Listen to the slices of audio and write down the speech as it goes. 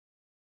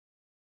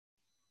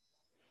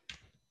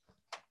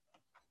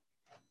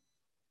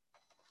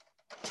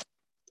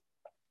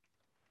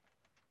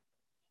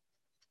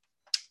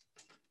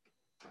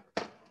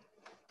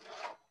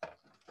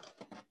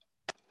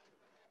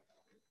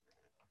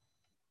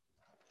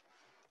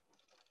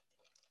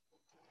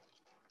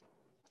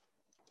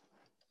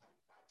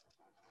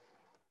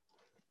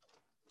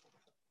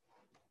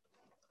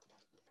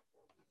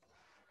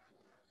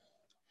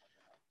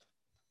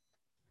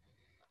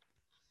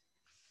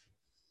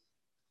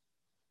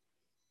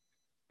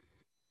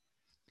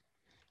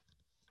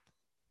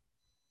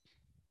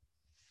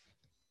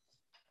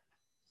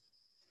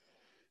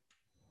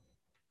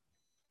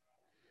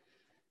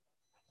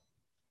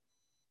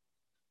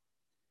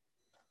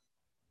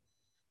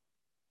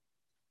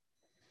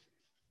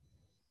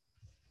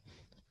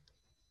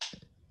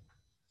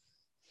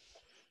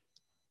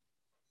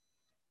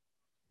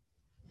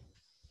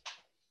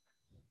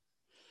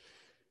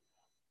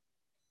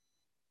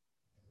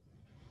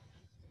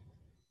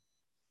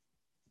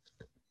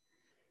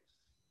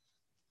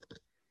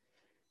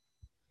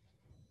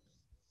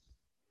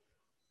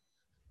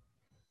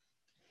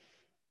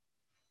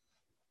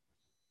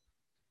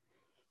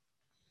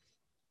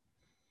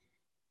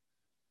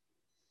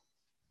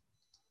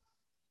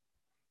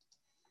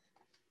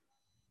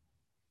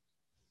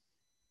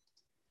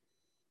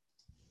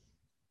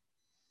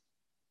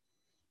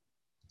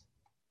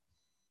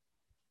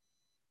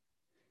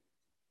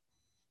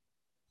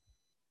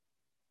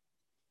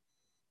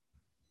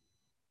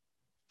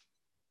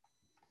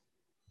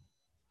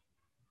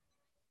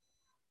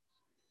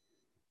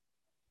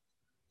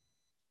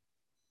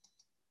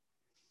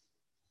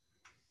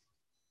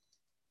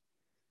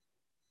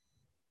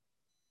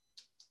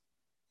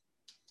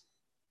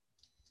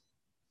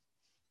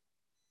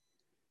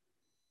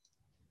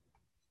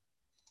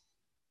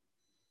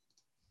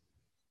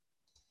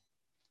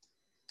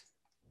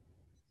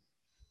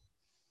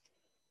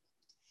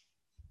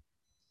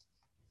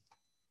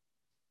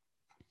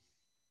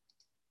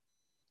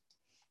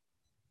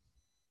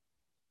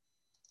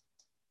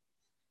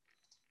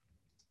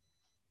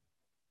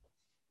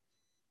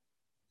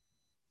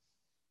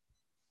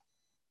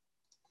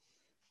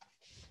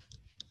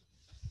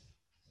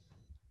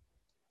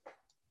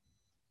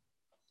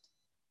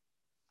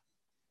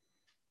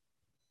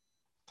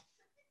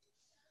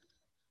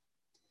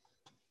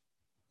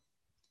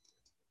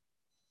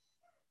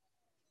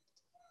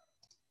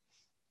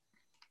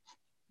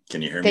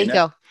Can you hear There me you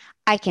now? go.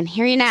 I can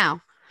hear you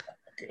now.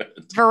 Good.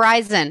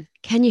 Verizon,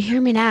 can you hear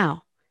me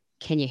now?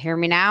 Can you hear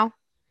me now?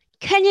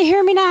 Can you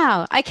hear me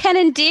now? I can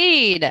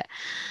indeed.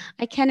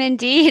 I can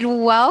indeed.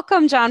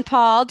 Welcome, John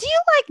Paul. Do you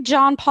like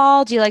John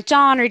Paul? Do you like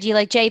John or do you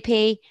like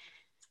JP?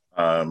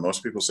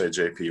 Most people say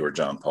JP or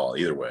John Paul.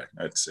 Either way,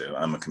 I'd say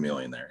I'm a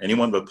chameleon there.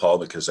 Anyone but Paul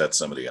because that's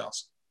somebody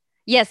else.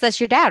 Yes, that's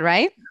your dad,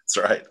 right? That's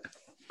right.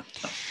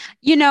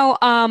 You know,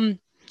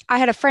 I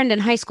had a friend in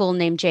high school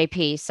named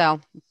JP, so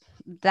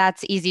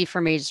that's easy for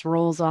me. Just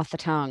rolls off the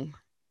tongue.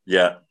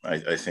 Yeah,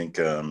 I think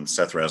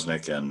Seth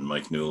Resnick and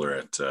Mike Newler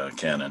at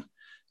Canon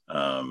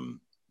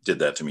did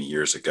that to me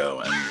years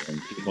ago. And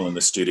when people in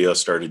the studio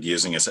started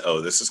using it,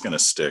 oh, this is going to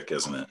stick,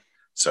 isn't it?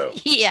 So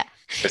Yeah.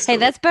 I Hey, still,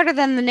 that's better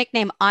than the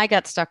nickname I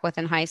got stuck with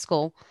in high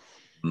school.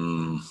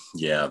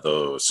 yeah,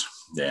 those.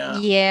 Yeah.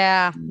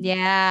 Yeah,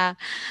 yeah.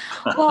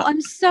 Well,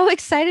 I'm so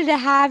excited to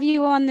have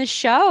you on the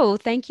show.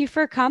 Thank you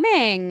for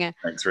coming.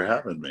 Thanks for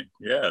having me.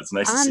 Yeah, it's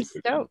nice to I'm see you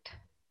again. stoked.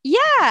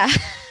 Yeah.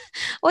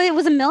 Well, it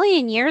was a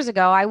million years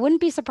ago. I wouldn't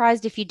be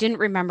surprised if you didn't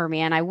remember me,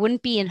 and I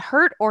wouldn't be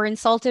hurt or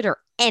insulted or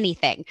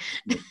anything.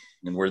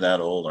 And we're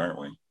that old, aren't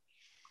we?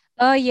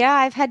 Oh, yeah.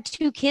 I've had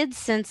two kids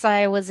since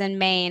I was in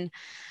Maine.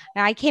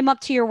 Now, I came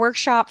up to your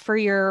workshop for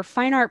your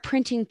fine art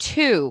printing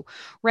too.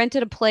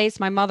 Rented a place.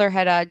 My mother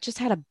had just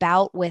had a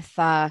bout with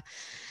uh,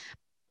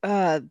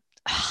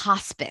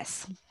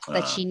 hospice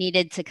that Uh, she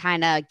needed to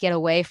kind of get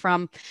away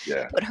from.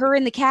 yeah, Put her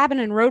in the cabin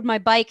and rode my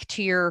bike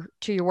to your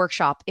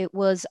workshop. It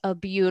was a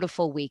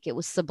beautiful week. It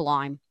was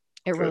sublime.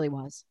 It good, really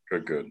was.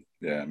 good, good.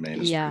 Yeah, Maine is a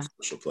pretty Yeah,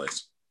 special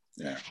place.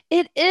 Yeah.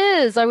 it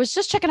is. I was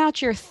just checking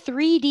out your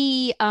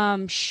 3D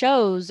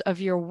shows of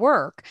your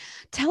work.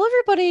 Tell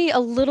everybody a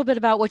little bit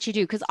about what you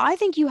do, because I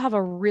think you have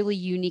a really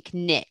unique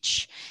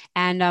niche.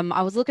 And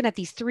I was looking at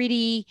these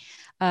 3D,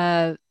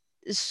 uh,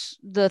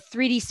 the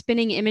 3D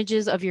spinning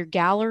images of your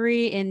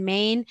gallery in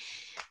Maine.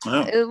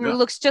 Oh, It yeah.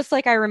 looks just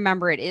like I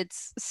remember it.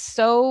 It's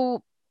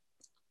so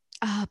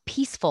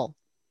peaceful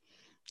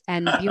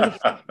and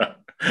beautiful.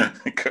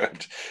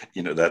 Good.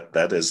 You know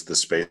that is the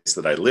space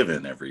that I live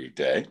in every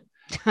day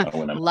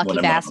when Lucky I'm not on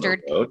the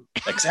bastard. road.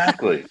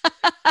 Exactly.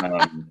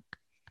 Um,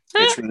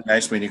 it's really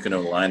nice when you can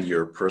align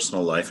your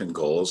personal life and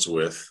goals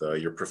with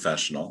your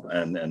professional,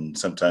 and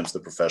sometimes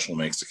the professional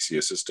makes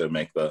excuses to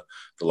make the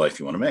life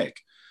you want to make.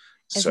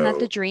 Isn't that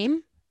the So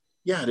dream?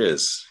 yeah, it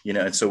is. You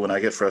know, and so when I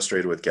get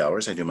frustrated with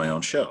galleries, I do my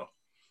own show,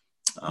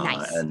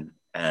 Nice.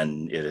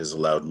 and it has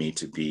allowed me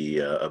to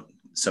be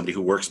somebody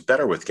who works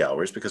better with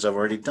galleries because I've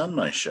already done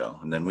my show,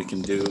 and then we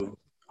can do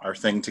our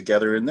thing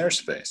together in their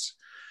space.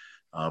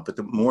 But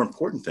the more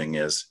important thing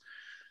is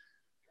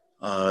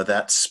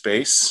that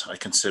space. I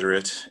consider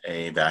it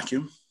a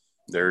vacuum.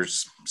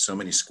 There's so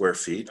many square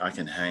feet. I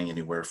can hang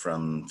anywhere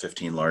from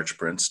 15 large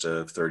prints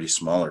to 30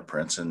 smaller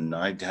prints, and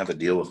I have a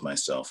deal with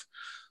myself.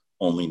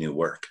 Only new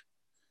work.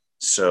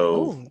 So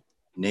Oh,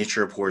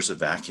 nature abhors a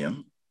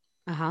vacuum.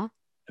 uh-huh.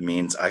 It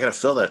means I got to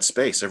fill that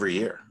space every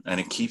year, and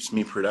it keeps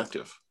me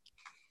productive.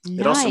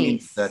 It also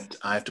means Nice. that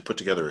I have to put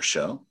together a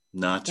show,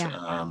 not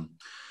Yeah.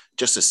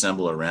 just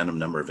assemble a random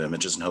number of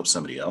images and hope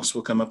somebody else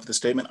will come up with a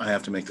statement. I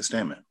have to make the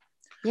statement.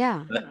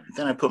 Yeah.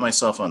 Then I put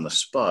myself on the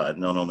spot.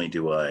 Not only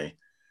do I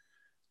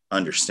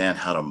understand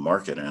how to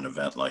market an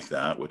event like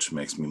that, which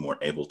makes me more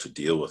able to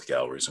deal with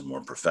galleries and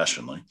more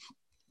professionally,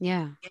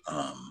 Yeah.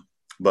 um,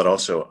 but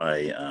also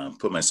I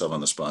put myself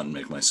on the spot and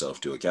make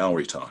myself do a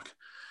gallery talk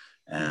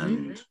Mm-hmm.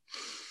 and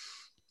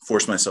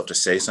force myself to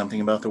say something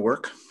about the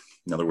work.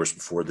 In other words,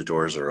 before the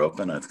doors are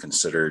open, I've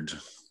considered,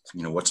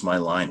 what's my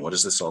line? What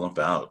is this all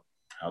about?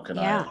 How can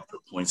I Yeah. offer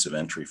points of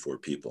entry for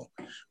people?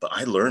 But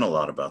I learn a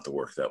lot about the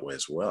work that way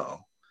as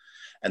well.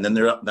 And then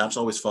that's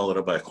always followed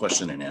up by a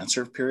question and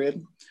answer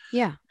period.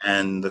 Yeah.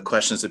 And the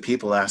questions that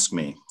people ask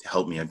me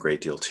help me a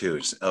great deal too.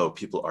 It's, oh,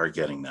 people are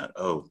getting that.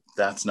 Oh,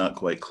 that's not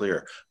quite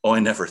clear. Oh,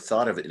 I never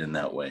thought of it in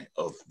that way.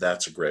 Oh,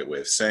 that's a great way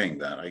of saying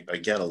that. I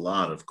get a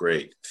lot of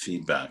great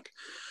feedback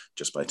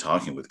just by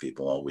talking with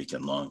people all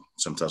weekend long.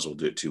 Sometimes we'll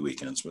do it 2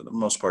 weekends, but for the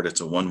most part,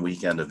 it's a one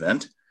weekend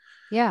event.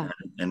 Yeah.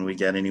 And we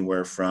get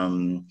anywhere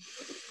from,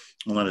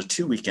 well, on a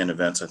 2 weekend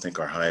events, I think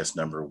our highest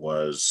number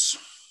was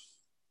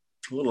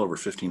a little over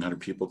 1,500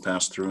 people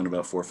passed through in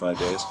about 4 or 5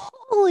 days.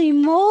 Holy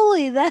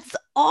moly, that's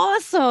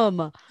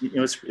awesome.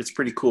 It's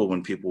pretty cool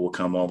when people will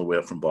come all the way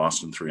up from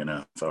Boston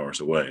 3.5 hours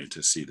away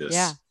to see Yeah.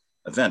 this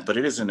event. But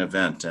it is an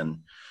event,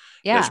 and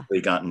it has Yeah.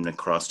 really gotten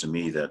across to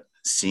me that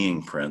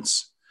seeing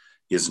prints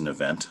is an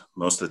event.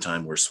 Most of the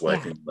time, we're Yeah.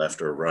 swiping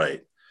left or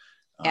right.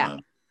 Yeah. Uh,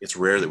 it's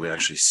rare that we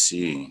actually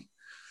see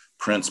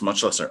prints,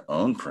 much less our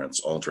own prints,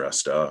 all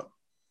dressed up.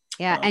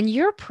 Yeah. Uh, And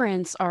your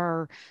prints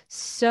are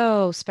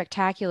so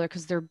spectacular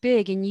because they're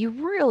big and you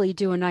really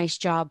do a nice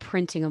job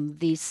printing them.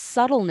 The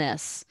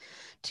subtleness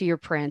to your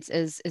prints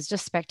is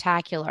just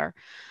spectacular.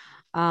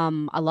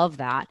 I love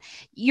that.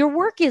 Your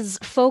work is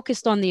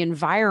focused on the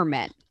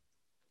environment,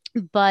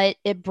 but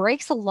it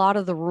breaks a lot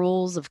of the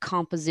rules of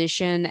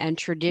composition and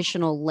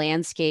traditional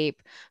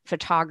landscape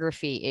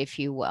photography, if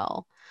you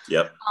will.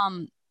 yep.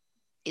 Um,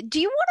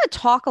 Do you want to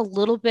talk a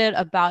little bit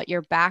about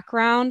your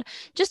background,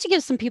 just to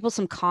give some people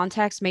some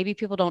context? Maybe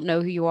people don't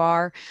know who you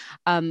are.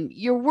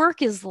 Your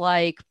work is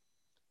like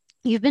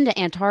you've been to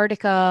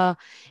Antarctica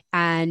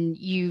and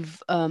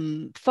you've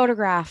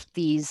photographed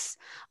these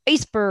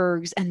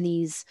icebergs and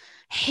these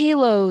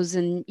halos,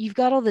 and you've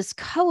got all this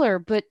color.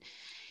 But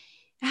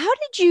how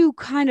did you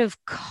kind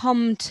of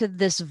come to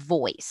this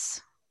voice?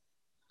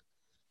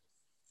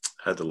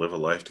 Had to live a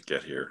life to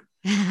get here.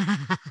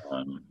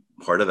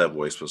 Part of that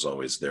voice was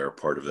always there.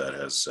 Part of that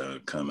has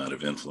come out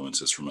of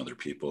influences from other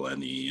people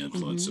and the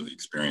influence of Hmm. the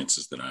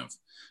experiences that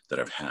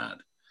I've had.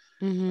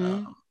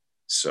 Hmm.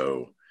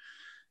 So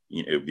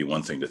it would be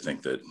one thing to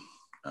think that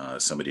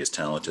somebody is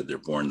talented, they're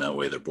born that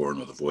way, they're born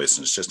with a voice,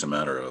 and it's just a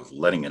matter of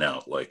letting it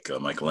out. Like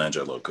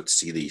Michelangelo could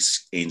see the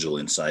angel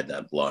inside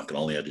that block, and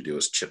all he had to do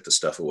was chip the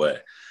stuff away.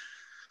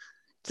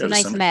 It's You a know, to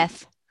nice some degree.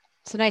 myth.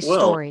 It's a nice Well,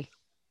 story.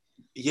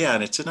 yeah,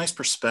 and it's a nice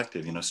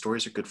perspective.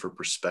 Stories are good for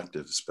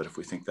perspectives, but if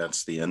we think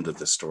that's the end of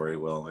the story,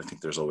 well, I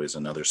think there's always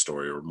another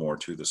story or more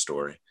to the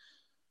story.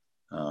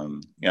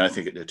 I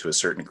think to a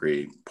certain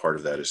degree, part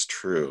of that is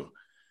true.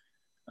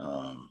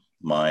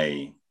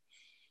 My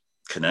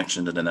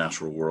connection to the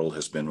natural world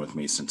has been with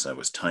me since I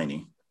was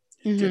tiny.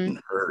 It Hmm.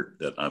 didn't hurt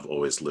that I've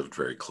always lived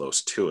very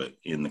close to it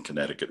in the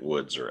Connecticut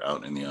woods or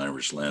out in the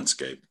Irish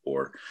landscape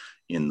or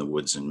in the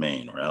woods in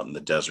Maine or out in the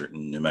desert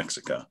in New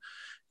Mexico.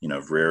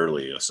 I've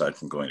rarely, aside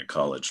from going to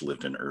college,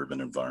 lived in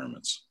urban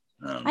environments.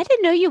 I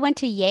didn't know you went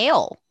to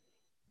Yale.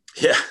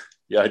 Yeah,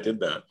 yeah, I did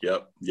that.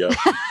 Yep, yep.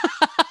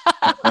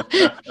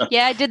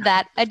 Yeah, I did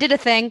that. I did a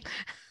thing.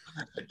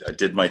 I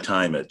did my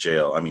time at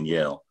jail. I mean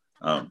Yale.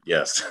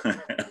 Yes.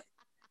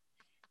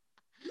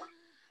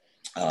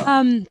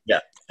 Um, yeah,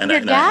 and I,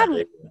 your and I dad. had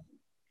a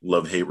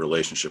love-hate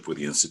relationship with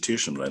the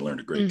institution, but I learned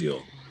a great Mm,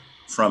 deal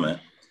from it,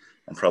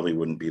 and probably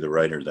wouldn't be the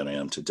writer that I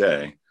am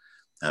today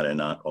had I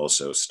not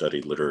also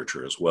studied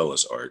literature as well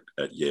as art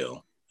at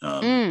Yale.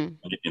 mm,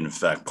 In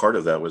fact, part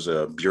of that was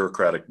a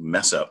bureaucratic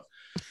mess up.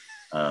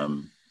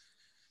 Um,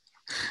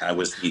 I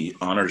was the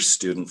honors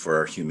student for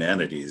our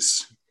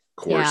humanities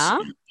course yeah.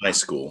 in high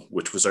school,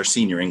 which was our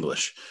senior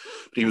English.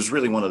 But he was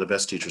really one of the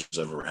best teachers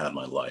I've ever had in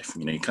my life.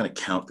 You kind of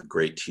count the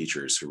great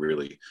teachers who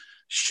really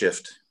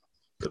shift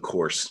the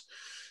course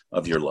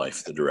of your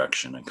life, the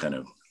direction, and kind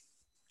of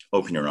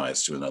open your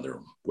eyes to another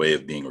way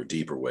of being or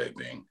deeper way of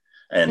being.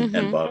 And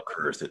Mm-hmm. Bob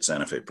Kurth at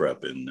Santa Fe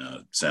Prep in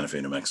Santa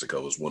Fe, New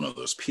Mexico, was one of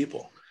those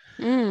people.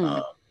 Uh,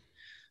 Mm.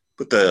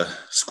 but the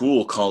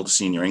school called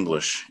senior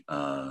English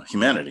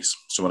humanities.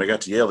 So when I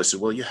got to Yale, they said,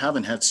 well, you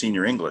haven't had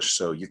senior English,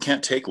 so you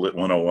can't take Lit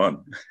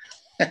 101.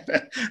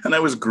 And I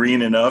was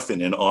green enough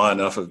and in awe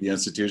enough of the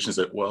institution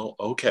that, well,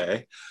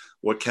 okay,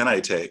 what can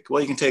I take?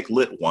 Well, you can take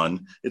Lit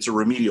 1. It's a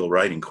remedial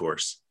writing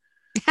course.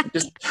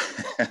 Just,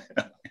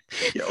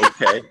 yeah,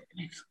 okay.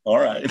 All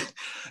right.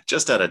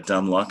 Just out of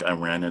dumb luck, I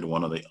ran into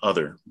one of the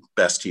other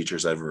best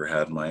teachers I've ever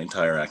had in my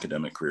entire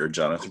academic career,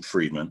 Jonathan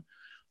Friedman,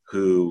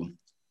 who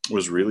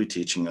was really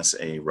teaching us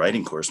a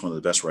writing course, one of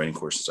the best writing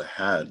courses I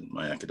had in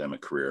my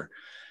academic career.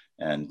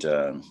 And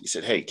he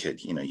said, hey,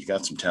 kid, you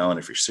got some talent.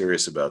 If you're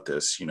serious about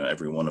this,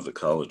 every one of the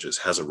colleges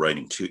has a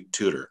writing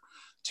tutor.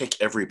 Take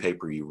every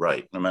paper you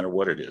write, no matter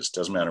what it is.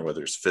 Doesn't matter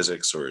whether it's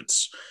physics or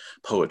it's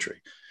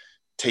poetry.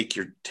 Take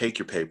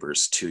your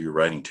papers to your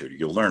writing tutor.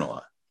 You'll learn a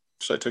lot.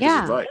 So I took his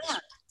Yeah.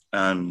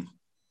 advice.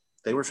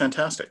 They were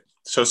fantastic.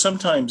 So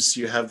sometimes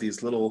you have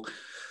these little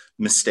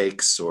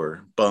mistakes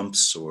or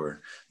bumps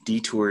or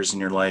detours in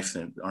your life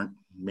that aren't,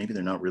 maybe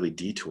they're not really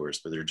detours,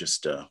 but they're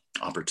just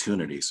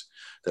opportunities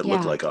that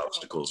look Yeah. like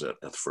obstacles at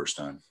the first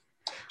time.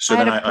 So I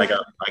had then a I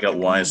got go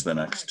wise ahead.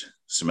 the next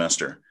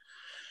semester.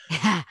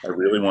 I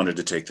really wanted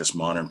to take this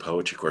modern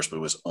poetry course, but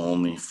it was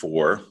only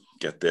for,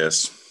 get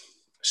this,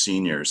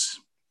 seniors,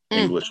 Mm.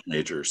 English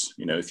majors.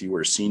 If you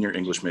were a senior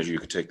English major, you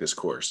could take this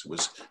course. It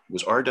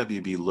was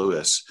R.W.B.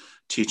 Lewis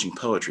teaching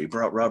poetry. He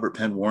brought Robert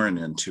Penn Warren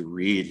in to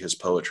read his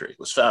poetry. It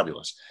was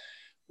fabulous.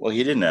 Well,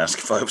 he didn't ask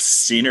if I was a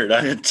senior, and I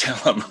didn't tell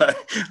him.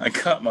 I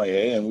got my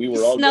A, and we You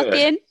were all snuck good.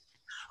 in.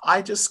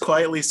 I just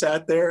quietly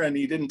sat there, and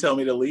he didn't tell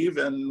me to leave,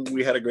 and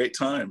we had a great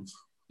time.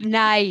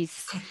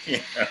 Nice.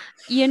 Yeah.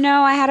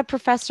 I had a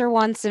professor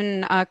once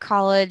in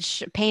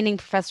college, painting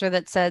professor,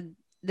 that said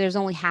there's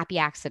only happy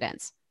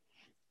accidents.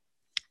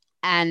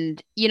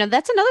 And,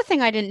 that's another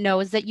thing I didn't know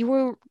is that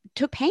you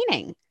took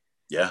painting.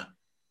 Yeah.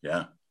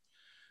 Yeah.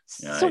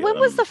 Yeah. So when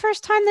was the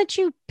first time that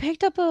you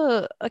picked up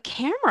a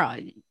camera?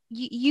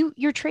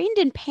 You're trained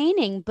in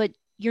painting, but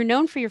you're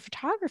known for your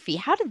photography.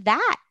 How did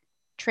that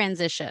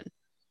transition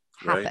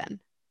right. happen?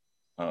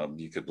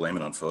 You could blame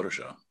it on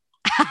Photoshop.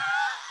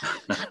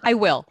 I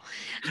will.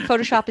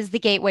 Photoshop is the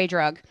gateway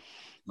drug.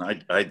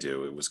 I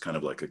do. It was kind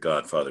of like a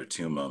Godfather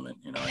 2 moment.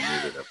 I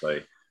knew that if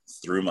I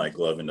threw my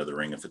glove into the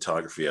ring of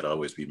photography, I'd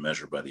always be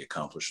measured by the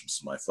accomplishments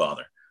of my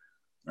father.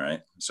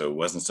 Right. So it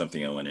wasn't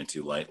something I went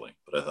into lightly,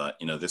 but I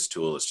thought, this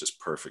tool is just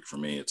perfect for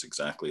me. It's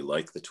exactly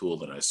like the tool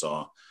that I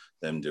saw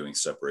them doing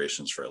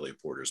separations for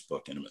Elliot Porter's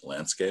book, Intimate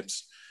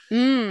Landscapes,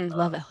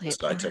 Love the Elliot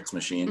Porter. SciText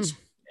machines. Mm.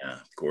 Yeah.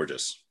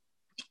 Gorgeous.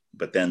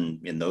 But then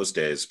in those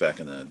days, back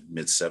in the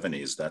mid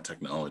 70s, that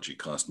technology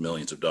cost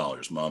millions of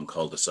dollars. Mom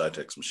called the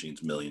Cytex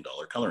machines $1 million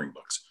coloring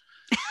books.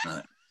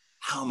 Uh,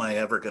 how am I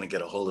ever going to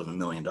get a hold of $1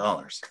 million?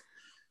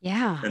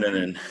 Yeah. And then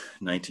in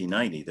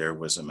 1990, there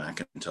was a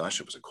Macintosh.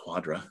 It was a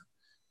Quadra,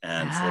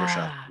 and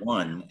Photoshop Ah.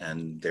 won.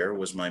 And there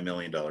was my $1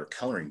 million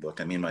coloring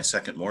book. I mean, my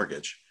second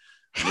mortgage.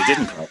 And it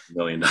didn't cost $1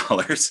 million.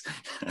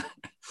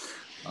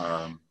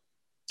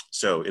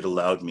 So it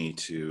allowed me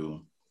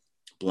to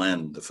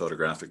blend the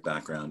photographic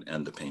background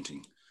and the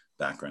painting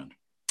background.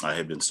 I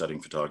had been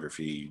studying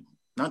photography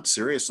not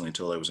seriously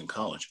until I was in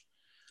college.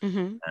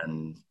 Mm-hmm.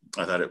 And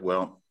I thought,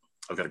 well,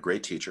 I've got a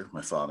great teacher,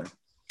 my father,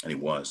 and he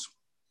was.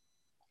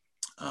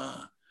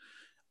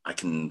 I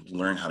can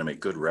learn how to make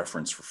good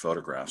reference for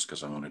photographs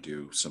because I want to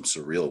do some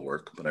surreal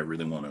work, but I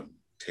really want to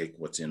take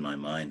what's in my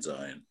mind's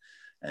eye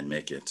and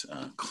make it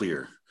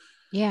clear,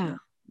 Yeah.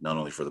 not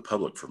only for the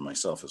public, for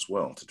myself as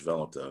well, to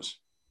develop those.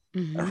 I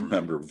Mm-hmm.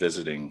 remember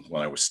visiting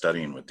when I was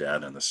studying with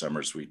Dad in the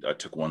summers. I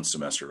took one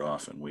semester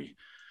off, and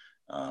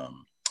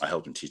I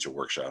helped him teach a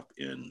workshop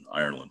in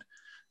Ireland,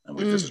 and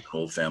we Mm. visited an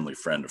old family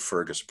friend of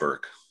Fergus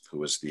Burke, who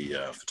was the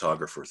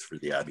photographer through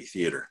the Abbey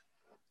Theatre.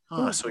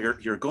 Ooh. So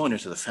you're going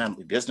into the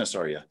family business,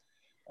 are you?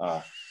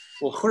 Well,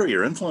 who are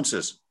your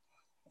influences?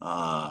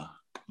 Uh,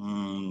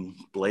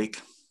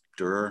 Blake,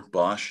 Durer,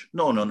 Bosch.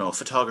 No,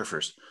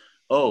 photographers.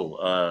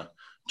 Oh,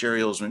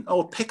 Jerry Olsman.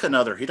 Oh, pick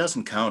another. He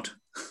doesn't count.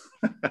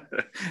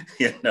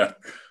 you know,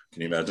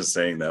 can you imagine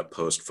saying that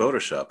post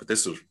Photoshop? But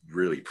this was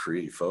really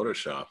pre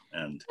Photoshop,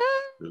 and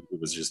it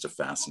was just a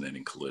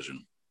fascinating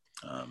collision.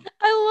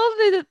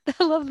 I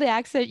love the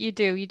accent you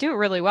do. You do it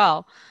really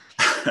well.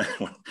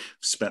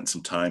 Spent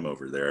some time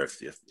over there.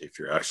 If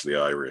you're actually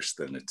Irish,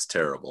 then it's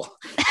terrible.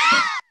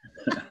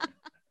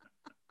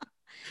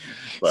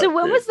 So But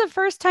when was the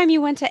first time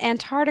you went to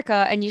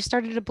Antarctica and you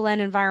started to blend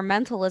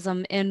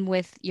environmentalism in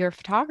with your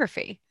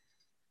photography?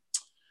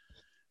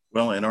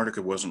 well,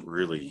 Antarctica wasn't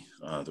really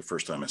the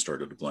first time I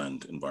started to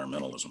blend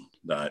environmentalism.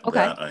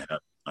 Okay.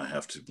 I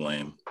have to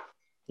blame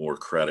or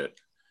credit.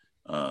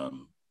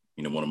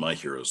 One of my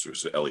heroes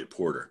was Elliot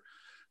Porter,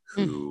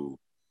 Mm. who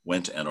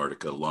went to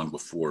Antarctica long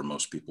before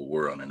most people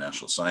were on a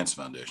National Science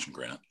Foundation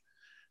grant.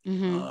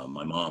 Hmm.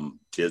 My mom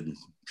did,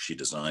 she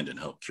designed and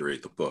helped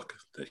curate the book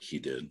that he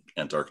did,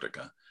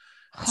 Antarctica.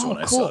 And so Oh, when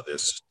I saw cool.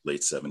 this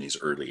late 70s,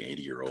 early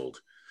 80-year-old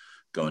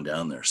going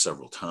down there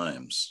several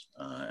times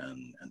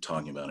and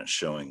talking about it,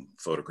 showing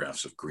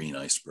photographs of green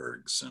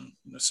icebergs, and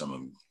some of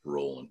them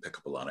roll and pick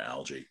up a lot of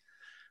algae.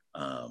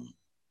 Um,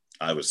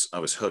 I was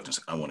hooked.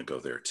 I want to go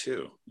there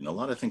too. A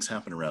lot of things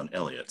happen around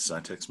Elliot,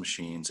 Cytex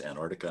machines,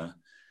 Antarctica.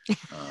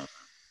 Uh,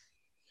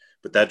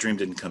 but that dream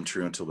didn't come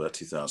true until about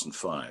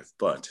 2005.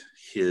 But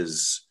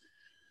his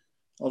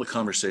all the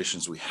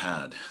conversations we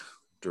had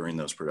during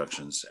those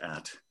productions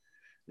at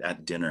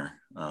dinner.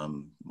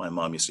 My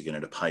mom used to get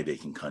into pie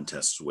baking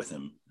contests with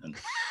him, and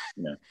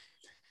you know,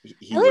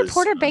 he Elliot was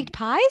Porter baked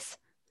pies?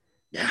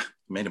 yeah,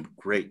 made a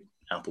great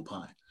apple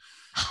pie.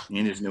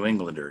 He was New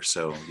Englander,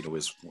 so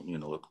was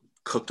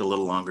cooked a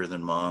little longer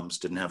than mom's.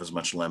 Didn't have as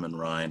much lemon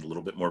rind, a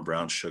little bit more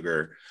brown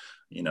sugar.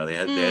 They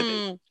had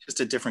Mm, just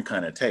a different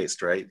kind of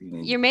taste, right? I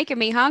mean, you're making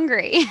me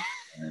hungry.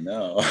 I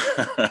know.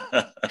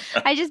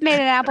 I just made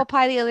an apple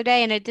pie the other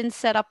day and it didn't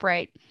set up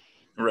right.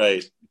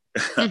 Right.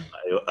 Mm.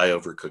 I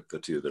overcooked the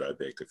two that I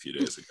baked a few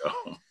days ago.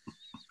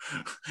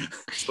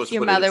 Supposed to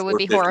Your put it at mother would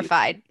be 450.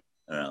 horrified.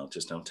 Well,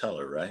 just don't tell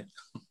her, right?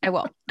 I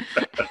won't.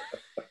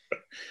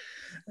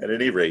 At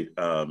any rate,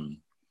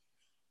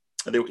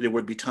 there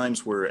would be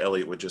times where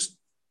Elliot would just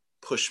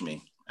push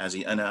me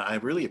and I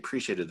really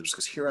appreciated this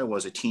because here I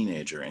was a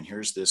teenager, and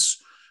here's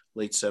this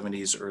late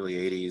 70s, early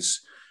 80s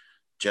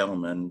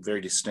gentleman,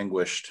 very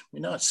distinguished,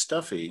 not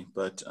stuffy,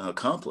 but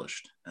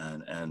accomplished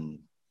and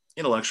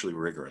intellectually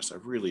rigorous. I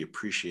really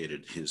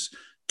appreciated his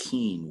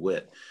keen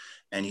wit,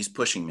 and he's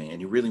pushing me,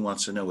 and he really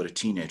wants to know what a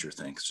teenager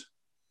thinks.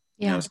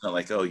 Yeah. It's not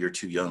like, oh, you're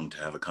too young to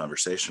have a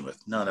conversation with.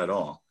 Not at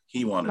all.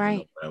 He wanted to know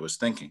Right. what I was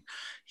thinking.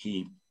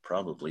 He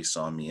probably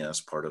saw me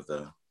as part of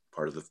the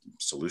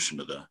solution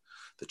to the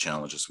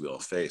challenges we all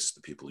face, the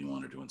people he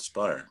wanted to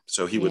inspire.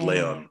 So he would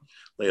Yeah.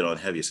 lay it on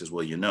heavy. He says,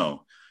 well,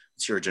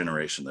 it's your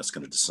generation that's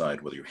going to decide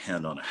whether you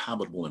hand on a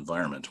habitable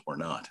environment or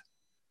not.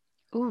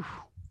 Ooh.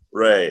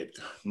 Right.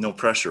 No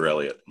pressure,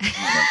 Elliot.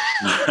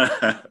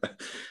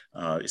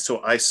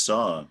 So I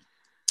saw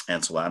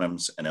Ansel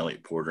Adams and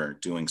Elliot Porter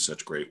doing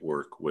such great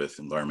work with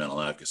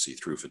environmental advocacy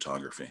through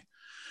photography.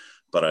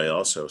 But I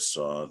also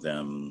saw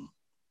them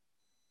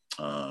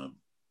uh,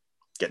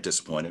 get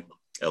disappointed.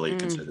 Elliot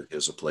Mm. considered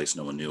his a place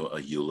no one knew, a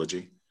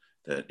eulogy,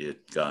 that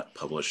it got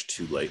published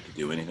too late to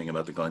do anything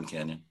about the Glen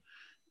Canyon.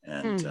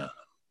 And,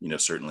 Mm.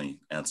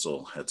 certainly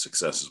Ansel had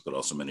successes, but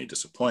also many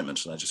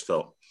disappointments. And I just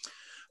felt,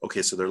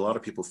 okay, so there are a lot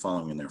of people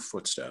following in their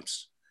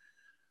footsteps.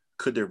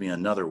 Could there be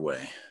another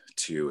way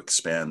to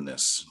expand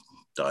this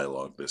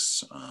dialogue,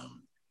 this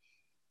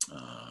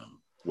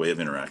way of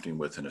interacting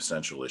with an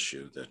essential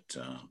issue that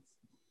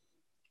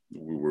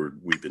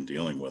we've been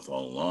dealing with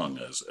all along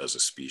as a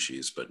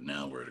species, but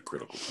now we're at a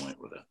critical point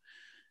with it.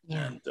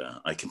 Yeah. And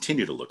I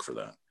continue to look for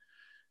that.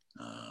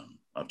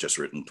 I've just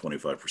written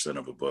 25%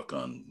 of a book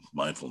on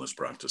mindfulness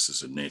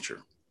practices in nature.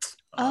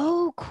 Uh,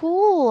 Oh,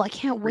 cool. I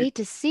can't three, wait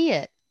to see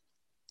it.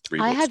 three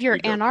I books have to your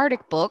be go.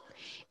 Antarctic book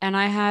and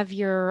I have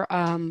your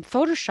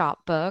Photoshop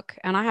book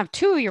and I have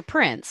two of your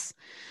prints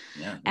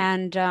Yeah, neat.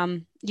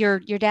 and your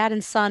dad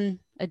and son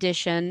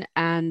edition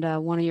and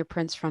one of your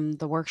prints from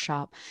the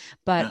workshop.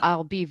 But Yeah.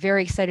 I'll be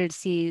very excited to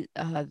see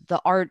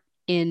the art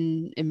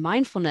in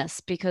mindfulness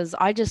because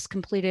I just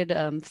completed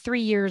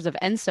 3 years of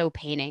Enso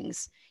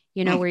paintings.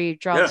 You know, Mm, where you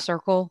draw the yeah.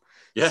 circle.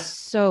 Yeah.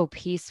 So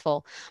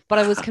peaceful. But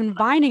I was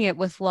combining it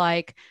with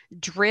like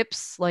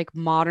drips, like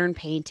modern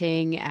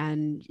painting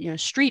and,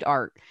 street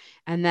art.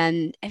 And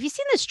then have you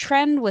seen this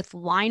trend with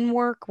line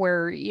work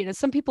where,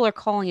 some people are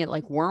calling it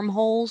like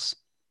wormholes?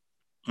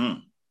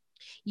 Mm,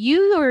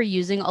 You are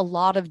using a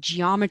lot of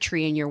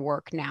geometry in your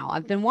work now.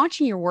 I've been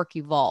watching your work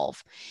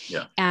evolve,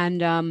 yeah.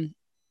 and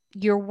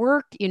your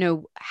work,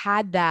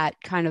 had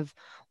that kind of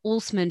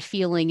Ulsman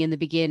feeling in the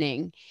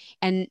beginning,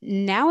 and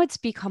now it's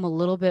become a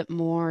little bit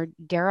more,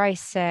 dare I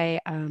say,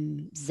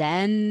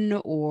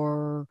 Zen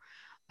or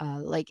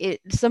like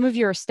it. Some of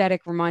your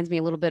aesthetic reminds me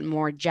a little bit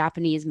more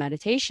Japanese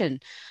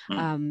meditation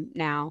Mm.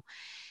 now.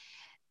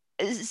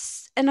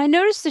 And I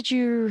noticed that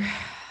you're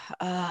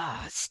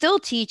still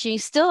teaching,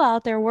 still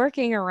out there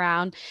working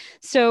around.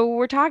 So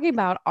we're talking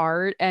about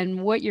art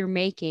and what you're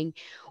making.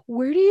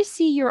 Where do you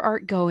see your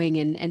art going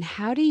and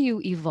how do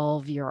you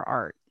evolve your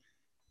art?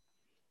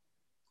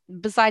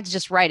 Besides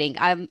just writing,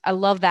 I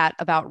love that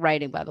about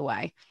writing, by the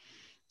way,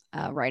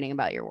 writing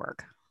about your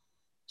work.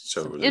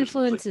 Some So there's like,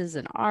 influences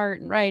in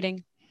art and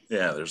writing.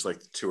 yeah, there's like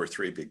two or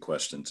three big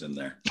questions in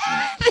there, you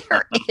know.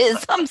 There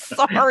is. I'm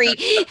sorry.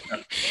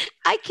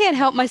 I can't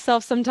help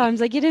myself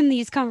sometimes. I get in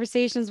these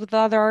conversations with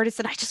other artists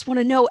and I just want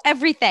to know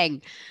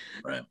everything.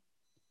 Right.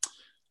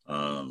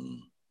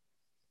 Um,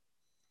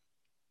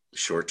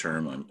 Short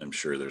term, I'm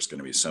sure there's going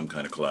to be some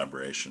kind of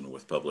collaboration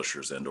with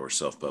publishers and or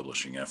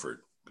self-publishing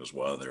effort because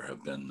while there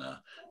have been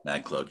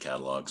MagCloud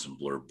catalogs and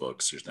blurb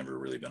books, there's never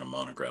really been a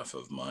monograph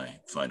of my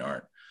fine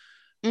art.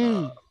 Uh,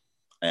 Mm,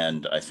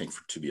 and I think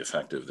to be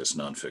effective, this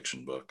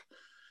nonfiction book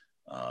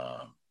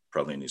uh,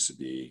 probably needs to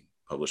be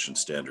published in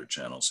standard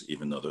channels,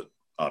 even though the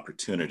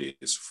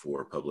opportunities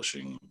for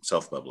publishing,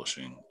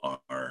 self-publishing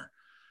are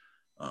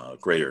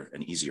greater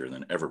and easier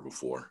than ever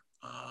before.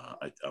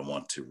 I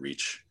want to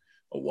reach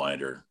a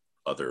wider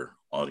other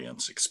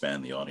audience,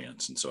 expand the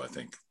audience. And so I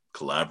think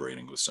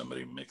collaborating with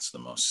somebody makes the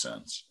most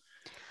sense.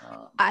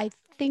 Um, I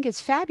think it's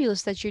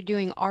fabulous that you're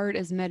doing art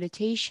as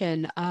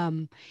meditation.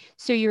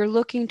 So you're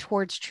looking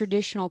towards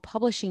traditional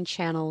publishing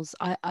channels.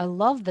 I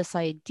love this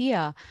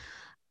idea.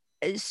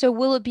 So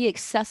will it be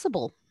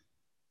accessible,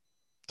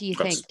 do you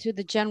think, to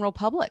the general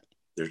public?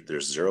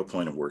 there's zero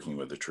point of working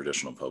with a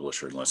traditional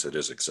publisher unless it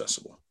is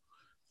accessible.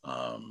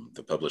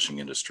 The publishing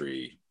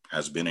industry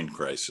has been in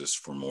crisis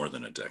for more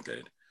than a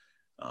decade.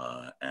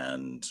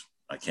 And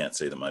I can't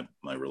say that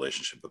my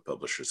relationship with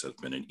publishers has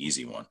been an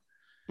easy one.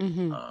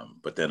 Hmm.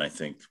 But then I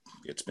think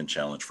it's been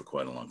challenged for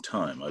quite a long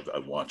time.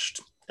 I've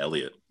watched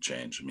Eliot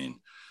change. I mean,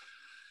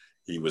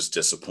 he was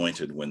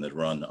disappointed when the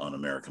run on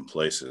American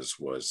Places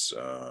was,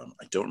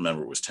 I don't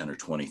remember, it was 10 or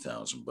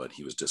 20,000, but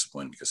he was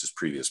disappointed because his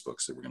previous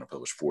books, they were going to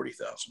publish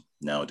 40,000.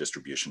 Now a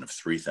distribution of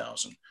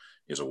 3,000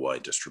 is a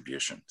wide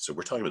distribution. So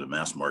we're talking about the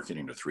mass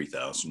marketing to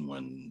 3,000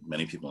 when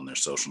many people in their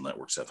social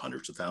networks have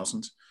hundreds of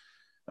thousands.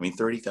 I mean,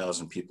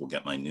 30,000 people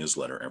get my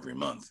newsletter every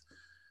month.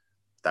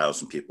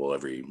 1,000 people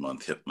every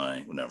month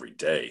every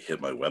day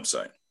hit my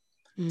website.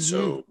 Hmm.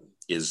 So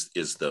is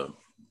the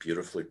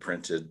beautifully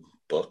printed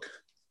book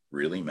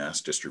really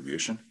mass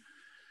distribution?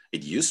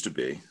 It used to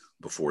be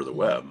before the Hmm.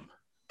 web,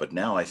 but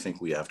now I think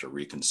we have to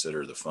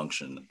reconsider the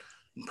function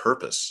and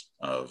purpose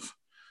of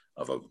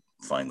a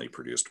finely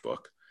produced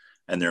book.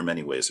 And there are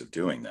many ways of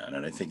doing that.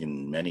 And I think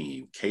in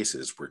many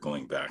cases, we're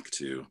going back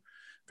to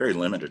very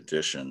limited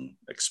edition,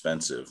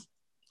 expensive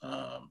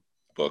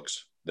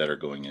books that are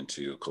going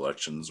into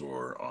collections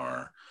or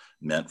are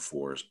meant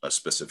for a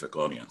specific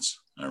audience.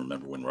 I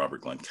remember when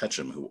Robert Glenn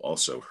Ketchum, who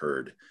also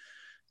heard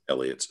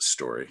Eliot's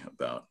story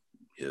about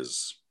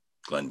his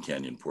Glen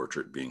Canyon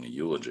portrait being a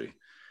eulogy,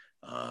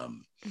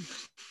 um,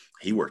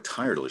 he worked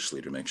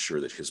tirelessly to make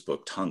sure that his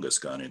book Tungus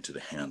got into the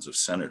hands of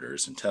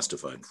senators and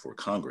testified before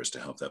Congress to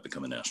help that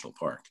become a national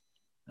park.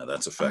 Now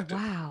that's Oh, effective.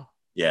 wow.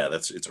 Yeah,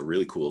 it's a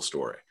really cool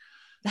story.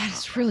 That Uh,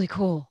 is really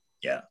cool.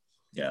 yeah,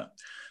 yeah.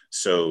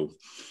 So,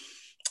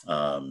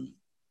 um,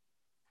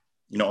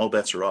 all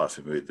bets are off.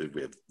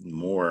 We have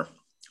more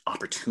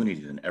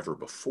opportunity than ever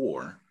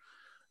before,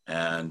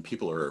 and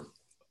people are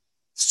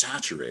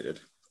saturated,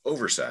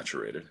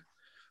 oversaturated.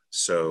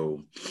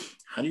 So,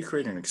 how do you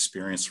create an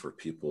experience for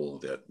people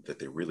that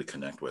they really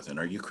connect with? And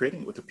are you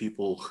creating it with the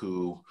people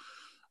who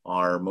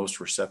are most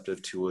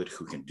receptive to it,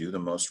 who can do the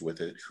most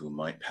with it, who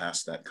might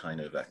pass that kind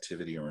of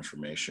activity or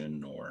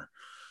information or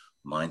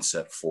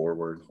mindset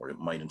forward, or it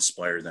might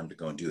inspire them to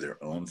go and do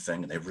their own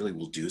thing and they really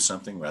will do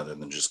something rather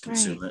than just Right.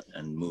 consume it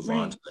and move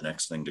on Right. to the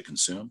next thing to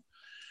consume?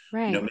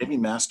 Right. Maybe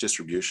mass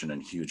distribution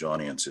and huge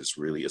audiences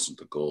really isn't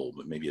the goal,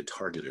 but maybe a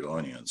targeted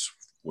audience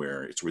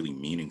where it's really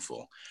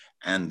meaningful,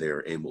 and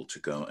they're able to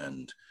go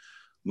and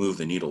move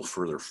the needle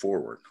further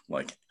forward,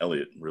 like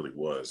Eliot really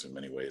was in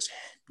many ways,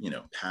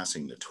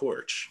 passing the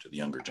torch to the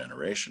younger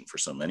generation for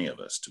so many of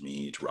us, to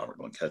me, to Robert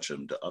Glenn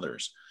Ketchum, to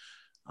others.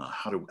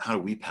 How do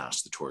we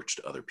pass the torch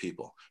to other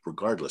people,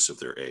 regardless of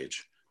their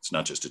age? It's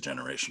not just a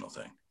generational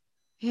thing.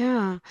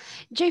 Yeah.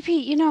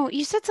 JP,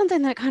 you said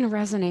something that kind of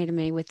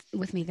resonated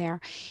with me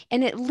there.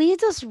 And it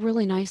leads us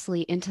really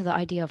nicely into the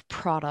idea of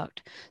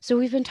product. So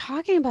we've been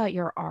talking about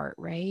your art,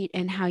 right?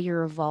 And how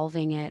you're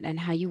evolving it and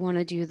how you want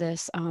to do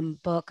this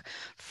book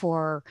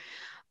for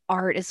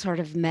art as sort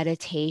of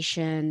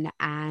meditation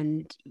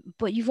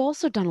but you've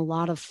also done a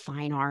lot of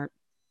fine art.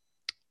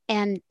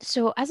 And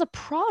so, as a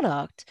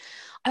product,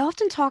 I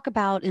often talk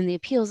about in the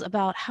appeals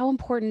about how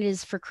important it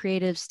is for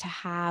creatives to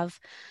have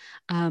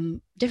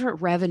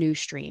different revenue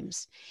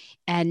streams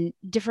and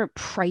different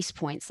price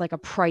points, like a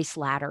price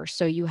ladder.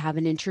 So you have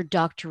an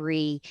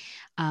introductory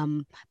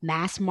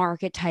mass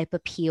market type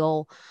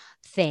appeal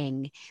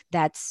thing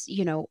that's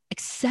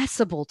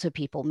accessible to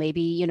people,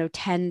 maybe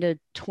 10 to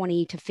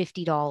 20 to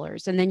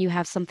 $50, and then you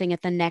have something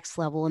at the next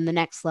level and the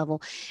next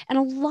level. And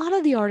a lot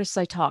of the artists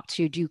I talk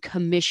to do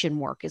commission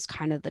work as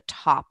kind of the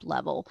top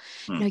level.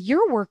 Hmm. Now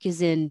your work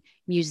is in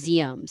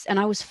museums, and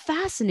I was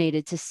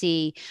fascinated to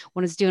see,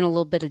 when I was doing a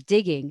little bit of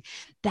digging,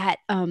 that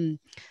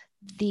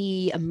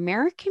the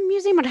American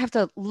Museum, I'd have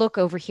to look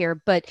over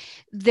here, but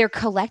they're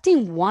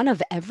collecting one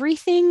of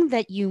everything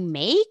that you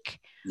make.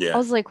 I Yeah.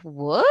 was like,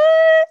 what?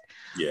 I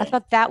Yeah.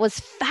 thought that was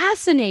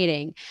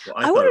fascinating. Well,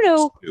 I I thought want it to was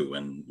know.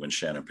 too when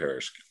Shannon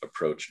Parrish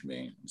approached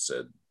me and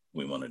said,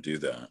 we want to do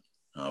that.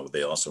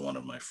 They also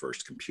wanted my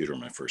first computer,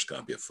 my first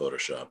copy of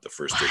Photoshop, the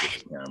first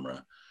digital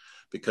camera,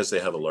 because they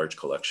have a large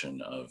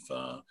collection of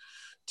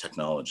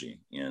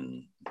technology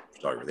in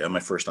photography. They have my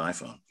first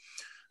iPhone.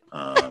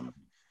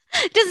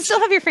 Does it still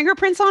have your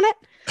fingerprints on it?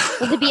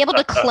 Will they be able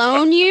to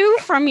clone you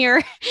from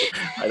your?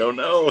 I don't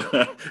know.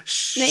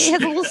 It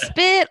has a little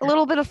spit, a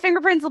little bit of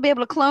fingerprints. They'll be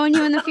able to clone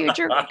you in the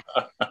future.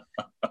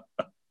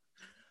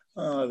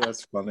 Oh,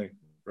 that's funny.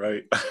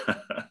 Right.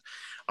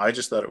 I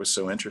just thought it was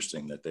so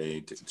interesting that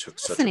they took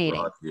such a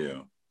Fascinating. broad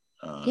view.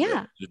 That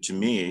Yeah. to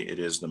me, it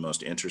is the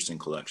most interesting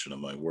collection of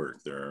my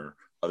work. There are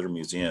other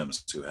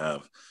museums who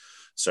have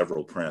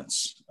several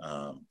prints,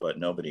 but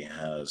nobody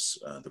has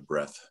the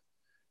breadth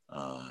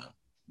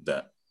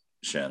that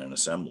Shannon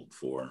assembled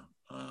for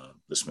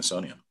the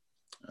Smithsonian.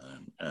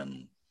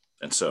 And,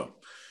 and so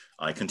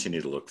I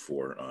continue to look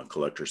for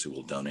collectors who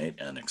will donate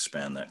and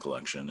expand that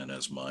collection. And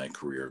as my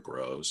career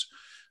grows,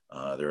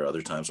 there are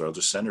other times where I'll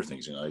just send her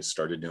things. I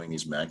started doing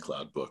these Mad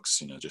Cloud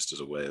books, just as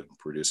a way of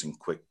producing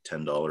quick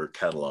 $10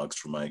 catalogs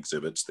for my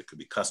exhibits that could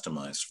be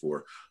customized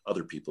for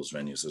other people's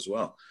venues as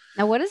well.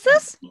 Now, what is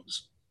this?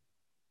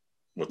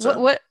 What's What,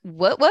 that? what,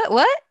 what, what,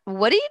 what?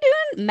 What are you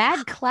doing?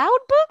 Mad Cloud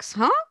books,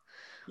 huh?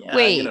 Yeah,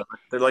 Wait.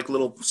 they're like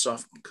little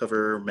soft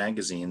cover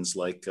magazines,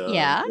 like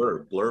Yeah.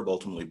 Blurb. Blurb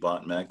ultimately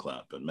bought Mad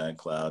Cloud, but Mad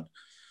Cloud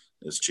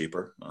is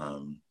cheaper.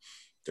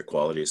 Their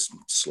quality is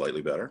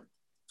slightly better.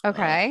 Uh,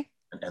 Okay.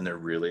 and they're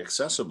really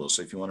accessible.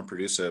 So if you want to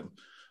produce a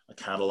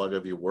catalog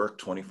of your work,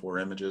 24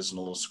 images in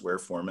a little square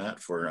format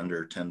for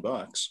under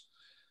 $10,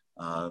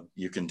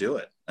 you can do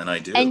it. And I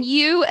And do.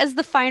 you, as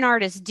the fine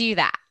artist, do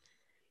that.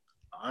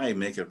 I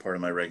make it part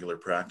of my regular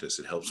practice.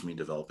 It helps me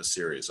develop a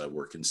series. I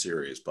work in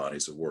series,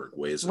 bodies of work,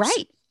 ways of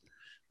seeing,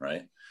 Right.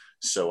 right?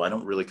 So I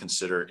don't really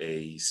consider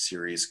a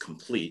series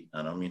complete.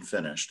 I don't mean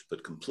finished,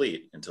 but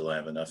complete until I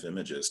have enough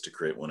images to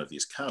create one of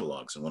these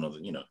catalogs. And one of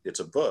the, it's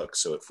a book,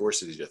 so it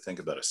forces you to think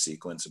about a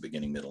sequence, a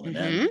beginning, middle, and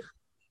end. Mm-hmm.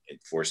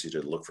 It forces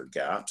you to look for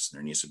gaps.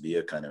 There needs to be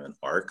a kind of an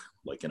arc,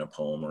 like in a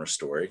poem or a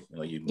story.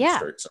 You Yeah.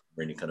 start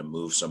somewhere and you kind of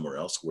move somewhere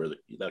else where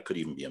that could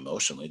even be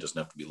emotionally. It doesn't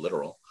have to be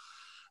literal.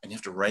 And you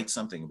have to write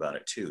something about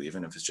it too,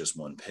 even if it's just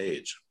one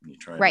page. You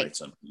try and Right. write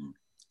something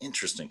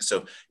interesting.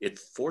 So it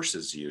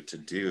forces you to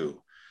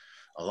do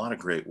a lot of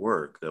great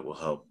work that will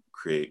help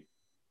create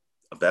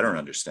a better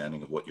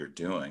understanding of what you're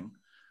doing,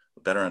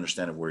 a better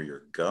understanding of where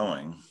you're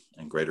going,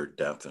 and greater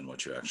depth in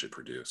what you actually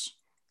produce.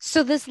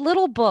 So this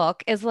little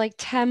book is like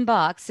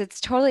 $10. It's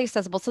totally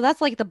accessible. So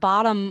that's like the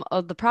bottom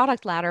of the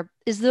product ladder.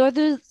 Is there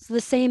the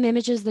same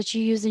images that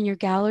you use in your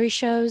gallery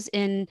shows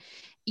in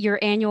your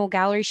annual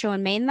gallery show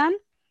in Maine then?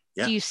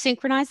 Do Yeah. you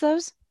synchronize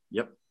those?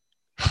 Yep.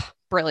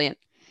 Brilliant.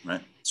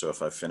 Right. So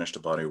if I've finished a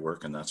body of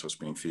work and that's what's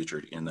being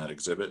featured in that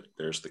exhibit,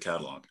 there's the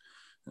catalog.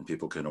 And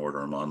people can order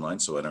them online,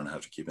 so I don't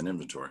have to keep an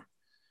inventory.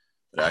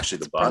 But Oh, actually,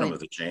 that's the bottom brilliant. of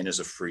the chain is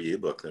a free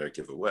ebook that I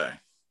give away,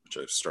 which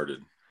I've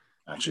started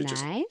actually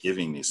just Nice.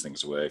 giving these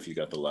things away. If you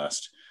got the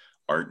last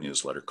art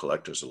newsletter,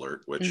 Collector's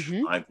Alert, which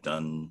Mm-hmm. I've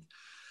done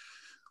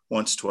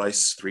once,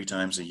 twice, 3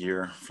 times a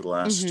year for the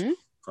last Mm-hmm.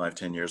 5,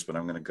 10 years, but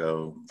I'm going to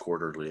go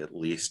quarterly at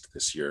least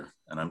this year.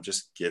 And I'm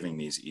just giving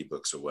these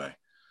ebooks away.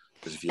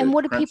 Because if you And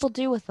what do print, people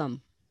do with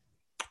them?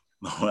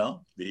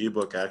 well, the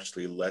ebook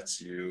actually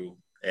lets you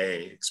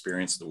A,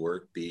 experience the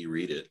work, B,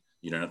 read it.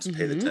 You don't have to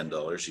pay the Mm-hmm.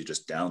 $10, you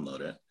just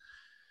download it.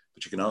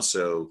 But you can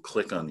also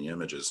click on the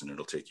images and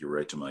it'll take you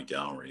right to my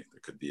gallery.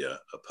 There could be a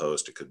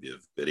post, it could be a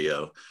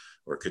video,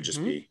 or it could just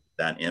Mm-hmm. be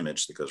that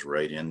image that goes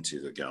right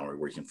into the gallery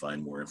where you can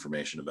find more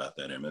information about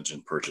that image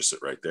and purchase it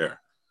right there.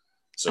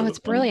 So Oh, with it's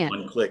brilliant.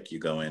 one click, you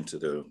go into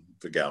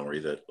the gallery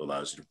that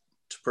allows you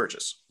to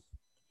purchase.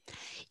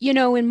 You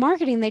know, in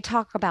marketing, they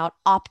talk about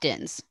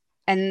opt-ins.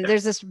 And Yeah.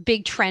 there's this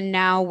big trend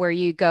now where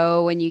you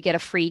go and you get a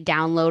free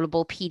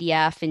downloadable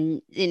PDF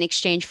in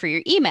exchange for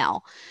your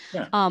email.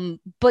 Yeah.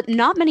 But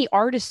not many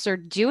artists are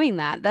doing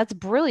that. That's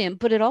brilliant.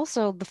 But it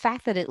also, the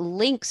fact that it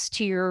links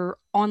to your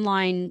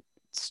online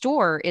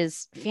store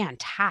is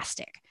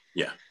fantastic.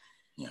 Yeah.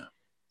 Yeah.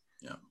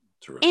 Yeah.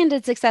 Terrific. And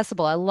it's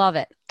accessible. I love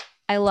it.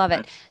 I love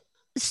Right. it.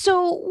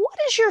 So, what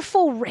is your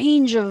full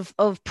range of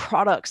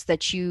products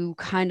that you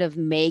kind of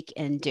make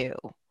and do?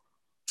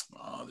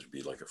 There'd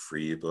be like a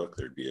free ebook.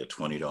 There'd be a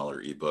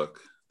 $20 ebook.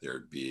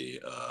 There'd be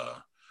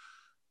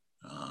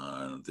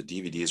the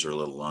DVDs are a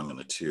little long in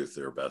the tooth.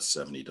 They're about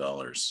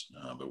 $70,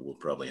 but we'll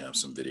probably have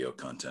some video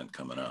content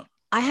coming up.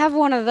 I have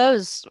one of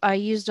those. I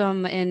used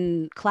them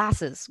in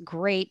classes.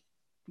 Great,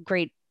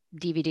 great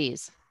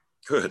DVDs.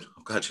 Good.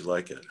 I'm glad you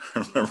like it.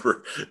 I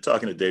remember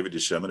talking to David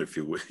Duchemin a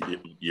few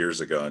years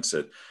ago and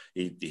said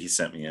he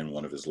sent me in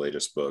one of his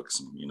latest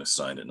books and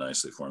signed it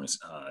nicely for me.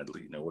 Said,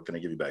 what can I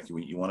give you back?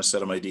 You want a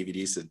set of my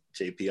DVDs? Said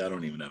JP, I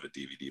don't even have a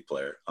DVD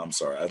player. I'm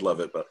sorry, I'd love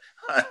it, but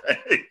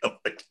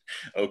like,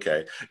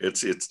 okay,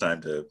 it's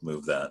time to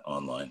move that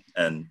online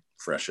and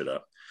fresh it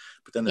up.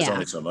 But then there's Yeah.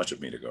 only so much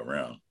of me to go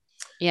around.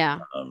 Yeah.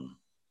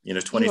 You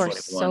are so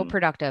 2021.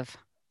 productive.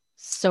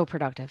 So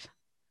productive.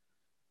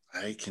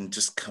 I can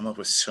just come up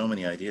with so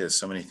many ideas,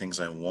 so many things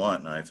I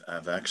want. And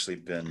I've actually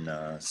been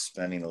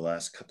spending the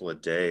last couple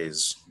of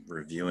days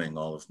reviewing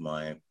all of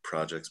my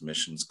projects,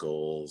 missions,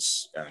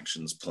 goals,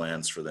 actions,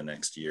 plans for the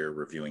next year,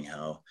 reviewing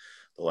how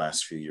the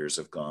last few years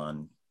have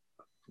gone,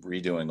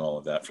 redoing all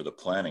of that for the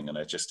planning. And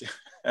I just,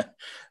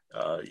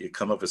 you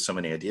come up with so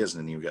many ideas,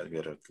 and then you got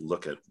to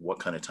look at what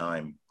kind of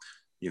time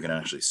you can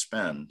actually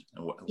spend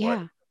and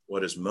Yeah.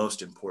 what is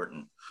most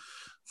important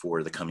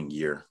for the coming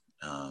year,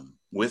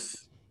 with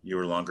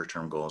your longer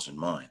term goals in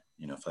mind.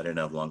 If I didn't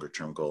have longer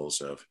term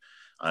goals of,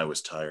 I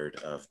was tired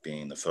of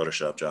being the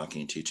Photoshop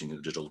jockey and teaching the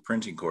digital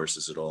printing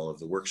courses at all of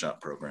the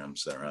workshop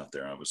programs that are out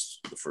there. I was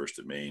the first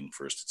at Maine,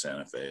 first at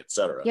Santa Fe, et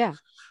cetera. Yeah.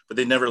 But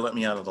they never let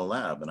me out of the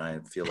lab. And I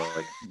feel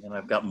like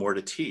I've got more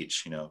to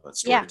teach, about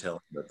Yeah. storytelling,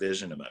 about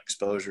vision, about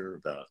exposure,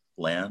 about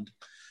land,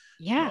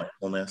 Yeah.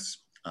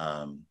 mindfulness.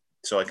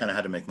 So I kind of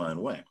had to make my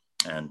own way.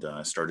 And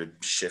I started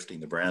shifting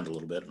the brand a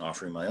little bit and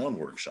offering my own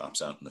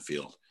workshops out in the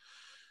field.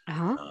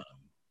 Uh-huh.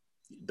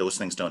 Those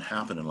things don't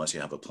happen unless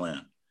you have a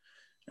plan.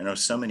 I know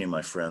so many of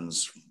my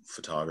friends,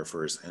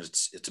 photographers,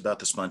 it's about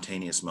the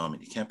spontaneous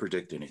moment. You can't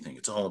predict anything.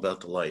 It's all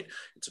about the light.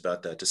 It's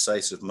about that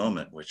decisive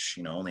moment, which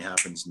only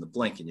happens in the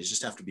blink, and you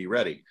just have to be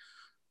ready.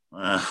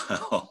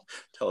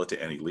 Tell it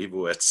to Annie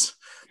Leibovitz.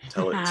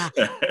 Tell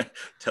it,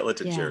 tell it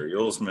to Yeah. Jerry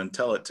Olsman.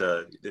 Tell it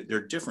to. There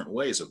are different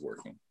ways of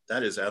working.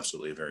 That is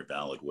absolutely a very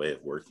valid way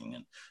of working,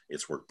 and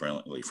it's worked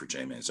brilliantly for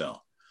Jay Maisel.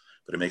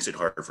 But it makes it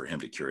harder for him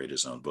to curate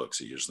his own books.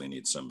 He usually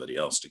needs somebody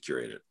else to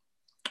curate it,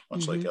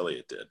 much like Hmm.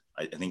 Elliot did.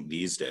 I think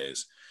these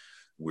days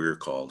we're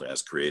called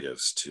as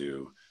creatives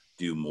to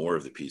do more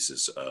of the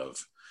pieces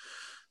of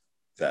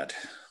that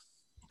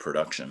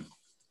production,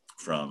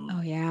 from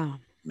Oh, yeah.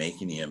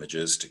 making the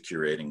images to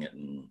curating it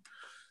and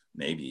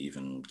maybe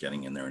even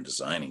getting in there and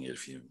designing it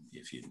if you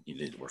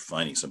or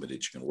finding somebody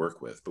that you can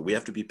work with. But we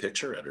have to be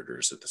picture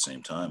editors at the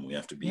same time. We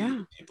have to be Yeah.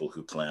 the people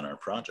who plan our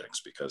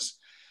projects, because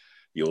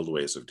the old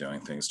ways of doing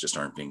things just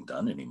aren't being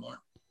done anymore.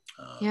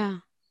 Um, Yeah.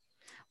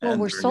 Well,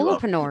 and we're there are new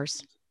solopreneurs.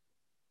 opportunities.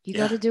 You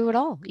got Yeah. to do it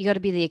all. You got to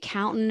be the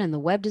accountant and the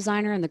web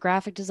designer and the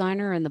graphic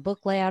designer and the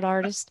book layout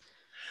artist.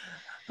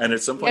 And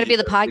at some You got point to you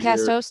be the got to podcast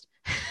figure, host.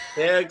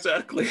 yeah,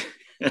 exactly.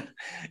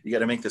 You got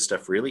to make this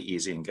stuff really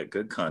easy and get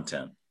good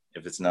content.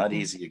 If it's not Yeah.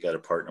 easy, you got to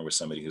partner with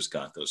somebody who's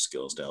got those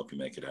skills to help you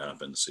make it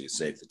happen, so you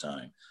save the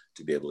time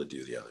to be able to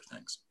do the other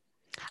things.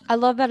 I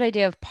love that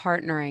idea of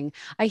partnering.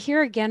 I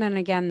hear again and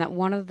again that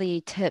one of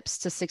the tips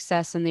to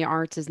success in the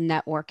arts is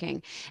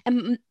networking.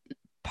 And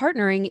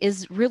partnering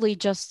is really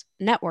just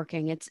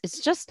networking. It's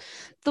just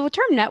the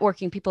term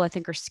networking people I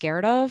think are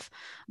scared of,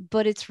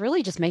 but it's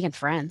really just making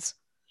friends.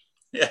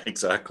 Yeah,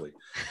 exactly.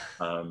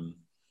 Um,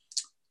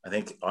 I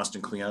think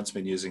Austin Kleon's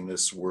been using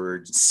this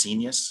word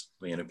genius.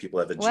 People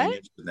have a What?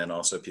 genius, and then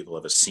also people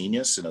have a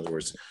genius. In other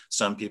words,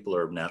 some people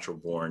are natural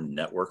born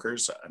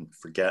networkers. I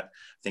forget,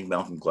 I think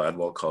Malcolm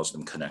Gladwell calls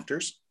them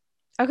connectors,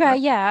 Okay,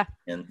 right? yeah.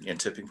 In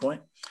Tipping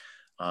Point.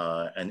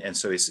 And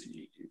so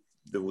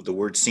the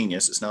word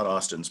genius, it's not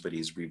Austin's, but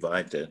he's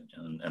revived it.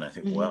 And I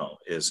think, Hmm. well,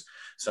 is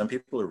some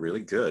people are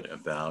really good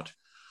about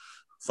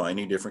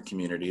finding different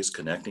communities,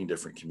 connecting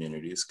different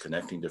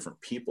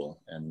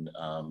people. And,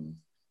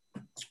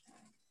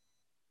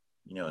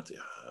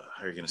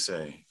 how are you going to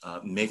say,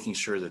 making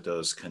sure that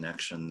those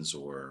connections,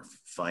 or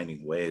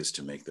finding ways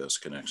to make those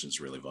connections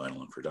really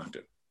vital and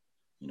productive.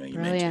 You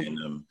Brilliant. maintain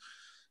them.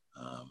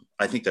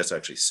 I think that's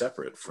actually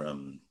separate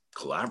from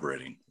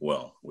collaborating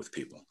well with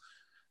people.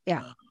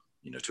 Yeah.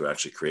 uh, to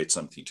actually create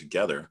something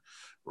together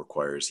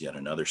requires yet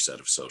another set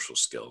of social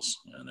skills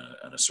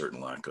and a certain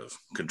lack of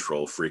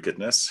control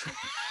freakedness,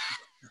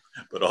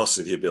 but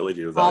also the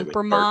ability to evaluate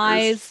partners.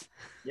 Compromise.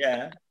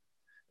 Yeah.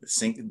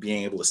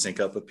 Being able to sync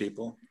up with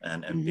people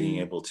and being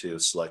Hmm. able to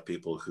select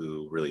people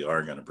who really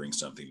are going to bring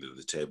something to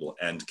the table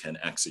and can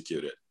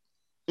execute it.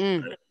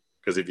 Mm. Right?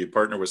 Because if you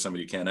partner with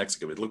somebody who can't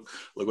execute it, look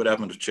what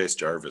happened to Chase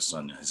Jarvis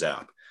on his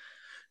app.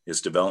 His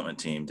development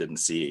team didn't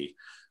see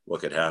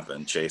what could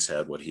happen. Chase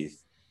had what he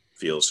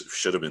feels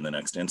should have been the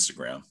next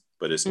Instagram,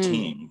 but his Mm.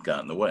 team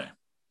got in the way.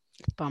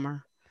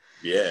 Bummer.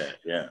 Yeah,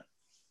 yeah.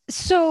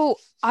 So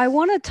I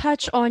want to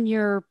touch on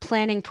your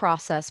planning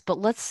process, but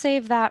let's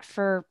save that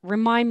for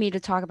remind me to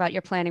talk about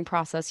your planning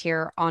process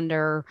here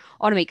under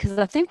Automate because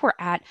I think we're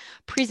at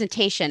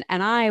presentation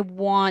and I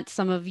want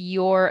some of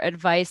your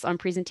advice on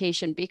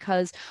presentation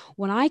because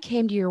when I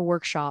came to your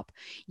workshop,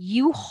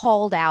 you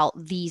hauled out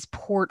these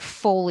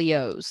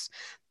portfolios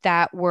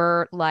that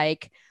were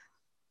like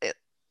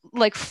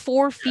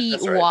 4 feet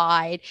That's right.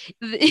 wide.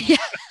 Yeah,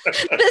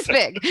 this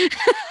big.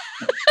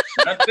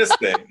 Not this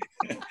big.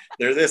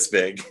 They're this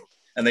big,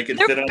 and they can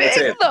They're fit on the big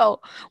table. though.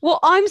 Well,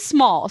 I'm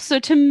small. So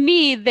to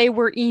me, they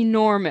were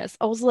enormous.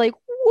 I was like,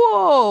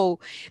 whoa,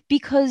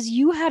 because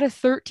you had a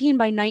 13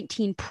 by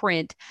 19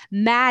 print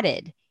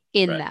matted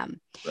in Right,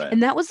 them. right.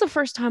 And that was the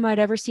first time I'd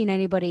ever seen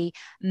anybody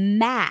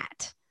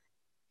mat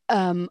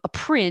a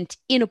print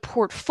in a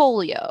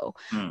portfolio,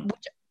 Hmm.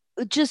 which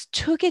just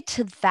took it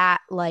to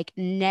that like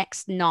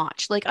next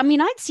notch. Like, I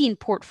mean, I'd seen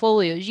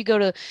portfolios. You go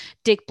to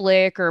Dick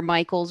Blick or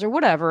Michael's or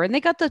whatever, and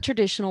they got the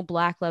traditional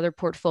black leather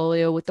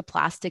portfolio with the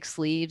plastic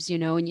sleeves,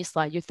 and you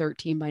slide your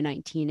 13 by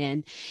 19 in.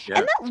 And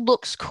Yeah, that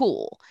looks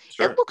cool. It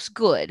sure. looks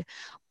good.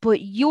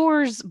 But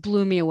yours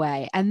blew me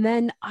away. And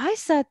then I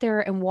sat there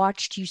and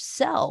watched you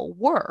sell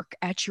work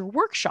at your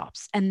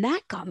workshops. And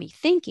that got me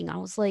thinking. I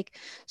was like,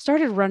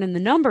 started running the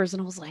numbers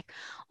and I was like,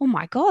 oh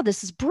my God,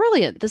 this is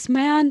brilliant. This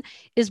man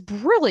is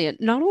brilliant.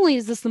 Not only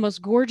is this the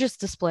most gorgeous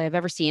display I've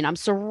ever seen, I'm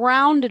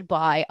surrounded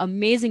by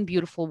amazing,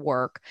 beautiful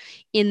work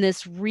in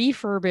this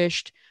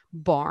refurbished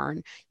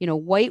barn,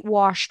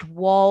 whitewashed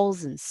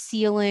walls and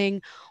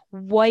ceiling,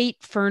 white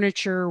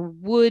furniture,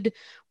 wood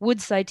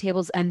side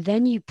tables, and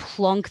then you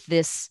plunk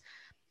this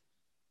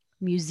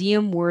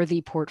museum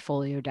worthy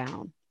portfolio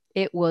down.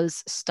 It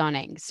was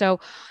stunning. So,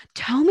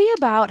 tell me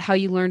about how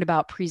you learned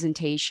about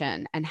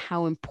presentation and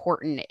how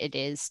important it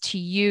is to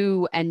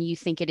you and you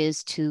think it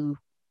is to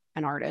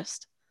an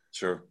artist.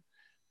 Sure.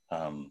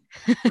 Um,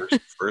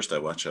 first, I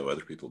watch how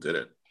other people did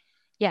it.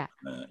 Yeah.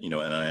 And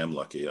I am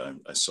lucky.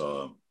 I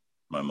saw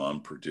my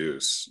mom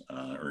produce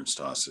Ernst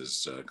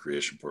Haas's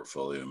creation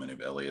portfolio, many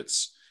of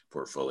Elliot's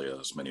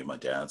portfolios, many of my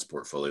dad's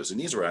portfolios, and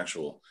these were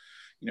actual,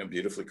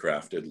 beautifully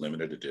crafted,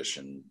 limited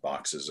edition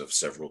boxes of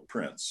several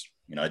prints.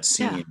 I'd Yeah.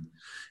 seen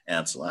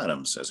Ansel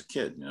Adams as a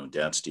kid.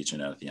 Dad's teaching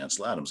out at the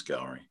Ansel Adams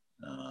Gallery,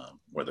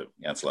 where the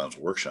Ansel Adams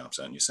workshops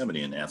out in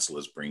Yosemite, and Ansel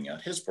is bringing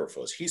out his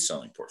portfolios. He's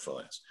selling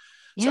portfolios.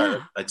 So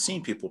Yeah. I'd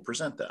seen people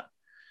present that.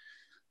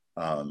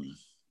 Um,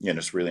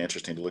 it's really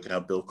interesting to look at how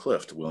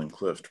William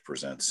Clift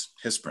presents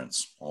his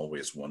prints,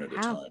 always one at a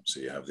Wow. time. So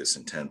you have this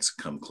intense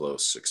come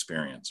close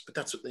experience. But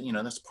that's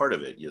part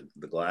of it.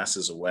 The glass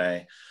is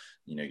away.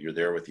 You're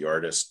there with the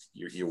artist.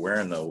 You're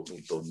wearing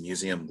the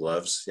museum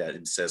gloves. Yeah,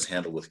 it says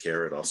handle with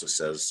care. It also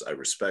says, I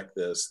respect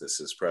this. This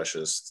is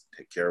precious.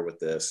 Take care with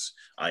this.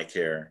 I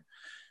care.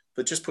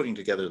 But just putting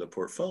together the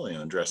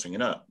portfolio and dressing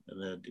it up,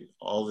 and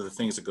all of the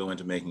things that go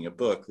into making a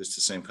book, it's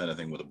the same kind of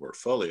thing with a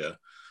portfolio,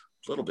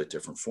 a little bit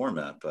different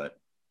format, but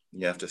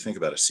you have to think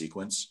about a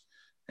sequence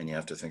and you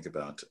have to think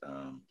about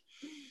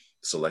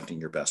selecting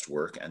your best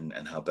work and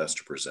how best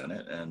to present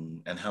it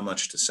and how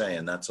much to say.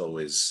 And that's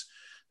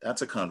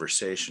a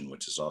conversation,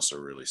 which is also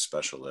really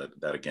special.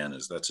 That again,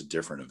 that's a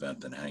different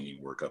event than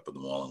hanging work up on the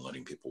wall and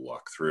letting people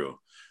walk through.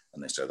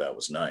 And they say, that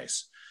was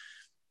nice.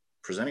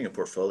 Presenting a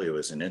portfolio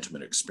is an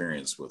intimate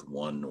experience with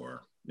one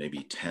or maybe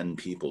 10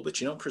 people, but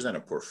you don't present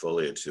a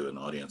portfolio to an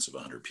audience of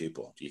 100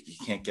 people. You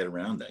can't get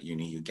around that.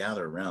 You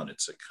gather around.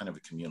 It's a kind of a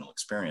communal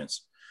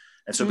experience.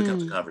 And so it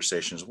becomes a Mm.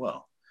 conversation as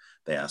well.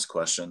 They ask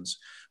questions,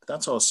 but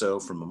that's also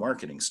from a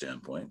marketing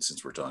standpoint,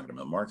 since we're talking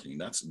about marketing,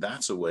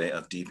 that's a way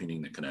of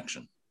deepening the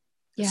connection.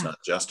 It's Yeah. not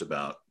just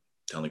about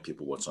telling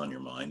people what's on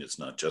your mind. It's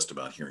not just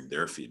about hearing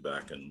their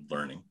feedback and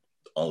learning.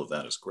 All of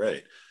that is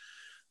great.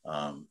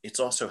 It's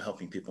also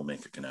helping people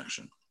make a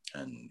connection.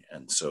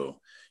 And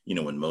so,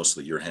 when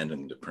mostly you're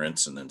handing the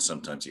prints and then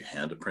sometimes you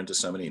hand a print to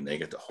somebody and they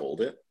get to hold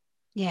it.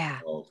 Yeah.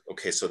 Well,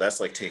 okay, so that's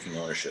like taking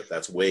ownership.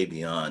 That's way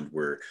beyond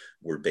where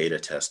we're beta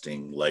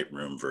testing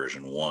Lightroom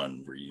version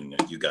 1, where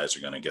you guys are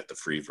going to get the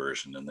free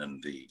version, and then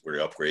where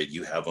you upgrade,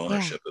 you have Yeah.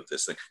 ownership of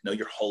this thing. No,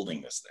 you're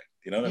holding this thing.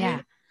 You know what I Yeah.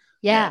 mean?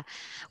 Yeah, Yeah.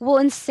 Well,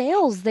 in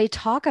sales, they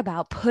talk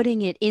about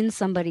putting it in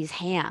somebody's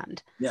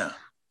hand. yeah.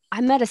 I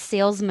met a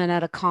salesman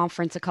at a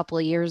conference a couple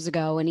of years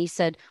ago, and he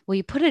said, well,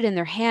 you put it in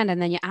their hand and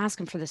then you ask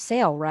them for the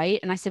sale, right?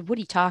 And I said, what are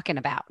you talking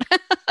about?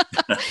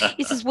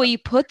 He says, well, you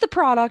put the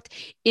product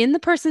in the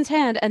person's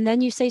hand and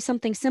then you say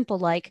something simple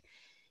like,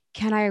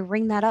 can I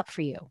ring that up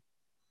for you?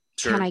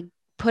 Can Sure. I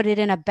put it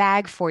in a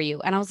bag for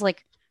you? And I was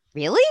like,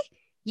 Really?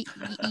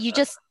 You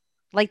just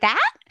like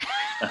that?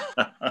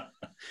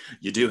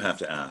 You do have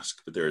to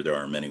ask, but there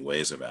are many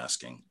ways of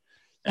asking.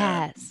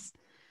 And Yes.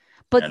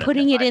 But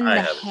putting it in I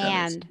the have a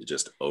tendency hand. to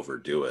just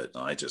overdo it.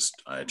 I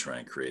try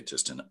and create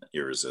just an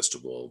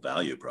irresistible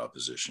value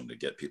proposition to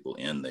get people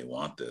in. They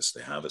want this.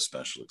 They have a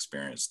special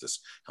experience. This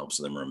helps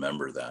them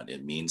remember that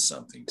it means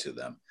something to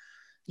them.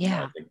 I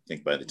Yeah.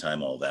 think by the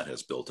time all that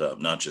has built up,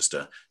 not just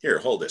a here,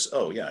 hold this.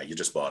 Oh yeah, you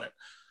just bought it.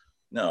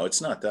 No,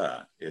 it's not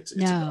that.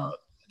 No.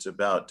 It's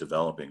about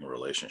developing a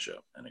relationship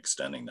and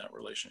extending that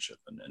relationship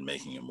and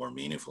making it more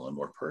meaningful and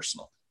more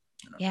personal.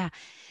 You know. Yeah.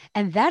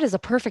 And that is a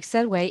perfect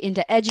segue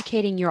into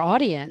educating your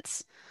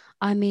audience.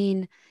 I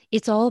mean,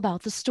 it's all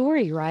about the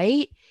story,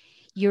 right?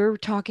 You're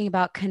talking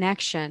about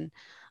connection.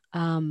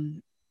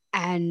 Um,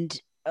 and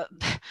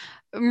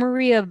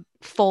Maria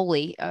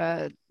Foley,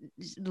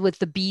 with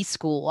the B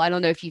School. I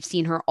don't know if you've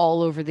seen her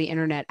all over the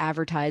internet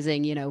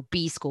advertising,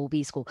 B School,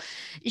 B School.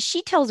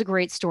 She tells a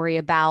great story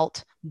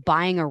about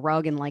buying a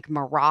rug in like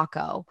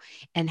Morocco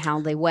and how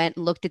they went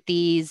and looked at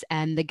these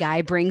and the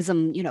guy brings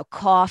them,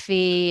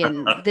 coffee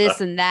and this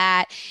and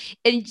that.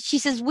 And she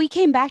says, we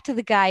came back to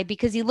the guy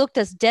because he looked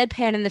us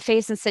deadpan in the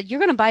face and said, you're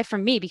going to buy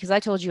from me because I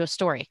told you a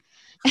story.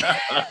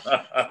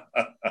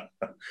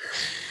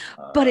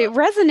 But it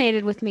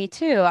resonated with me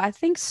too. I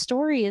think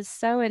story is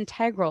so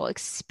integral,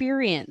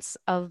 experience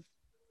of,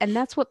 and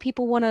that's what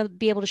people want to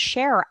be able to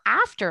share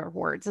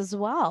afterwards as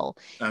well,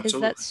 is that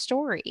Absolutely.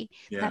 story,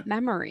 Yeah. that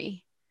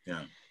memory.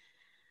 Yeah.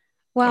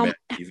 I mean,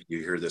 Well, you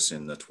hear this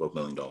in the $12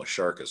 million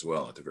shark as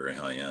well at the very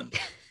high end.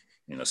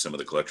 Some of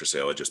the collectors say,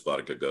 "Oh, I just bought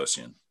a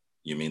Gagosian."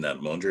 You mean that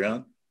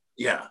Mondrian?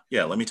 Yeah,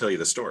 yeah. Let me tell you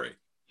the story.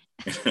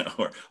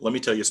 Or let me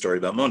tell you a story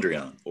about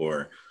Mondrian.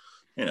 Or,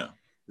 you know,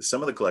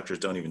 some of the collectors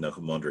don't even know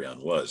who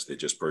Mondrian was. They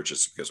just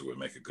purchased because it would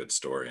make a good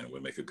story and it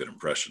would make a good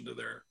impression to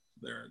their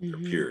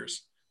hmm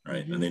peers,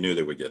 right? And hmm they knew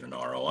they would get an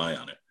ROI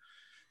on it.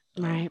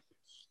 Um, right,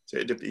 so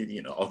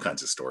all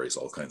kinds of stories,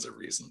 all kinds of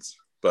reasons.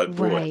 But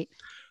boy, right.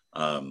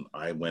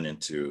 I went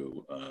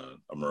into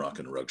a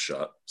Moroccan rug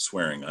shop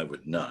swearing I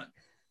would not,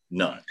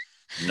 not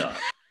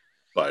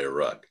buy a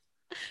rug.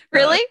 And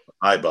Really?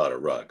 I bought a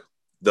rug.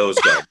 Those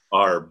guys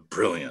are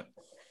brilliant.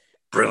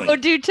 Oh,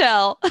 Brilliant. do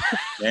tell.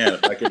 Man,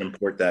 if I could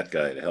import that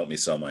guy to help me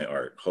sell my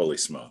art, holy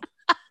smoke.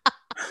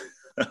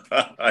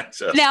 I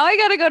just, Now I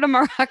got to go to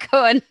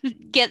Morocco and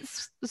get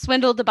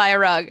swindled to buy a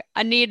rug.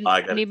 I got to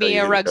Need tell me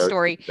you a who to rug go to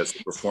story. because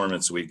the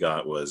performance we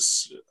got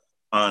was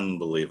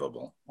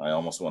unbelievable. I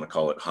almost want to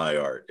call it high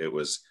art. It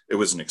was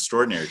an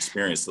extraordinary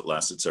experience that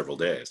lasted several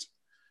days.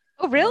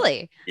 Oh,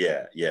 really?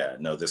 Yeah, yeah.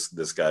 No,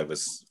 this guy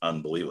was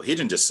unbelievable. He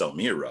didn't just sell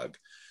me a rug;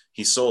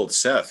 he sold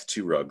Seth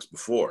 2 rugs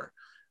before,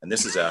 and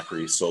this is after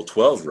he sold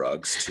 12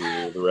 rugs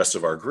to the rest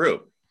of our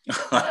group.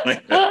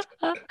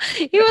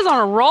 He was on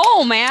a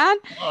roll, man.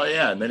 Oh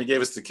yeah, and then he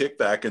gave us the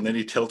kickback, and then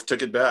he took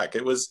it back.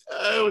 It was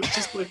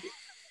just like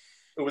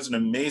it was an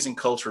amazing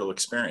cultural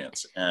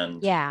experience,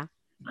 and Yeah,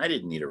 I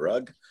didn't need a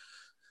rug,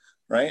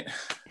 right?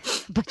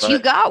 but you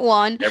But got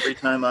one. every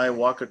time I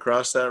walk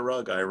across that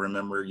rug, I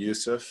remember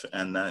Yusuf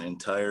and that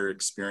entire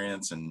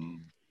experience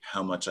and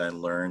how much I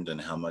learned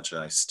and how much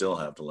I still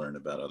have to learn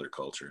about other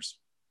cultures.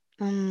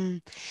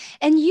 Mm.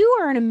 And you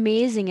are an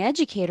amazing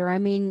educator. I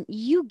mean,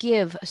 you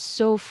give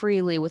so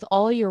freely with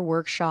all your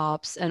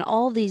workshops and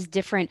all these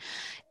different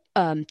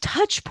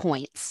touch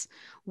points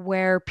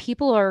where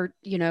people are,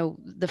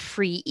 the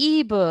free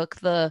ebook,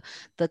 the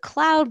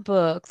cloud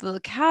book, the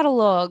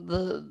catalog,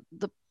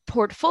 the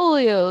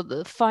portfolio,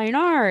 the fine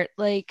art.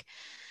 Like,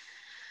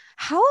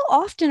 how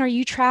often are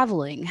you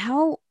traveling?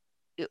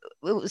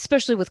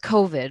 Especially with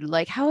COVID,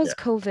 like how Yeah, has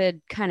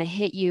COVID kind of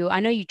hit you?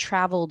 I know you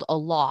traveled a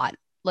lot.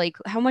 Like,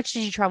 how much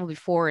did you travel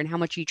before and how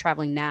much are you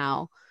traveling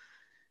now?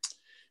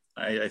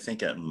 I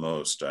think at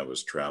most I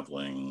was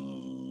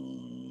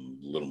traveling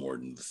a little more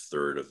than the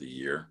third of the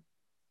year.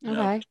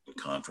 Okay.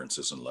 Between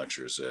conferences and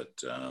lectures at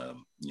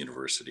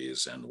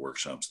universities and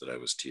workshops that I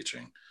was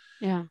teaching.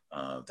 Yeah.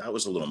 That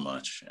was a little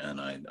much, and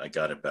I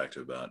got it back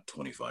to about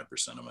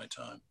 25% of my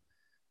time.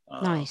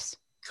 Uh, Nice.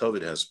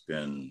 COVID has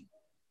been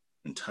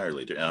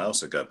entirely different. I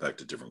also got back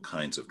to different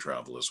kinds of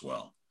travel as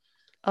well.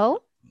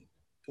 Oh,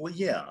 Well,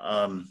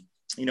 yeah,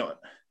 you know,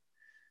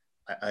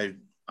 I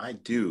I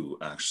do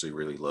actually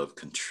really love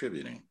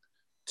contributing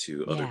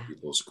to other yeah.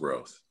 people's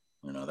growth.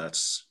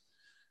 That's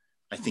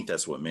I think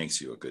that's what makes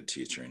you a good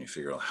teacher, and you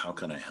figure out how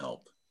can I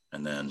help,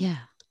 and then Yeah.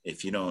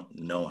 if you don't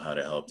know how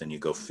to help, then you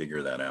go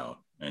figure that out,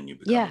 and you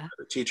become a Yeah.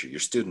 better teacher. Your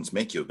students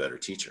make you a better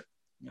teacher.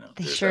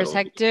 They There's sure that as old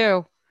heck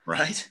do.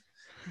 right.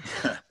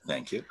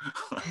 Thank you.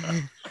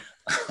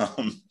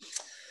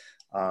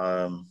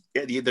 um,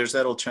 yeah, there's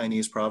that old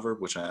Chinese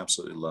proverb which I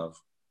absolutely love.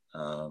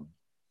 Um,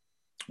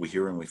 we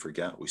hear and we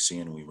forget, we see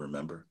and we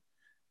remember.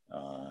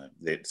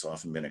 It's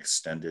often been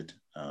extended.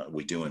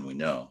 We do and we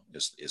know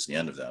is the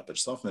end of that, but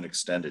it's often been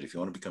extended. If you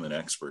want to become an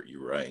expert,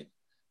 you write,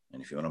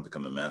 and if you want to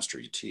become a master,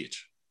 you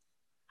teach.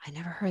 I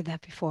never heard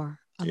that before.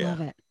 I Yeah,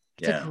 love it.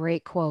 It's a yeah,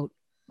 great quote.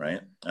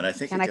 right. And I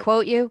think Can it I gets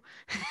quote you?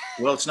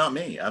 well. It's not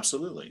me,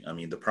 absolutely. I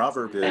mean, the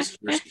proverb is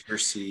hear,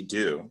 see,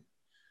 do,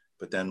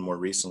 But then more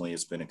recently,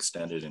 it's been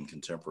extended in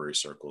contemporary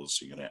circles.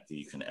 So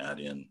you can add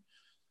in,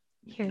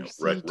 Hear,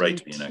 see, write do,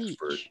 to be an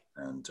expert teach.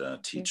 and Hear,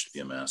 teach to be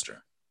a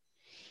master.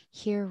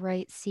 hear,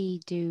 write, see,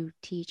 do,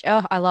 teach.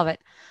 Oh, I love it.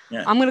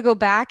 Yeah. I'm going to go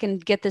back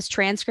and get this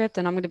transcript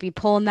and I'm going to be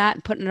pulling that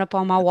and putting it up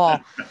on my wall.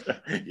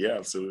 Yeah,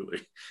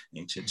 absolutely.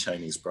 Ancient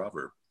Chinese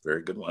proverb.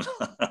 Very good one.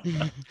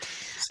 And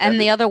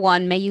Send the it. other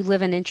one, may you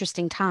live in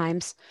interesting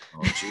times.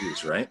 Oh,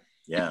 geez, right?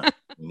 Yeah.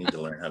 We need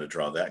to learn how to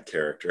draw that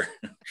character.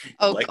 You'd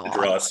Oh, like to God.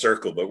 draw a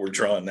circle, but we're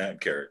drawing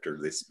that character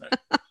this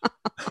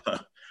time.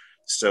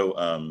 So,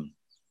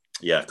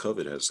 yeah,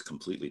 COVID has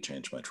completely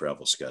changed my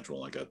travel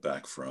schedule. I got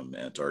back from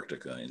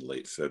Antarctica in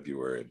late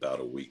February, about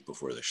a week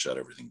before they shut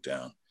everything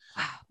down.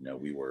 Wow.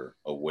 We were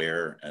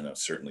aware and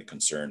certainly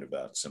concerned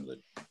about some of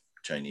the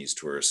Chinese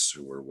tourists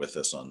who were with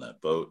us on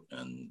that boat,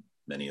 and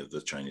many of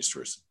the Chinese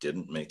tourists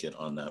didn't make it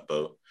on that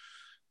boat.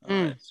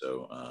 Mm,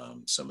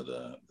 So some of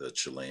the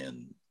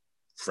Chilean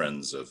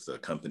friends of the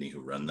company who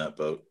run that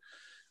boat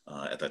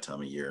at that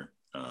time of year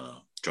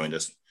joined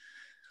us.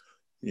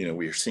 We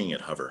were seeing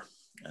it hover,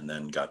 and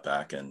then got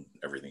back and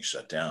everything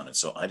shut down. And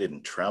so I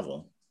didn't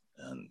travel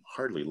and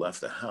hardly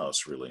left the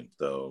house really,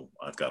 though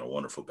I've got a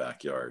wonderful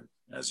backyard.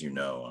 As you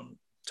know, I'm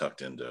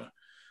tucked into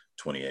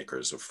 20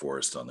 acres of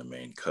forest on the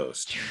Maine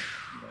coast.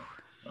 And,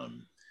 I'm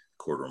a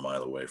quarter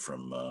mile away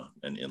from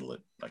an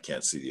inlet. I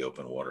can't see the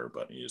open water,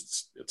 but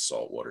it's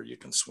salt water. You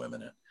can swim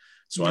in it.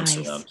 So I'm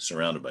nice.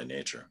 surrounded by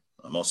nature.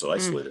 I'm also Mm,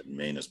 isolated.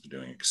 Maine has been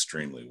doing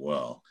extremely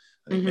well.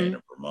 I think Maine hmm.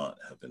 and Vermont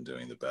have been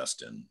doing the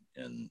best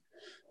in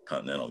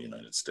continental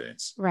United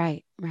States.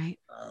 Right, right.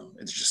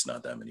 It's just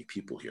not that many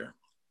people here.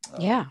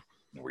 Yeah.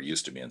 We're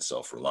used to being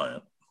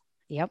self-reliant.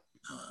 Yep.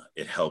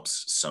 It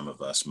helps some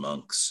of us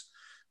monks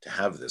to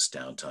have this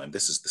downtime.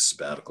 This is the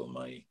sabbatical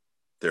my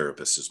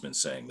therapist has been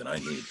saying that I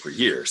need for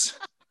years.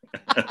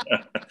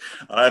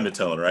 I've been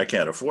telling her I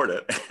can't afford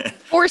it.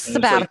 Forced And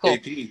it's like, sabbatical.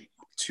 JP,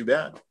 too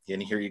bad.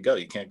 And here you go.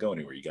 You can't go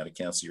anywhere. You got to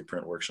cancel your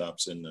print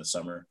workshops in the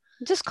summer.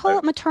 Just call I,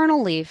 it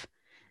maternal leave.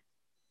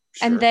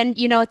 And sure.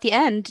 then, at the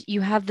end,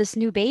 you have this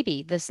new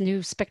baby, this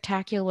new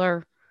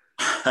spectacular.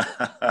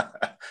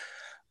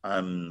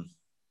 I'm,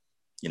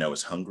 I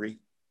was hungry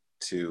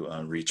to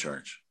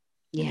recharge.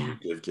 You Yeah.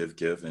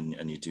 give,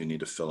 and you do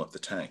need to fill up the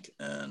tank.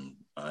 And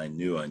I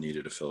knew I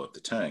needed to fill up the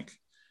tank.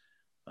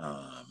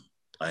 I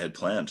had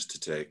planned to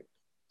take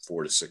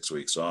 4 to 6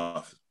 weeks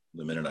off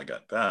the minute I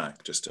got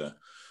back, just to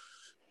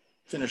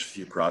finish a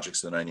few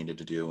projects that I needed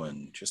to do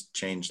and just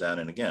change that.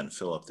 And again,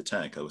 fill up the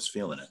tank. I was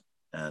feeling it.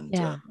 And,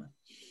 Yeah.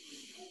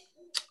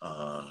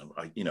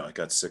 I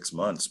got 6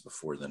 months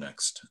before the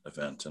next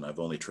event, and I've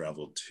only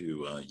traveled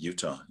to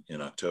Utah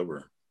in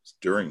October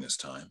during this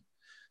time,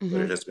 but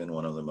Hmm. it has been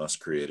one of the most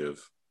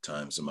creative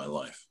times of my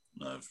life.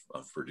 I've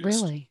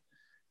produced, Really?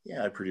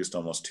 yeah, I produced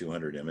almost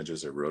 200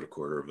 images. I wrote a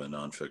quarter of a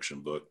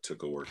nonfiction book,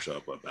 took a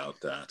workshop about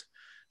that.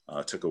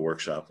 Took a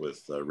workshop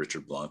with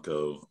Richard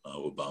Blanco,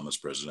 Obama's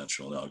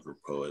presidential inaugural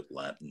poet,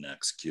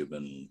 Latinx,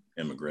 Cuban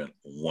immigrant,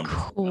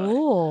 wonderful guy.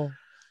 Cool.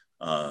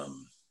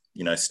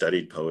 I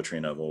studied poetry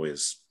and I've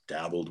always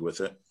dabbled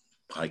with it.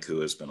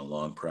 Haiku has been a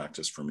long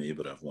practice for me,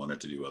 but I've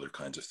wanted to do other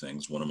kinds of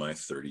things. One of my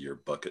 30-year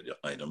bucket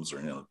items, or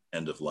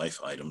end of life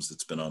items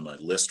that's been on my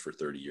list for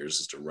 30 years,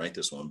 is to write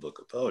this one book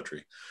of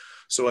poetry.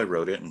 So I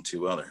wrote it and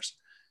two others.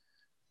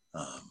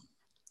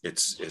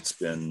 It's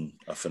been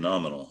a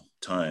phenomenal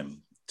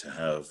time to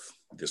have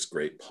this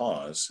great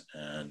pause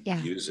and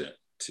Yeah. use it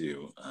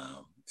to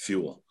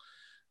fuel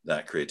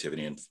that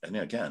creativity. And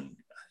again,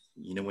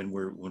 when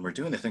we're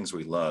doing the things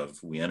we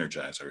love, we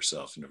energize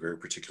ourselves in a very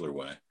particular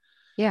way.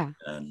 Yeah.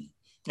 And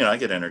I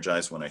get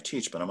energized when I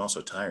teach, but I'm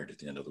also tired at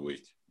the end of the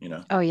week.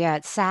 Oh, yeah.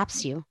 It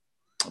saps you.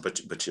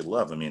 But you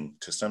love. I mean,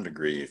 to some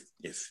degree,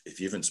 if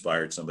you've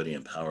inspired somebody,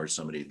 empowered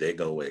somebody, they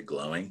go away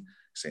glowing,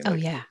 saying Oh,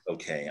 like, yeah.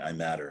 okay, I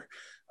matter.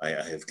 I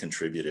have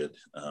contributed.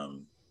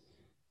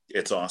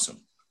 It's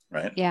awesome,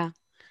 right? Yeah.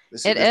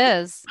 This is It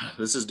this is.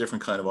 this is a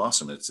different kind of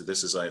awesome.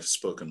 I have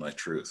spoken my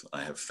truth.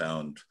 I have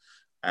found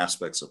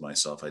aspects of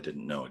myself I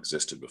didn't know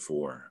existed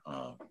before.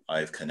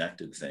 I've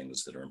connected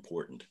things that are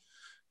important,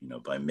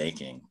 by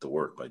making the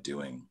work, by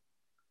doing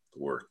the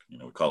work.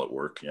 We call it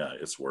work. Yeah,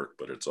 it's work,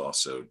 but it's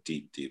also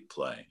deep, deep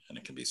play, and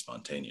it can be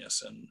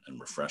spontaneous and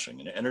refreshing,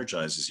 and it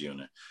energizes you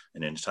in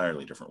an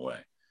entirely different way.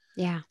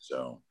 Yeah.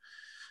 So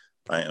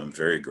I am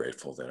very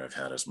grateful that I've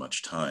had as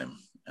much time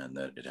and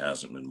that it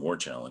hasn't been more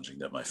challenging,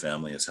 that my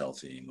family is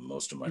healthy,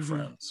 most of my Hmm.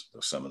 friends,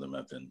 though some of them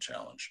have been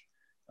challenged.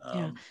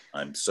 Yeah.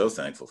 I'm so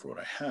thankful for what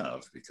I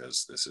have,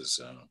 because this is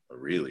a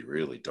really,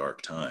 really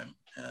dark time.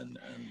 And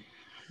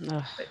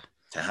Ugh.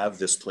 to have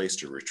this place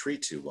to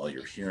retreat to while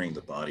you're hearing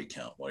the body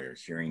count, while you're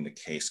hearing the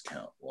case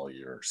count, while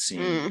you're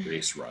seeing the Mm.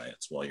 race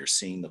riots, while you're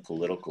seeing the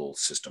political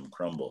system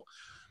crumble.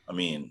 I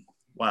mean,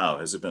 wow,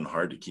 has it been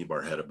hard to keep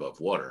our head above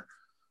water,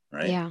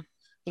 right? Yeah. Uh,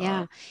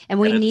 Yeah. And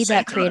we and at the need same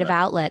that time, creative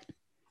outlet.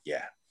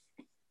 yeah,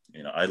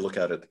 I look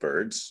out at the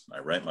birds, I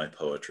write my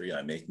poetry,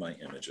 I make my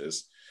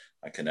images,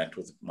 I connect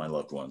with my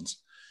loved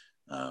ones.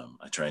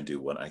 I try and do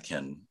what I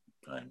can.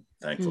 I'm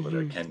thankful that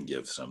I Hmm. can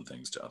give some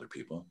things to other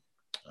people.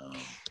 Um,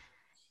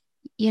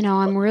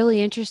 I'm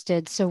really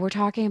interested. So we're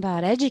talking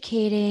about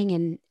educating,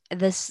 and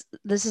this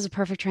is a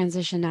perfect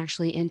transition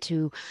actually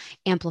into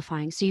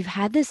amplifying. So you've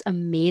had this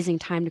amazing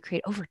time to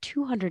create over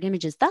 200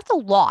 images. That's a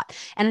lot.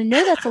 And I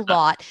know that's a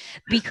lot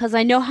because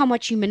I know how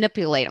much you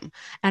manipulate them.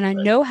 And I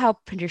know how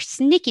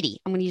persnickety,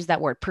 I'm going to use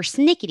that word,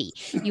 persnickety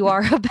you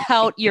are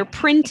about your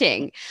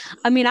printing.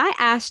 I mean, I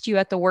asked you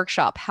at the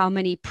workshop how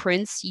many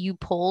prints you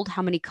pulled,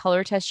 how many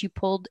color tests you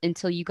pulled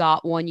until you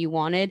got one you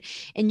wanted.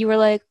 And you were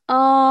like,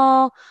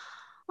 oh,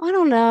 I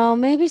don't know,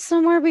 maybe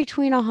somewhere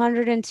between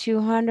 100 and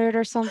 200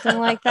 or something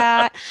like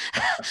that.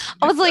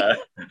 I was like,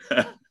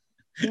 Uh,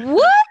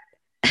 what?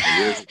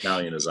 you're as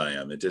Italian as I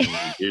am. It didn't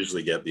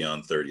usually get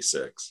beyond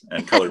 36.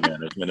 And color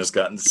management has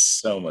gotten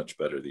so much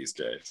better these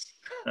days.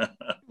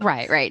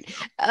 Right, right.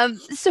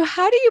 So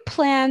how do you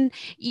plan?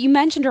 You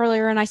mentioned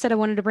earlier, and I said I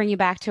wanted to bring you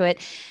back to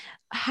it.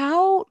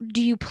 How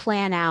do you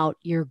plan out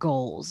your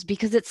goals?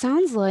 Because it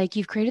sounds like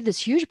you've created this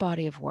huge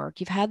body of work.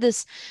 You've had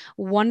this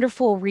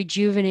wonderful,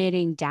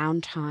 rejuvenating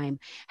downtime.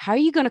 How are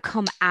you going to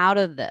come out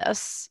of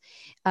this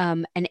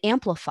and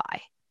amplify?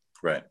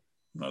 Right.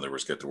 In other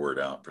words, get the word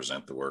out,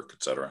 present the work,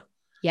 etc.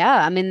 Yeah,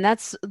 I mean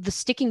that's the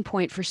sticking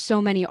point for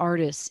so many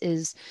artists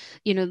is,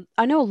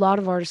 I know a lot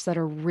of artists that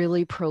are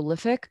really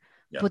prolific,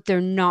 Yeah. but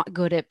they're not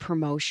good at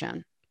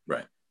promotion.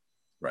 Right.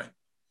 Right.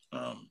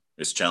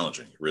 It's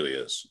challenging. It really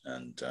is.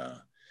 And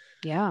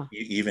Yeah.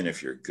 even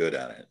if you're good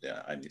at it,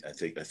 yeah, I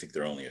think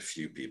there are only a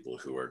few people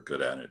who are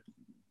good at it,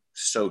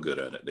 so good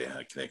at it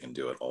they can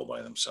do it all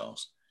by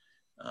themselves.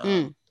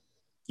 Mm.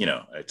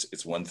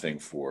 It's one thing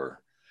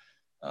for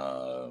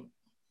uh,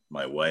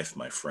 my wife,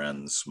 my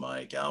friends,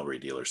 my gallery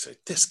dealers say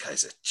this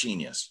guy's a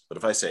genius, but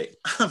if I say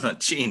I'm a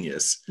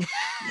genius,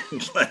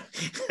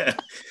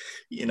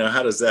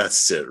 how does that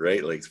sit,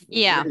 right? Like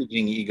Yeah.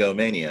 raging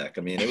egomaniac.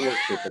 I mean, it worked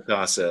for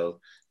Picasso,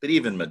 but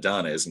even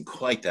Madonna isn't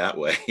quite that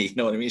way. You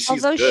know what I mean?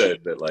 She's Although she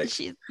good, but like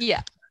she's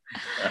yeah.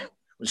 uh,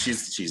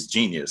 she's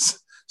genius.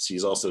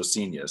 She's also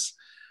genius.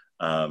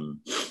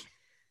 Um,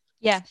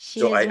 Yeah, she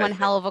so is one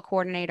hell of a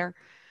coordinator.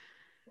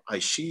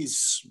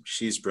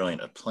 she's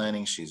brilliant at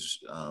planning.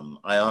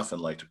 I often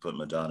like to put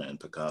Madonna and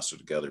Picasso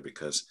together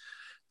because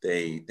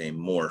they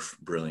morph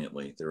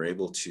brilliantly. They're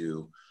able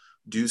to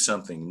do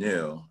something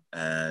new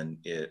and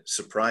it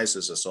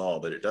surprises us all,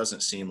 but it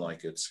doesn't seem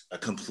like it's a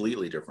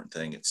completely different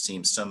thing. It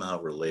seems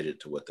somehow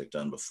related to what they've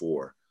done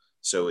before.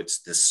 So it's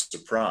this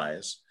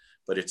surprise,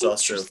 but it's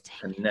also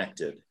Interesting.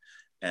 connected.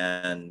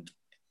 And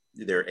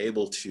they're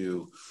able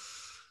to,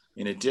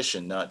 in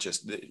addition, not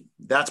just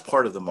that's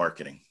part of the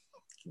marketing,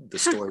 the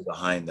Huh. story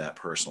behind that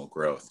personal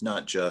growth,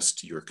 not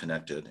just you're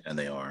connected and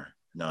they are,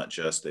 not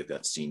just they've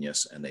got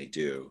genius and they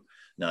do,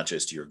 not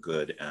just you're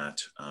good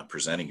at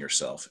presenting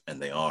yourself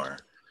and they are,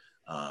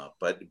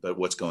 but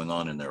what's going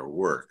on in their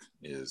work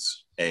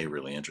is A,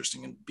 really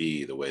interesting, and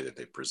B, the way that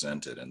they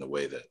present it and the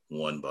way that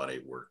one body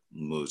of work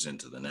moves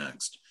into the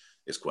next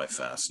is quite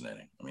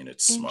fascinating. I mean,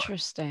 it's smart.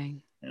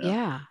 Interesting. Yeah.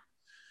 Yeah.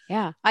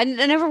 Yeah. I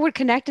never would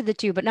connected the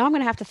two, but now I'm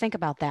going to have to think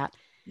about that.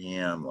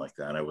 Yeah, I'm like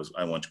that.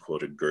 I once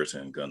quoted Goethe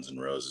and Guns N'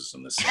 Roses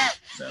in the same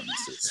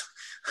sentences.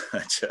 I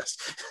just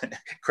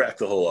cracked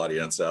the whole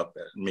audience up.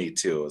 Me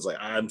too. I was like,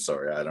 I'm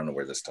sorry, I don't know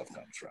where this stuff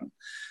comes from.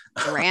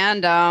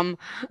 Random.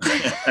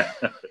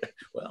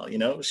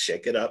 Well,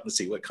 shake it up and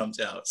see what comes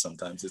out.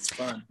 Sometimes it's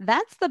fun.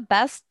 That's the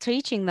best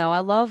teaching, though. I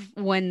love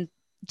when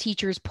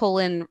teachers pull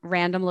in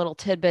random little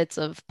tidbits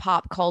of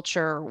pop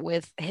culture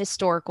with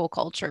historical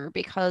culture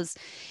because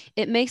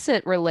it makes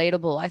it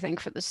relatable, I think,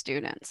 for the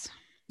students.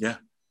 Yeah,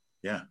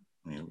 yeah.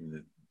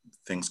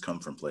 Things come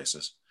from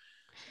places,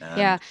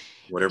 Yeah. and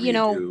whatever You you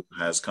know, do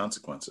has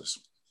consequences.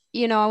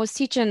 I was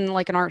teaching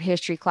like an art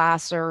history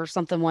class or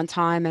something one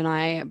time, and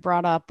I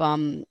brought up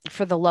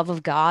For the Love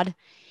of God,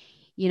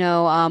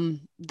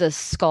 the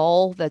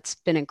skull that's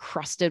been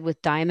encrusted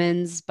with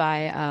diamonds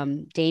by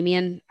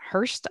Damien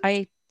Hirst.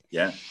 I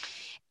Yeah,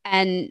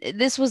 And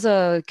this was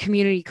a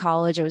community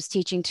college. I was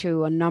teaching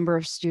to a number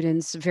of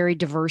students, a very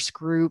diverse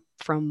group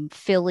from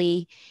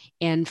Philly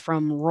and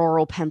from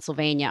rural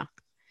Pennsylvania.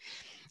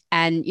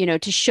 And,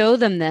 to show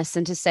them this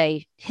and to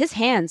say his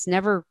hands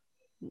never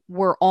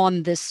were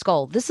on this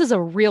skull. This is a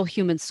real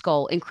human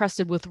skull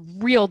encrusted with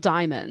real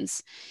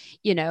diamonds,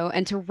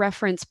 and to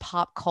reference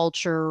pop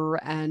culture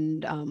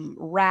and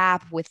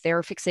rap with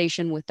their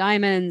fixation with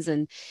diamonds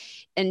and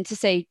to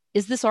say,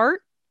 is this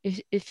art?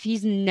 If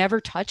he's never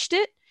touched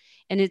it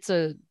and it's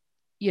and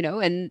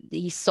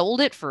he sold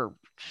it for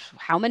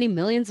how many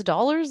millions of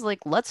dollars? Like,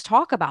 let's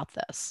talk about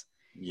this.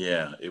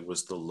 yeah. It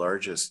was the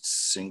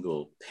largest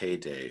single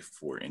payday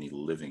for any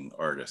living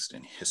artist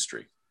in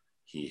history.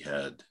 He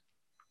had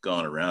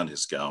gone around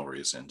his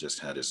galleries and just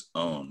had his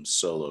own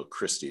solo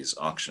Christie's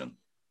auction.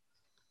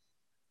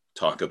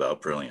 Talk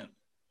about brilliant.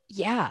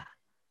 Yeah.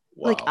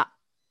 Like, Wow.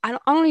 I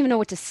don't even know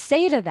what to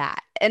say to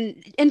that.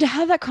 And to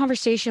have that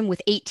conversation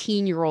with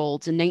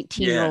 18-year-olds and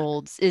 19-year Yeah.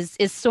 olds is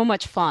so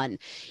much fun,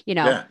 you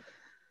know, Yeah.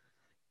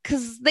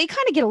 because they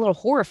kind of get a little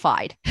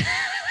horrified.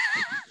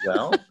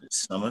 Well,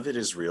 some of it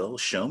is real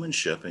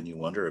showmanship, and you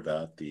wonder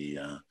about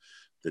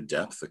the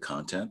depth, the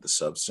content, the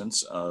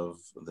substance of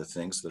the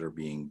things that are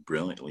being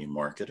brilliantly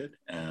marketed.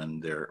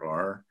 And there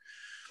are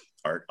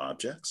art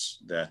objects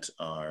that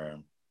are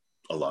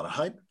a lot of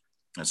hype.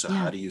 And so,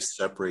 how Yeah. do you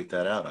separate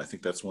that out? I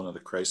think that's one of the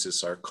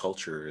crises our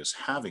culture is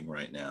having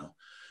right now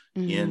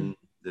Hmm. in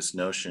this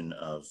notion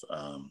of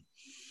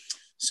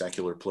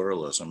secular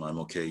pluralism. I'm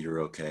okay,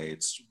 you're okay.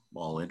 It's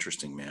all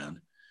interesting,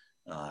 man.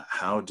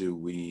 How do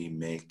we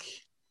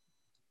make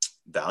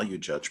value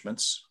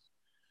judgments?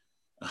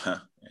 Uh-huh.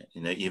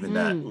 Even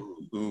that,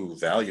 Mm.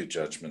 value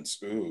judgments,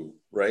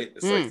 right?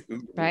 It's like,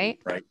 Mm.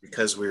 Right. right?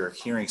 Because we are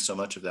hearing so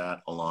much of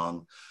that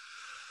along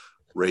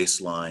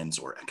race lines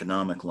or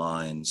economic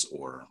lines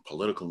or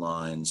political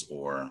lines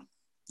or,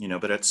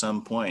 but at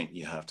some point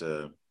you have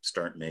to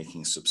start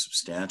making some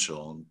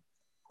substantial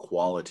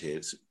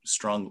qualitative,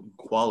 strong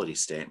quality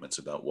statements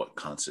about what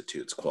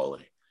constitutes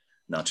quality,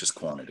 not just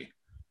quantity.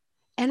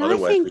 And I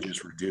Otherwise, we think,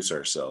 just reduce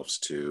ourselves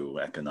to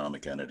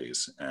economic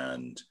entities,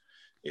 and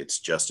it's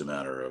just a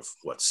matter of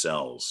what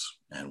sells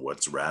and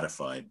what's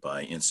ratified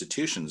by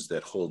institutions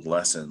that hold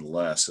less and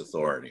less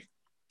authority.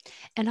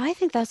 and I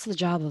think that's the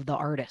job of the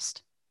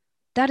artist.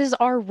 That is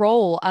our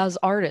role as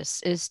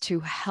artists, is to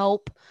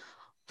help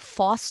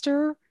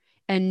foster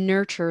and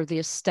nurture the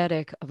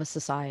aesthetic of a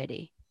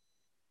society.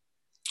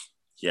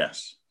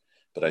 Yes,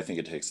 but I think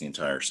it takes the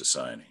entire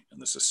society,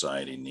 and the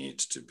society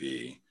needs to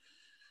be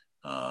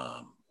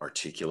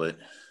articulate,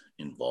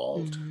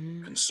 involved,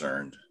 Hmm.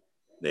 concerned.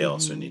 They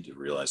also Hmm. need to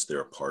realize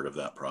they're a part of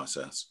that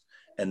process.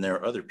 And there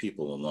are other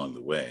people along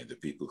the way, the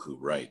people who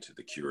write,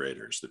 the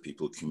curators, the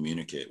people who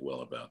communicate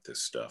well about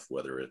this stuff,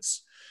 whether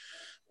it's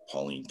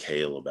Pauline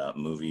Kael about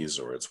movies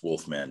or it's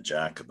Wolfman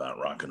Jack about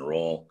rock and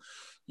roll.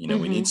 We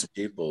Hmm. need some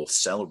people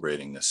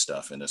celebrating this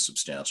stuff in a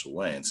substantial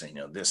way and saying,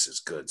 this is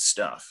good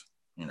stuff.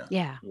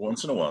 Yeah.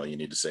 Once in a while, you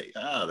need to say,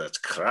 that's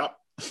crap.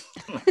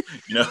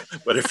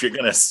 But if you're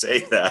going to say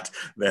that,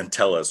 then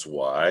tell us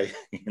why.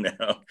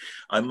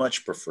 I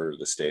much prefer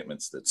the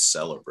statements that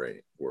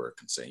celebrate work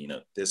and say,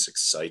 this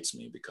excites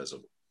me because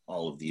of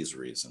all of these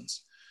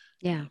reasons.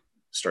 you Yeah. know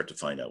Start to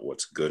find out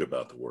what's good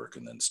about the work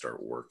and then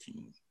start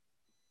working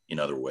in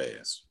other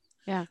ways.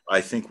 Yeah.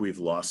 I think we've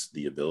lost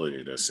the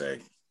ability to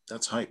say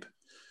that's hype.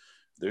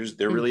 There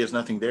Mm. really is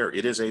nothing there.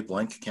 It is a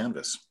blank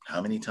canvas.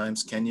 How many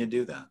times can you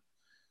do that?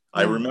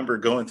 I Yeah. remember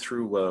going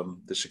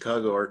through the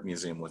Chicago Art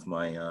Museum with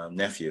my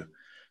nephew.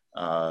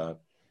 uh,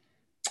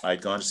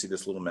 I'd gone to see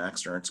this little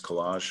Max Ernst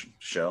collage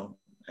show,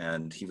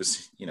 and he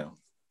was,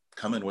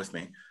 coming with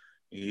me.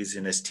 He's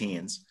in his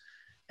teens,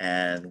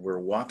 and we're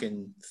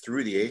walking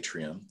through the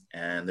atrium,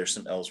 and there's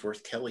some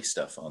Ellsworth Kelly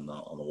stuff on the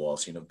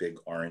walls. Big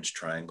orange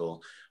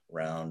triangle,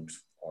 round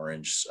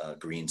orange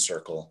green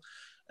circle.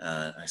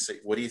 I say,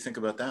 "What do you think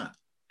about that?"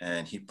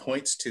 And he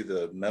points to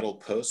the metal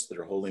posts that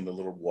are holding the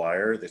little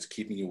wire that's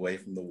keeping you away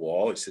from the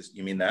wall. He says,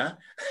 "You mean that?"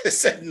 I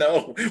said,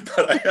 "No,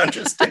 but I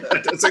understand.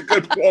 That's a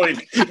good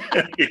point."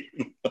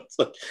 It's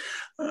like,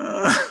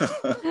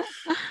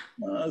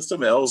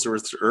 some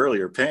Ellsworth's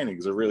earlier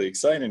paintings are really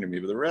exciting to me,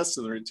 but the rest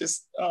of them are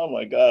just, oh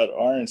my God,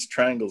 orange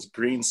triangles,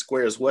 green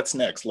squares. What's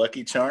next?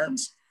 Lucky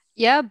Charms?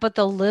 Yeah, but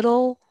the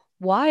little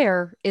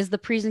wire is the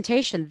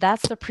presentation.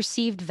 That's the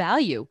perceived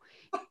value.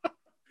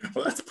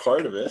 Well, that's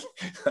part of it.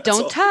 That's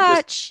Don't also just,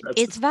 touch. that's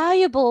the, It's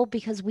valuable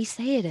because we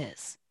say it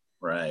is.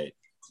 right.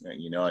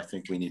 I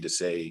think we need to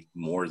say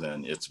more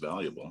than it's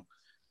valuable.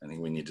 I think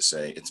we need to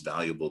say it's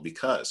valuable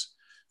because,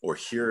 or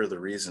here are the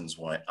reasons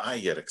why I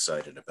get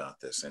excited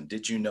about this. And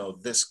did you know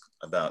this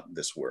about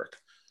this work?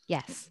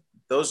 Yes.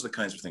 Those are the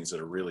kinds of things that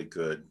a really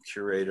good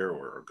curator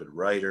or a good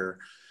writer,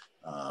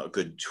 a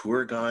good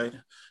tour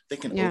guide, they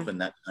can Yeah. open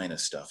that kind of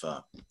stuff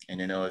up. And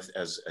if,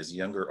 as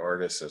younger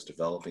artists, as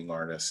developing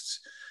artists,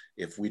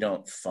 if we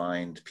don't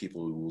find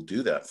people who will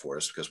do that for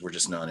us because we're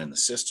just not in the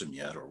system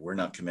yet, or we're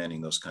not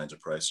commanding those kinds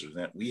of prices,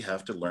 then we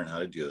have to learn how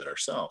to do that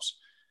ourselves.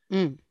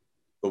 Mm.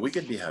 But we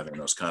could be having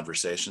those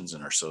conversations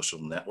in our social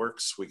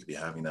networks. We could be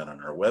having that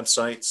on our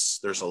websites.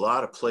 There's a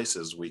lot of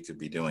places we could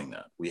be doing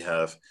that. We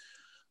have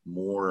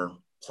more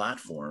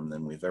platform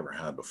than we've ever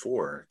had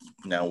before.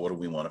 Now, what do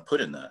we want to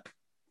put in that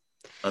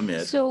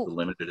amid So, the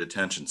limited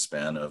attention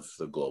span of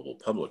the global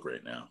public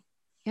right now?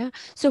 yeah.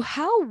 So,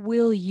 how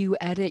will you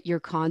edit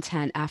your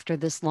content after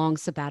this long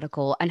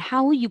sabbatical, and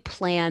how will you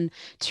plan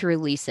to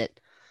release it?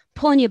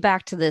 Pulling you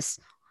back to this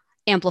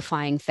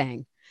amplifying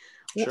thing.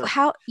 Sure.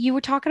 How you were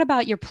talking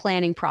about your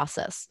planning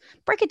process.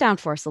 Break it down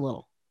for us a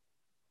little.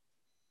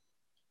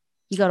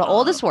 You got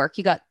all Uh, this work,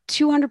 you got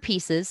 200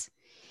 pieces,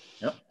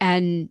 yep.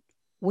 and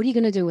what are you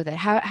going to do with it?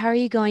 How are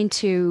you going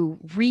to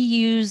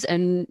reuse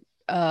and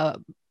uh,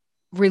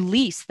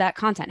 release that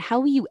content? How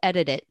will you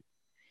edit it?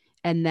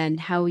 And then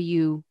how will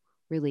you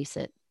release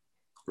it?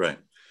 Right.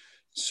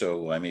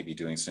 So I may be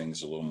doing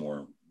things a little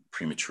more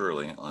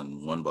prematurely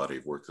on one body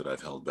of work that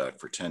I've held back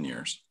for 10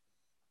 years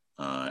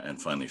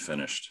and finally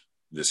finished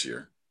this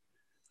year.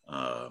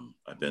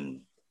 I've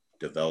been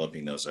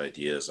developing those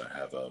ideas. I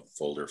have a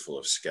folder full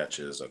of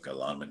sketches. I've got a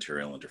lot of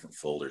material in different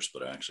folders,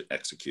 but I actually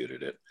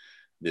executed it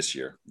this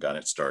year, got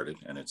it started,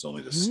 and it's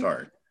only the Mhm.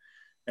 start.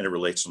 And it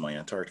relates to my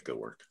Antarctica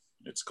work.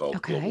 It's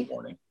called Global Okay.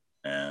 Warming,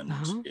 and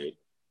Uh-huh. it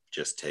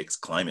just takes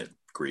climate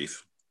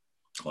grief,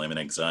 climate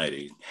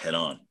anxiety head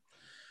on.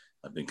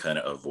 I've been kind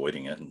of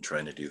avoiding it and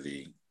trying to do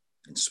the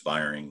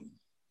inspiring,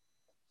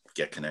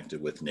 get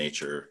connected with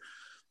nature.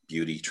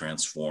 Beauty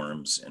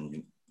transforms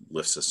and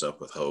lifts us up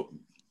with hope.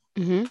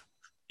 Mm-hmm.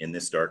 In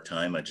this dark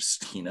time, I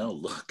just,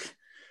 look,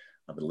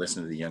 I've been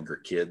listening to the younger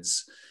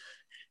kids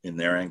in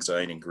their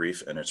anxiety and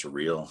grief, and it's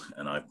real.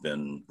 And I've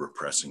been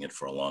repressing it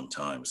for a long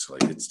time. It's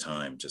like, it's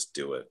time, just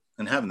do it.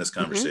 And having this Mm-hmm.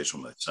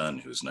 conversation with my son,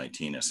 who's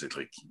 19, I said,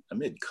 like,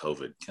 amid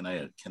COVID, can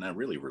I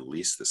really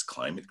release this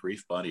climate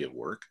grief body of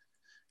work?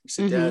 He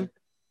said, Mm-hmm. Dad,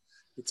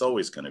 it's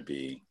always going to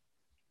be,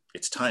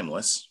 it's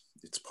timeless.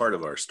 It's part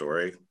of our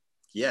story.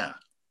 Yeah,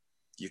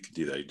 you could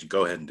do that. You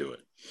go ahead and do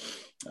it.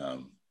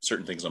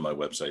 Certain things on my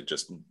website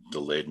just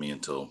delayed me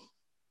until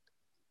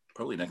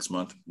probably next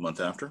month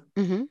after.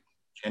 Mm-hmm.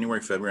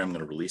 January, February, I'm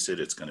going to release it.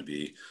 It's going to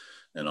be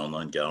an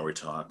online gallery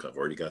talk. I've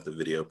already got the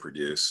video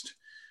produced.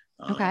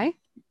 Okay.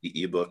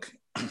 The ebook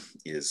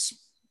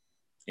is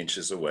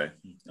inches away.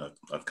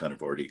 I've kind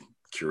of already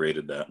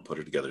curated that and put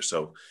it together.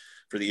 So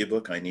for the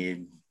ebook, I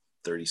need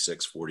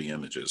 36, 40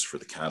 images. For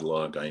the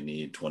catalog, I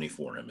need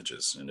 24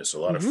 images. And it's a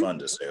lot of Mm-hmm. fun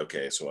to say,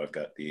 okay, so I've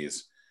got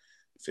these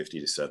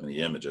 50 to 70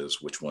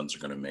 images. Which ones are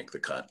going to make the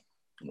cut?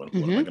 What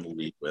am Mm-hmm. I going to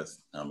lead with?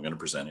 How am I going to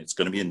present it? It's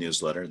going to be a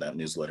newsletter. That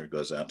newsletter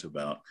goes out to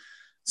about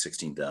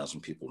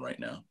 16,000 people right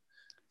now.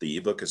 The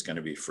ebook is going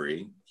to be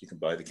free. You can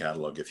buy the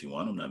catalog if you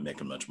want. I'm not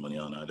making much money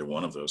on either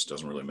one of those.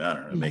 Doesn't really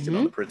matter. I make it on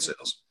Mm-hmm. the print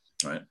sales,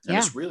 right? And Yeah.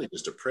 it's really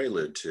just a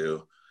prelude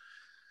to,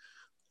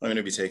 I'm going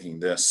to be taking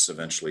this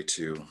eventually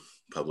to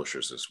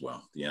publishers as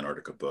well. The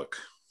Antarctica book,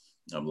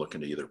 I'm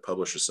looking to either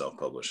publish or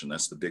self-publish. And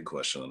that's the big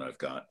question that I've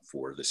got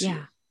for this Yeah.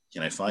 year.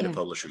 Can I find a Yeah.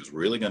 publisher who's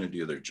really going to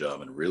do their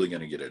job and really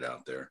going to get it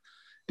out there?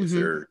 If Mm-hmm.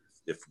 they're,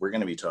 if we're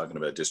going to be talking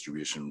about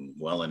distribution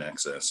well in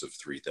excess of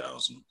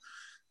 3,000,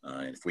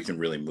 and if we can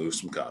really move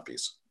some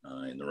copies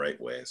in the right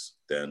ways,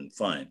 then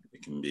fine,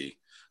 it can be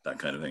that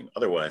kind of thing.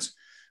 Otherwise,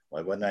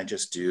 why wouldn't I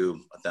just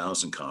do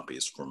 1,000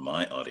 copies for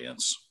my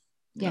audience?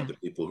 Yeah. The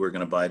people who are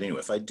going to buy it anyway.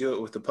 If I do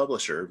it with the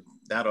publisher,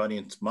 that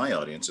audience, my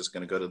audience, is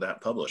going to go to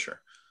that publisher.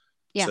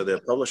 Yeah. So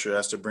the publisher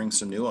has to bring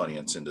some new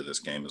audience into this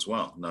game as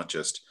well, not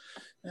just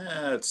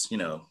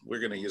we're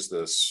going to use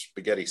the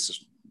spaghetti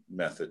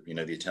method, the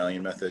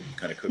Italian method,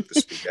 kind of cook the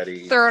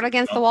spaghetti, Throw it put it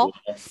against on the the wall.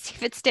 wall. See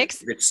if it If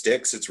sticks. it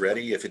sticks, it's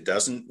ready. If it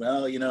doesn't,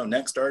 well,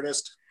 next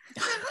artist.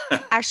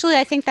 Actually,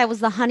 I think that was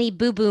the honey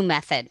boo boo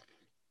method.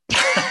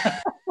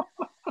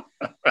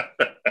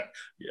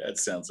 Yeah, it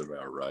sounds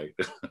about right.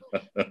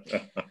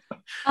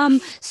 So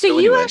So you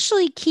anyway,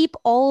 actually keep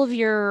all of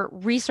your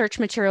research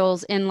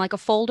materials in like a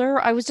folder.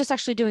 I was just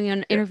actually doing an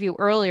yeah, interview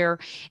earlier,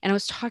 and I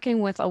was talking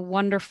with a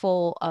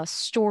wonderful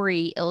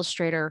story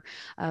illustrator,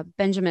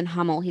 Benjamin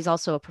Hummel. He's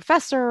also a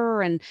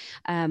professor and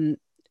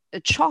a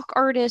chalk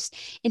artist,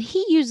 and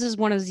he uses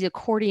one of the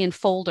accordion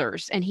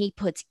folders, and he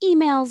puts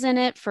emails in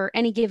it for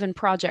any given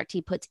project.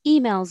 He puts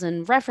emails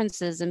and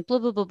references and blah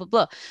blah blah blah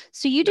blah.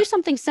 So you do yeah,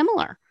 something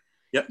similar.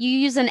 yep, You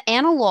use an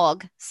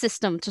analog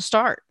system to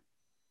start.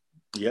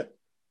 yep.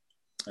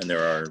 And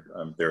there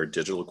are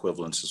digital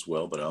equivalents as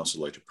well, but I also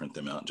like to print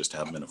them out and just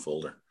have them in a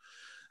folder.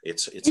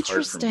 It's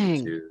hard for me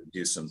Interesting. to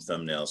do some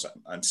thumbnails.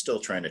 I'm still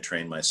trying to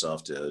train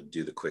myself to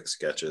do the quick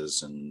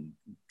sketches and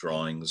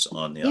drawings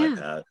on the Yeah.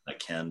 iPad. I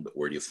can, but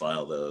where do you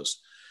file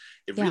those?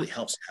 It Yeah. really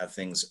helps to have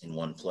things in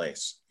one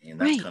place. And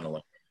that's Right. kind of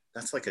like,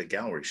 that's like a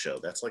gallery show.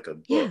 That's like a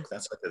Yeah. book.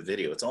 That's like a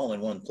video. It's all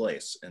in one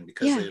place. And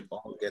because Yeah. it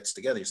all gets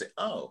together, you say,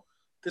 oh,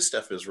 this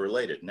stuff is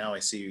related. Now I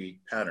see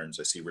patterns.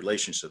 I see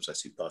relationships. I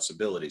see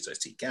possibilities. I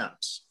see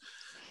gaps.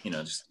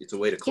 Just it's a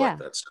way to collect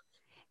Yeah. that stuff.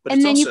 But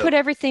And it's then you also, put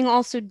everything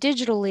also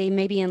digitally,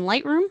 maybe in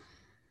Lightroom.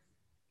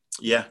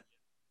 yeah,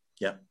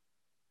 yeah,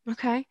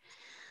 Okay.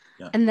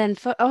 yeah. And then,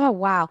 oh,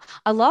 wow.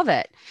 I love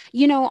it.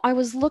 I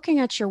was looking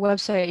at your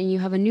website and you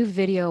have a new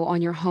video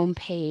on your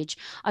homepage.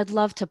 I'd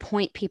love to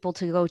point people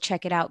to go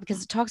check it out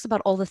because it talks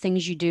about all the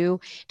things you do.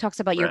 It talks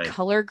about your Right,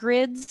 color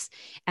grids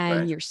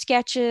and right. your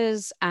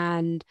sketches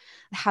and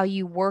how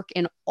you work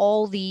in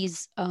all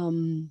these,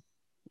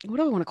 what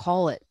do I want to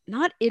call it?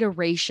 Not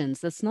iterations.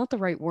 That's not the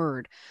right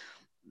word.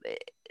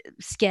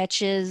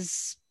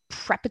 Sketches,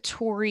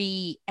 preparatory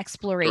Sure. Right.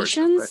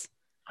 explorations.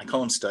 I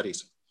call them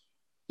studies.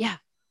 Yeah,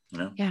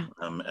 yeah.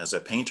 As a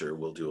painter,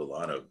 we'll do a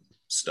lot of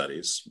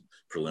studies,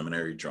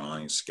 preliminary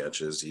drawings,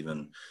 sketches,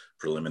 even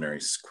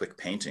preliminary quick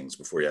paintings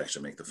before you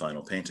actually make the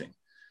final painting.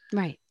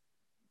 Right.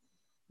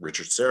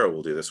 Richard Serra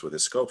will do this with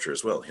his sculpture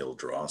as well. He'll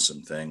draw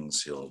some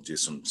things. He'll do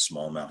some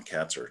small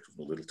maquettes or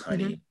little Mm-hmm.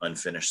 tiny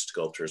unfinished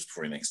sculptures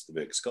before he makes the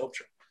big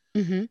sculpture.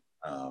 Mm-hmm.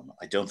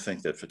 I don't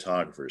think that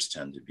photographers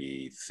tend to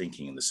be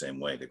thinking in the same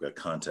way. They've got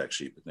contact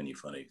sheet, but then you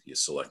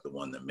select the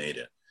one that made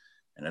it.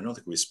 And I don't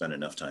think we spend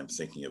enough time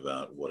thinking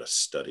about what a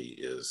study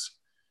is,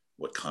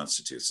 what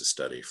constitutes a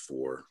study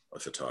for a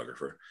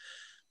photographer.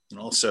 And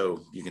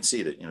also, you can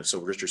see that, so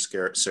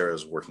Richard Serra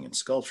is working in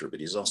sculpture, but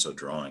he's also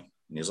drawing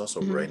and he's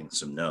also Mm-hmm. writing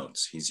some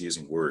notes. He's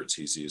using words,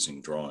 he's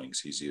using drawings,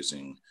 he's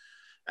using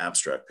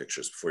abstract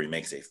pictures before he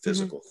makes a Mm-hmm.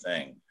 physical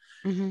thing.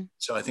 Mm-hmm.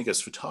 So I think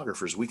as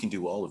photographers, we can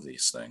do all of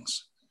these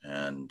things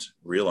and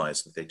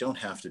realize that they don't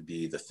have to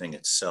be the thing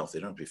itself. They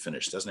don't have to be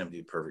finished. It doesn't have to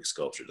be a perfect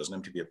sculpture. It doesn't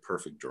have to be a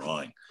perfect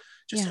drawing.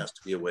 It just Yeah. has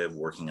to be a way of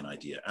working an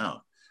idea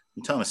out.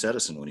 And Thomas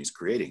Edison, when he's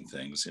creating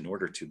things, in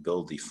order to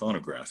build the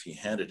phonograph, he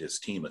handed his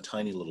team a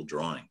tiny little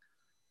drawing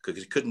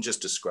because he couldn't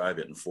just describe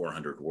it in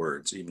 400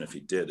 words. Even if he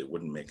did, it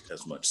wouldn't make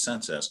as much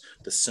sense as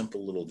the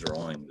simple little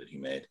drawing that he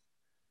made.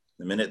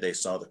 The minute they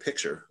saw the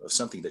picture of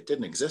something that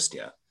didn't exist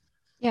yet,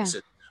 they Yeah.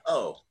 said,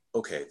 oh,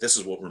 okay, this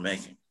is what we're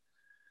making.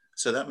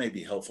 So that may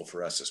be helpful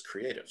for us as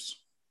creatives.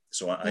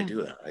 So I Yeah.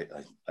 do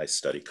that. I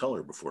study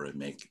color before I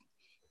make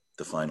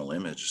the final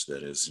image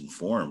that is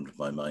informed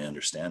by my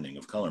understanding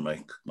of color.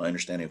 My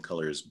understanding of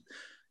color is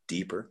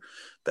deeper,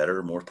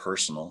 better, more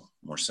personal,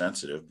 more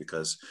sensitive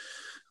because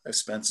I've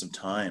spent some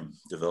time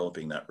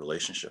developing that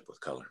relationship with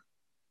color.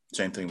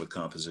 Same thing with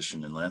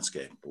composition and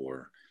landscape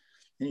or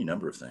any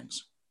number of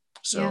things. Yeah.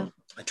 So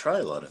I try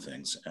a lot of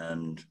things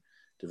and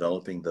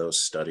developing those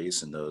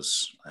studies and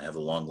those, I have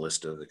a long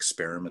list of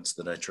experiments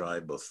that I try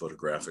both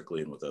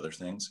photographically and with other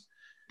things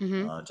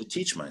Mm-hmm. to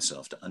teach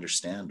myself to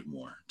understand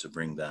more, to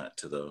bring that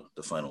to the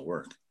final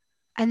work.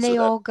 And So they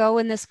that, all go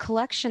in this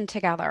collection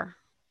together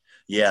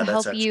yeah, to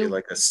that's help actually you.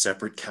 like a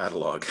separate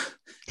catalog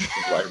in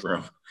the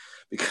Lightroom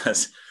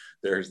because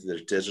there's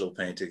digital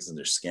paintings and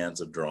there's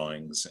scans of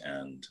drawings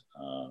and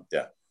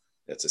yeah,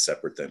 that's a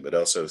separate thing. But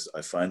also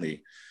I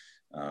finally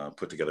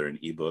put together an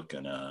ebook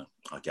and a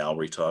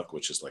gallery talk,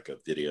 which is like a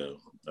video,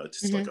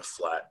 just Mm-hmm. like a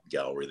flat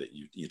gallery that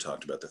you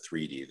talked about the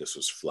 3D. This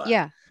was flat,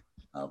 Yeah.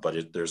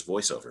 but there's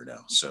voiceover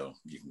now. So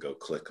you can go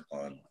click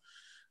on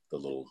the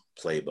little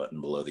play button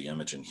below the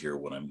image and hear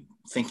what I'm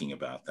thinking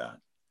about that.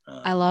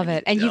 I love And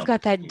it. And you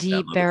that can deep download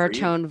it for you.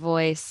 baritone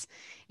voice.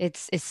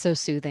 It's so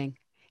soothing.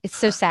 It's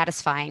so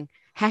satisfying.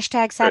 Hashtag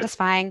Great.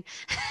 satisfying.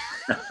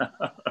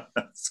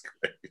 That's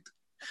great.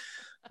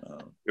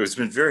 It's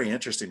been very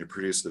interesting to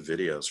produce the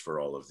videos for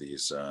all of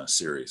these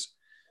series.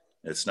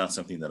 It's not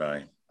something that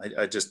I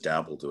just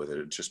dabbled with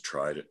it. I just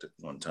tried it at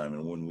one time.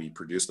 And when we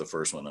produced the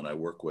first one, and I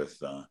work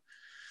with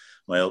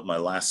my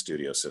last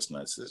studio assistant,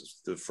 that's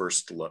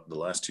the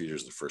last 2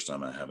 years, the first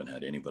time I haven't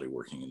had anybody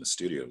working in the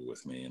studio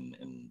with me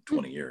in Hmm,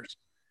 20 years.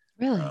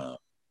 really? Uh,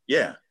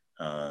 yeah.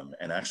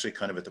 And actually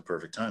kind of at the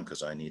perfect time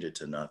because I needed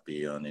to not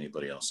be on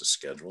anybody else's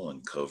schedule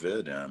and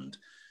COVID and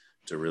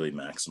to really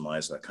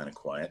maximize that kind of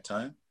quiet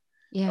time.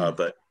 Yeah.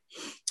 But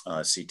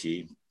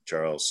CT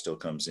Charles still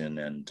comes in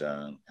and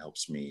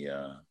helps me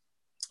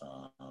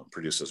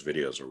produce those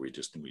videos, or we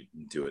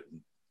do it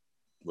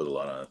with a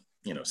lot of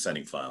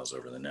sending files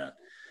over the net.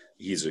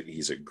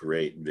 He's a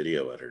great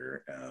video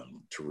editor,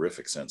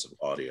 terrific sense of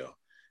audio,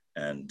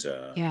 and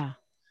Yeah.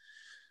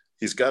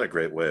 he's got a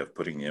great way of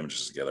putting the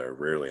images together. I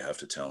rarely have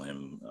to tell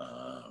him,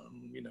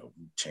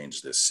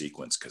 change this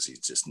sequence because he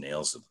just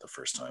nails it the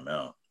first time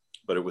out.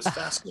 But it was Ugh,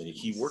 fascinating.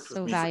 He worked with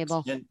so me for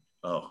valuable. 10.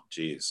 Oh,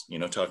 geez.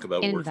 Talk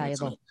about working with Invaluable.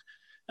 someone.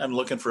 I'm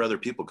looking for other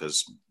people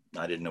because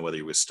I didn't know whether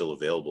he was still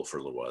available for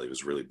a little while. He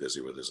was really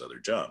busy with his other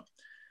job.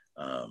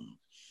 Um,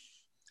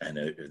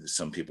 and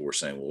some people were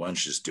saying, well, why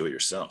don't you just do it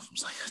yourself? I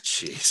was like,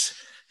 geez,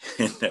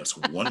 that's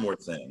one more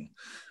thing.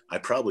 I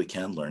probably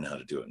can learn how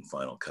to do it in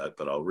Final Cut,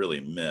 but I'll really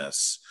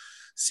miss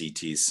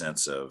CT's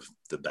sense of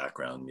the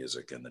background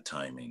music and the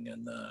timing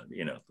and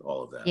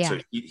all of that. So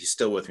Yeah. he's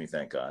still with me,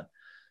 thank God.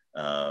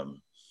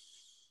 Um,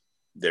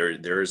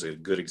 there is a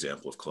good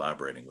example of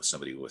collaborating with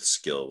somebody with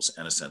skills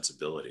and a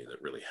sensibility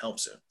that really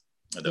helps it.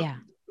 And Yeah.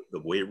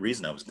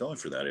 reason I was going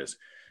for that is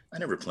I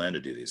never planned to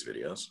do these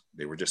videos.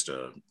 They were just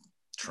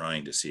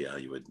trying to see how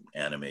you would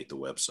animate the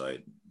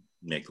website,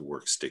 make the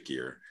work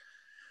stickier.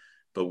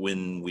 But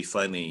when we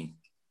finally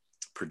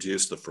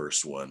produced the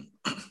first one,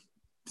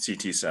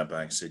 CT sat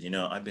back and said,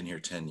 I've been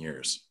here 10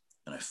 years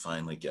and I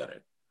finally get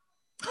it.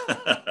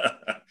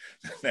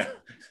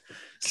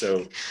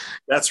 So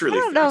that's I really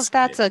don't know if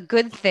that's fascinating. a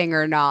good thing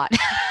or not.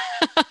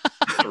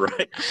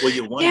 Right. Well,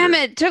 you Damn wonder.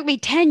 it. It took me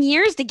 10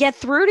 years to get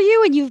through to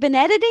you and you've been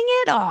editing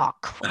it? Oh,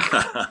 crap.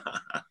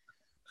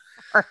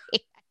 Sorry.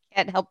 I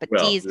can't help but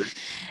Well, tease.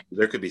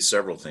 there could be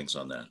several things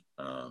on that,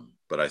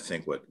 but I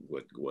think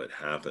what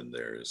happened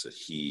there is that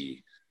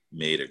he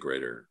made a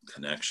greater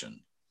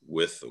connection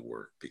with the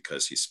work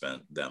because he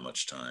spent that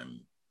much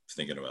time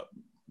thinking about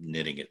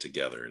knitting it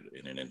together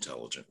in an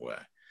intelligent way.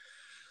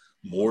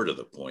 More to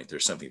the point,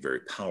 there's something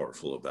very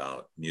powerful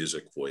about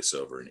music,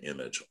 voiceover, and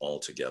image all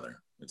together.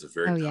 It's a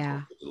very Oh, powerful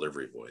yeah.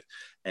 delivery voice,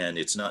 and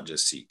it's not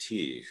just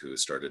CT who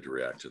started to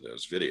react to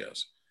those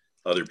videos.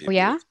 Other Oh, people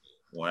yeah? would say,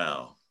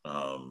 wow.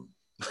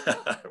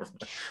 I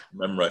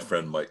remember my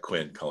friend Mike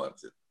Quinn calling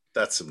it,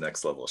 that's some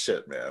next level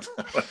shit, man.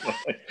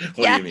 What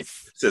do you mean?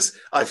 Yes. He says,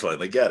 I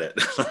finally get it.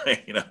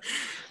 you know,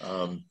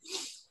 um,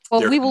 Well,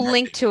 they're we will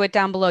link connecting. to it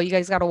down below. You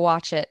guys got to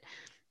watch it.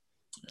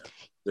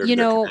 You They're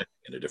know, connecting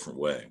in a different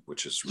way,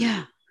 which is yeah.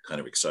 really kind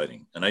of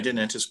exciting. And I didn't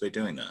anticipate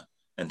doing that.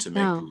 And to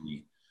make No.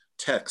 the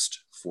text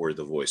for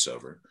the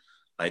voiceover,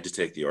 I had to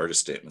take the artist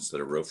statements that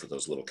I wrote for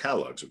those little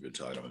catalogs we've been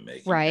talking about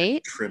making and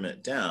Right? trim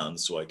it down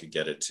so I could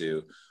get it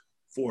to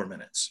 4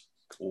 minutes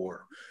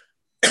or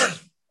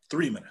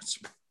 3 minutes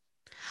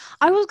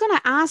I was going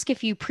to ask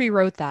if you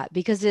pre-wrote that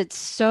because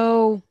it's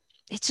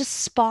just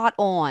spot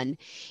on.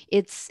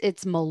 It's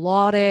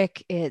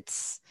melodic. It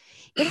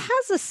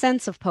has a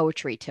sense of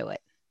poetry to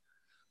it.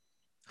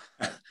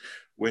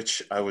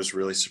 Which I was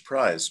really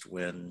surprised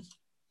when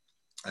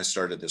I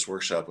started this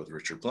workshop with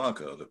Richard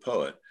Blanco, the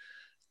poet.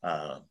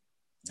 Uh,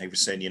 he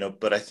was saying,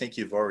 but I think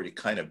you've already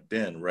kind of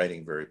been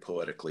writing very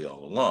poetically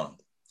all along.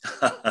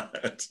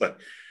 It's like,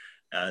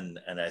 and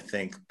I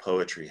think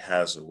poetry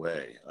has a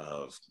way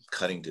of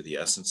cutting to the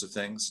essence of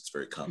things. It's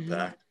very Hmm.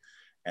 compact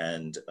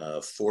and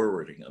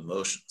forwarding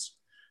emotions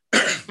in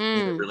a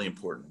Mm, really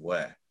important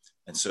way.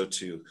 And so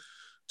to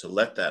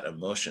let that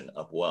emotion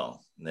up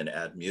well and then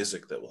add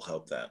music that will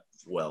help that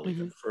well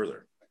even hmm.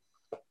 further,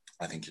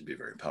 I think can be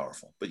very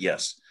powerful. But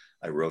yes,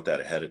 I wrote that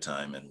ahead of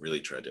time and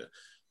really tried to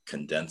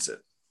condense it.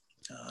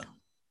 Um,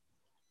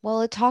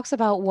 Well, it talks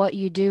about what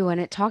you do and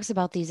it talks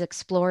about these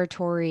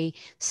exploratory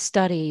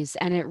studies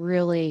and it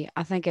really,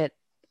 I think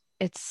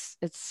it's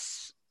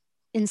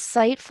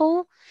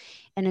insightful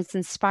and it's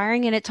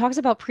inspiring and it talks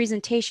about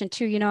presentation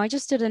too. I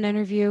just did an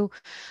interview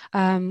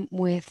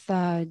with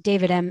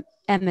David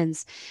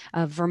Emmons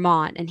of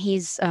Vermont, and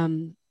he's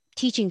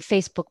teaching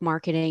Facebook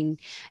marketing,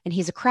 and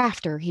he's a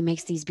crafter. He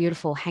makes these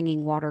beautiful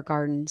hanging water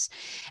gardens,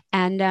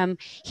 and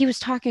he was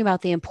talking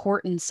about the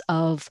importance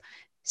of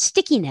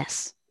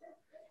stickiness, yeah,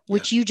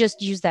 which you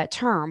just used that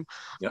term.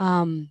 yeah.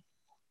 Um,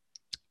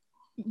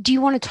 do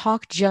you want to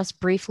talk just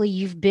briefly?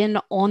 You've been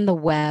on the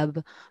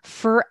web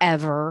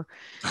forever.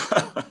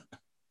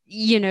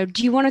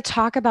 Do you want to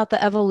talk about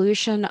the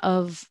evolution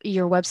of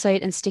your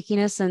website and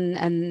stickiness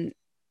and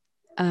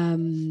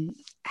um,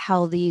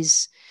 how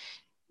these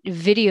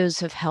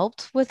videos have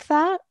helped with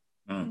that?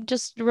 Mm,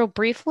 Just real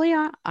briefly,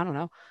 I don't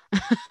know.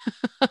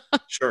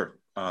 sure.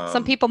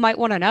 Some people might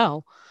want to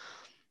know.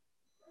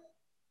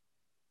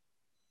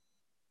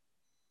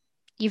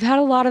 You've had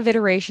a lot of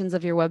iterations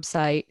of your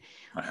website.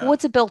 I have.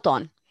 What's it built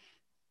on?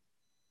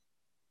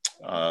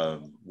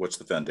 What's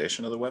the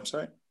foundation of the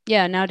website?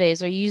 Yeah,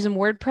 nowadays, are you using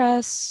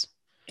WordPress?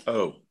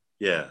 Oh,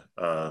 yeah.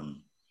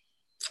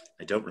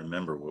 I don't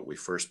remember what we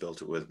first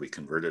built it with. We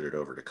converted it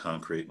over to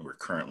concrete and we're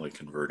currently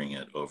converting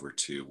it over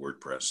to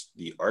WordPress.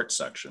 The art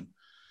section,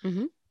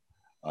 Hmm.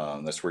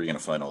 that's where you're going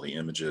to find all the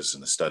images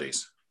and the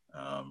studies.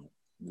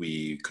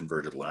 We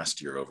converted last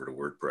year over to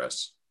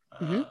WordPress.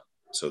 Hmm. Uh,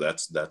 so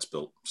that's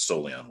built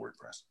solely on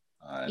WordPress.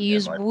 You And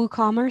use my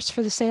WooCommerce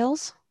for the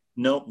sales?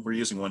 Nope, we're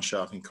using one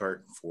shopping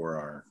cart for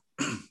our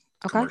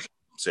Okay. commercial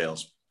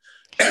sales.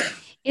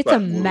 It's a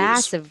But Woo is,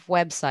 massive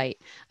website.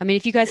 I mean,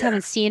 if you guys yeah,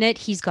 haven't seen it,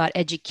 he's got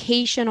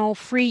educational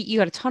free, you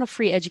got a ton of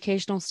free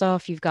educational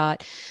stuff. You've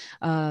got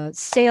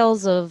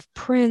sales of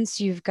prints,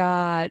 you've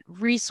got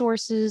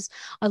resources.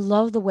 I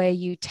love the way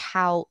you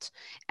tout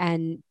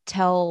and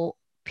tell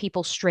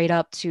people straight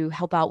up to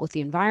help out with the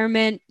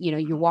environment.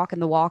 You're walking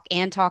the walk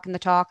and talking the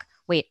talk.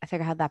 Wait, I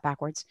think I had that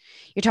backwards.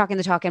 You're talking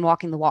the talk and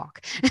walking the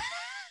walk.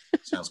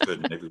 sounds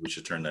good. Maybe we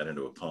should turn that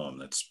into a poem.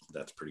 That's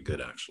pretty good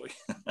actually.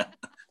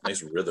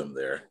 Nice rhythm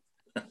there.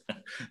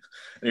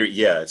 Anyway,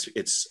 yeah,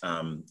 it's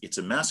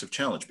a massive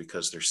challenge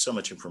because there's so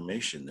much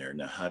information there.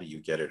 Now, how do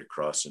you get it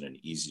across in an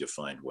easy to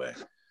find way?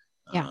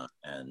 Yeah.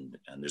 And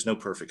there's no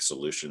perfect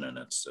solution, and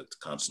it's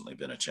constantly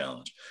been a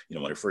challenge.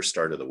 When I first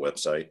started the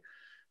website,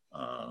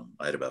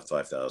 I had about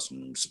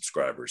 5,000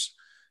 subscribers,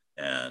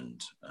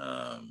 and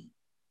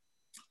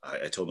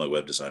I told my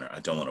web designer,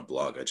 I don't want to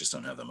blog. I just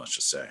don't have that much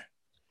to say.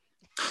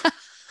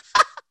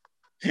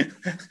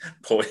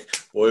 boy,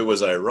 boy,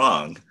 was I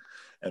wrong.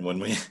 And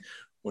when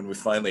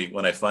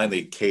I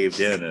finally caved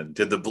in and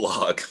did the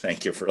blog,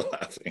 thank you for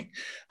laughing.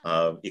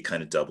 It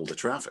kind of doubled the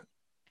traffic,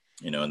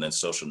 and then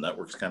social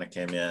networks kind of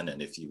came in,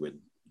 and if you would,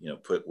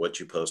 put what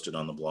you posted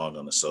on the blog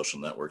on the social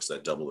networks,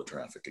 that doubled the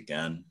traffic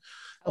again.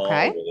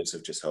 Okay. All ways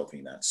of just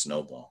helping that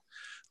snowball.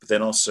 But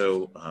then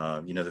also,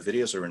 the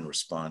videos are in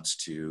response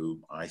to,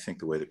 I think,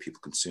 the way that people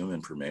consume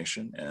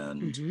information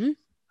and Hmm.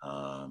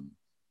 um,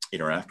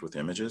 interact with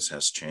images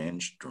has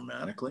changed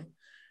dramatically.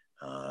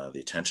 The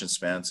attention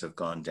spans have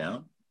gone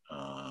down.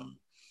 Um,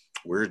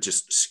 we're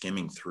just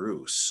skimming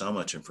through so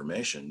much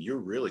information. You're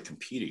really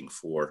competing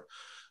for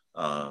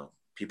uh,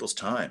 people's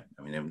time.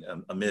 I mean,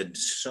 amid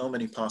so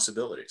many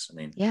possibilities. I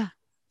mean, Yeah.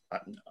 I,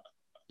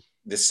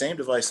 the same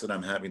device that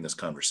I'm having this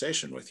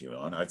conversation with you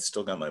on, I've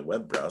still got my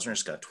web browser.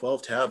 It's got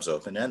 12 tabs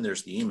open, and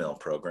there's the email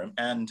program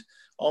and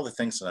all the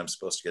things that I'm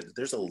supposed to get.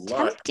 There's a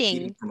lot competing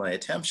Tempting. for my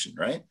attention,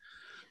 right?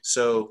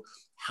 So,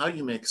 how do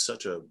you make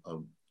such a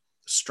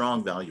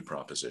strong value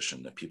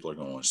proposition that people are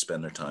going to want to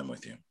spend their time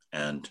with you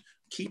and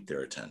keep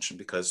their attention?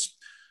 Because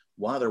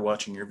while they're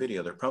watching your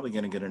video, they're probably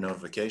going to get a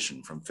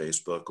notification from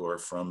Facebook or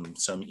from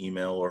some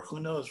email or who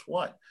knows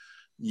what.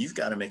 You've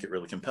got to make it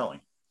really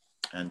compelling.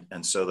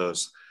 And so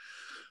those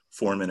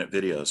 4-minute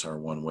videos are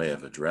one way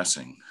of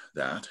addressing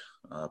that,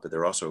 but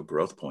they're also a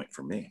growth point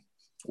for me.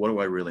 What do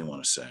I really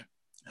want to say?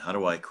 How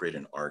do I create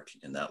an arc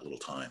in that little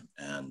time?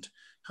 And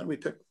how do we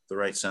pick the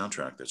right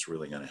soundtrack that's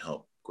really going to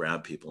help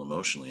grab people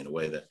emotionally in a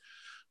way that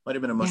Might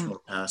have been a much Yeah.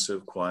 more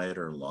passive, quiet,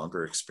 or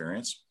longer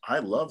experience. I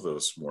love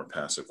those more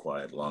passive,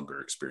 quiet,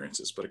 longer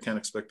experiences, but I can't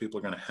expect people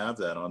are going to have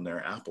that on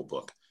their Apple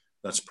book.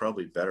 That's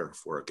probably better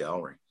for a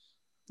gallery,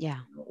 Yeah.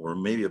 or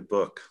maybe a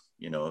book.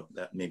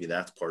 That maybe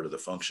that's part of the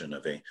function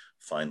of a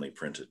finely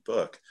printed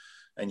book.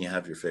 And you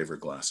have your favorite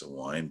glass of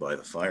wine by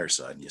the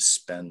fireside, and you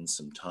spend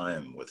some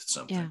time with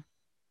something. Yeah.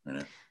 You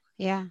know?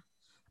 Yeah.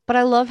 But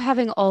I love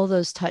having all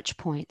those touch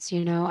points,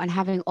 and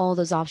having all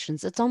those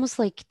options. It's almost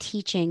like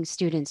teaching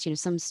students.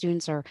 Some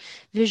students are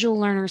visual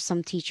learners,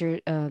 some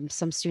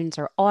students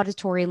are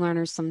auditory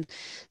learners, some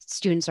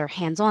students are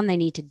hands-on. They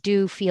need to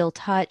do, feel,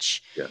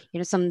 touch.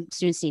 Yeah, Some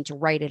students need to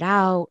write it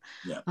out.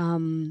 yeah.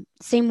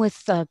 Same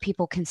with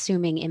people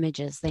consuming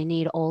images. They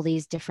need all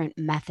these different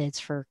methods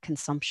for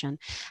consumption.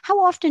 How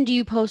often do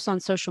you post on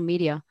social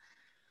media?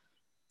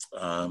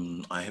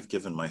 I have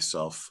given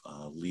myself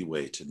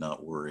leeway to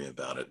not worry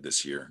about it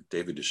this year.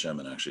 David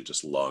Duchemin actually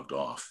just logged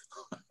off.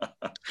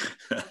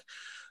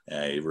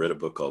 I read a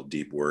book called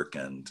Deep Work,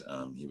 and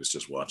he was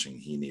just watching.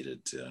 He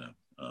needed to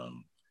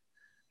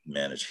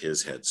manage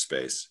his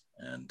headspace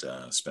and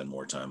spend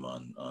more time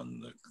on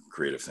the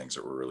creative things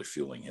that were really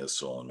fueling his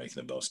soul and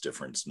making the most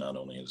difference, not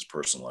only in his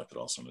personal life, but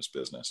also in his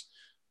business.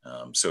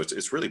 So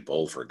it's really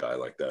bold for a guy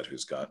like that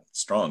who's got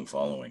strong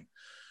following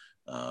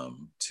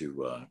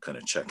to kind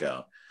of check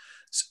out.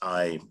 So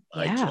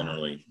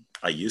Yeah.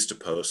 I used to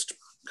post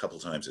a couple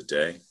times a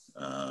day.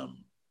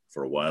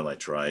 For a while, I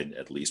tried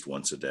at least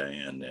once a day,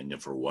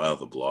 and for a while,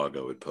 the blog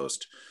I would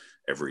post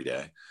every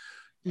day.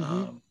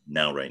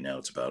 Mm-hmm. Right now,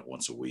 it's about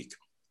once a week.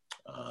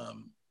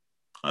 Um,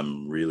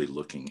 I'm really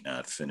looking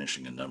at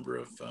finishing a number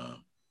of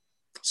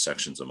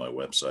sections on my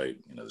website.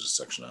 There's a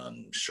section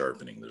on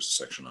sharpening, there's a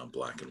section on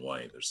black and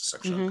white, there's a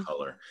section on Mm-hmm.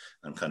 color.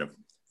 I'm kind of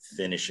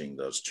finishing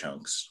those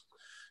chunks,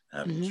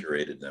 having Mm-hmm.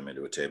 curated them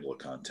into a table of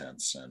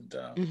contents, and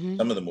Mm-hmm.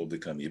 some of them will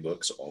become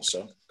ebooks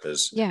also,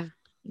 because Yeah.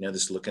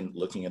 this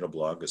looking at a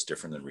blog is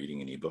different than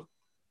reading an ebook.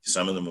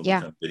 Some of them will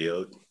Yeah. become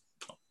video.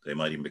 They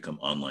might even become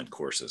online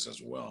courses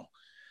as well.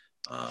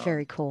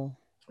 Very cool.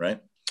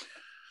 Right.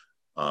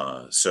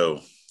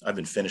 So I've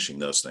been finishing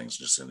those things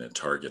just in a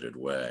targeted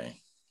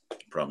way.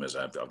 Problem is,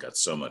 I've got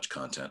so much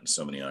content and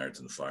so many irons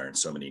in the fire and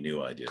so many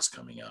new ideas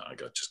coming out.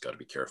 Just got to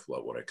be careful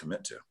about what I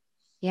commit to,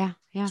 Yeah.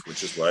 Yeah.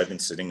 which is why I've been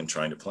sitting and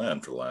trying to plan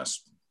for the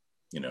last,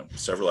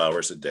 several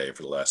hours a day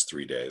for the last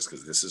 3 days,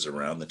 because this is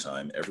around the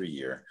time every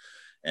year,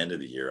 end of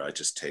the year, I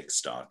just take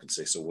stock and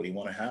say, so what do you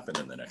want to happen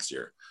in the next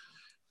year?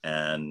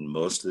 And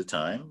most of the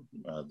time,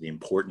 the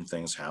important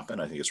things happen.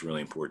 I think it's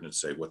really important to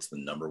say, what's the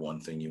number one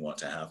thing you want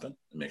to happen,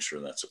 and make sure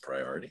that's a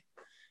priority.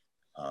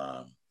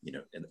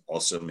 And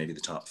also maybe the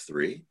top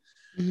three,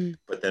 Mm-hmm.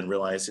 but then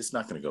realize it's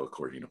not going to go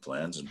according to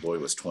plans. And boy,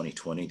 was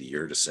 2020 the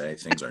year to say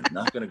things are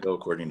not going to go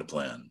according to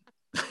plan.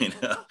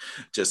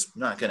 Just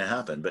not going to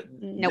happen. But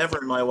Nope. never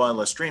in my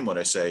wildest dream would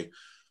I say,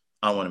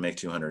 I want to make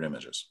 200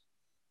 images.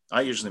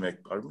 I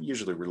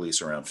usually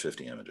release around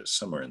 50 images,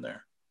 somewhere in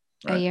there.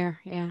 A Right. year.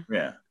 Yeah.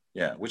 Yeah.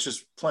 Yeah. Which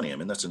is plenty. I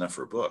mean, that's enough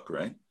for a book,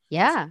 right? If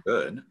Yeah.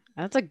 you're good.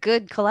 That's a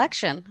good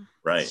collection.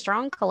 Right.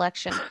 Strong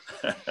collection.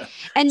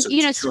 And, So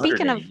it's 200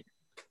 speaking in a of, year.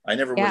 I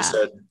never would have yeah,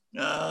 said,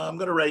 I'm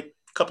going to write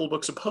a couple of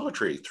books of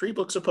poetry, 3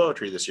 books of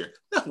poetry this year.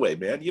 No way,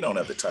 man. You don't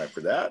have the time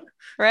for that.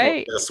 Well,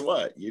 right. guess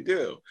what? You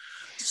do.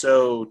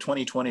 So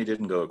 2020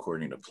 didn't go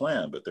according to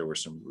plan, but there were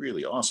some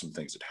really awesome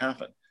things that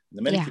happened. And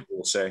the many Yeah. people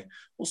will say,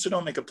 well, so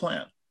don't make a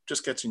plan.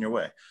 Just gets in your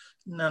way.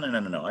 No, no, no,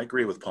 no, no. I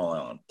agree with Paul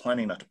Allen.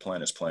 Planning not to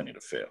plan is planning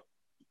to fail.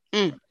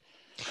 Mm.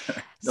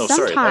 No, sorry.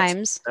 That's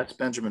Sometimes, that's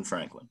Benjamin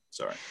Franklin.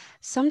 Sorry.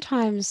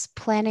 sometimes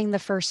planning the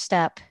first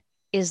step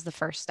is the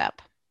first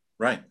step.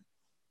 Right.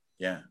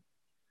 Yeah.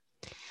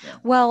 Yeah.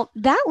 Well,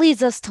 that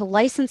leads us to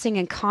licensing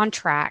and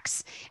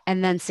contracts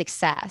and then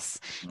success.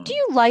 Do Mm.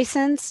 you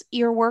license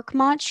your work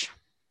much?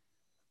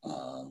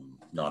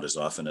 Not as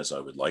often as I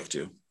would like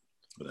to,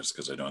 but that's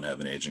because I don't have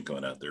an agent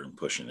going out there and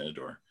pushing it,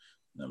 or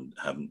I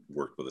haven't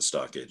worked with a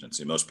stock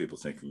agency. Most people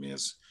think of me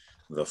as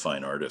the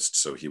fine artist,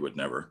 so he would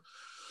never,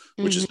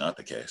 which Hmm. is not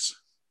the case.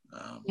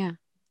 Um, Yeah.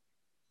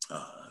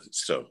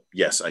 so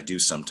yes, I do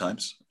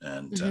sometimes,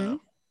 and Hmm.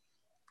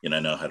 I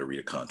know how to read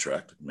a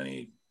contract.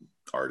 Many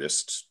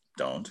artists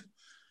don't.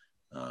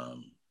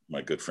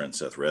 My good friend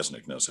Seth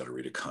Resnick knows how to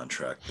read a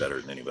contract better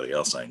than anybody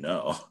else I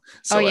know. Oh,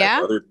 So I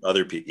have yeah?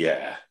 other people.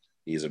 Yeah,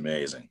 he's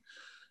amazing.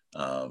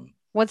 Um,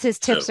 What's his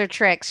so tips or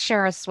tricks?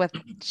 Share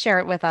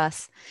it with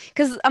us.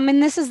 Because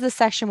this is the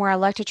section where I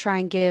like to try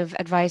and give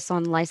advice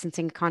on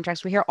licensing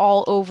contracts. We hear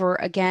all over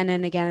again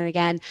and again and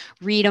again.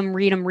 Read them,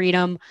 read them, read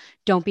them.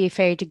 Don't be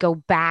afraid to go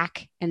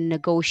back and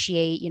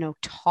negotiate,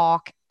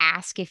 talk,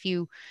 ask if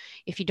you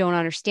don't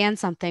understand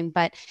something.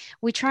 But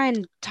we try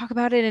and talk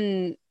about it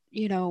in,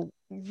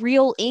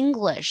 real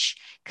English,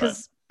 right,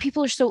 because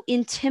people are so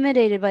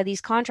intimidated by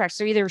these contracts.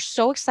 They're either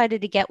so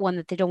excited to get one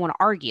that they don't want to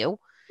argue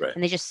right.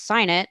 and they just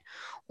sign it,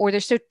 or they're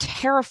so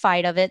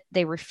terrified of it,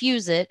 they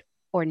refuse it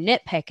or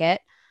nitpick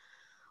it.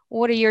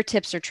 What are your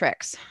tips or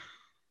tricks?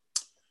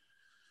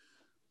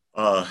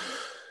 Uh,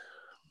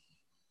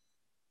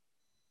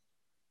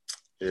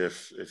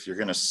 if you're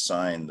going to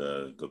sign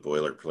the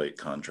boilerplate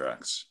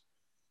contracts,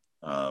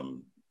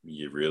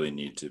 you really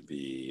need to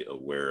be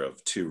aware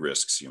of two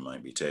risks you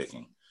might be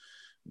taking.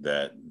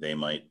 That they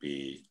might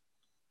be,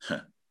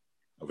 I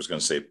was going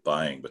to say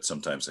buying, but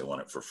sometimes they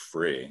want it for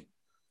free,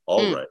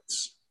 all Mm.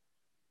 rights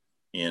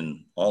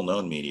in all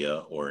known media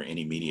or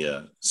any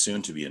media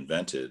soon to be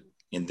invented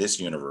in this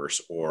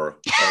universe or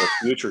all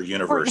future Or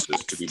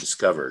universes to be next.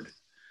 discovered.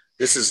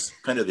 This is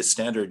kind of the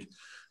standard.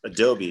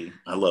 Adobe,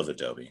 I love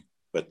Adobe,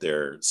 but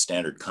their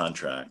standard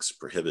contracts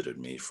prohibited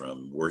me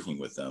from working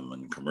with them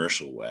in a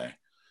commercial way.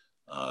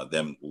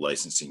 Them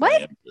licensing my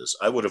What? images,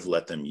 I would have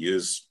let them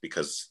use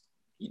because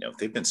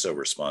they've been so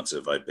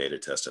responsive. I've beta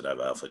tested,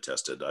 I've alpha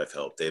tested, I've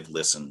helped, they've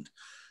listened,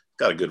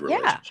 got a good Yeah.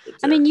 relationship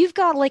I mean, there. you've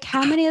got like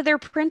how many of their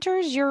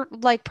printers? You're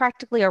like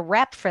practically a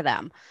rep for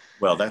them.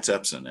 Well, that's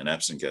Epson, and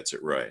Epson gets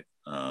it right.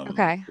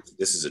 Okay.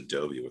 This is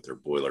Adobe with their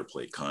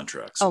boilerplate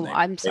contracts, and Oh, they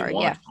I'm they sorry.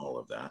 want Yeah. all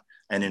of that.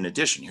 And in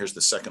addition, here's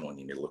the second one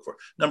you need to look for.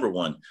 Number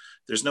one,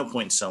 there's no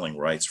point in selling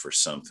rights for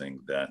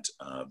something that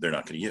they're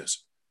not going to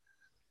use.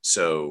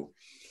 So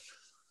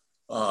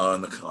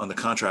on the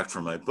contract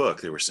for my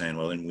book, they were saying,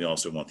 well, and we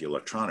also want the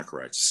electronic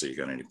rights. So you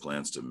got any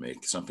plans to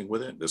make something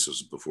with it? This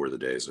was before the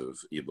days of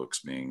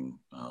ebooks being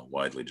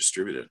widely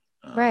distributed.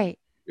 Right.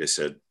 They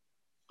said,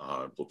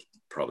 well,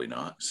 probably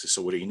not.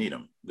 So what do you need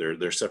them?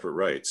 They're separate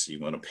rights. You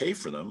want to pay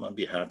for them? I'd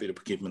be happy to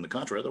keep them in the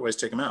contract. Otherwise,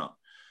 take them out.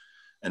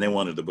 And they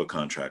wanted the book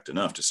contract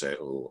enough to say,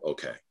 oh,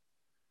 okay,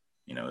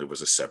 it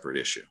was a separate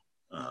issue.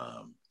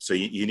 So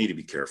you need to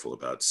be careful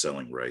about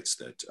selling rights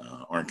that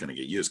aren't going to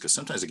get used, because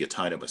sometimes they get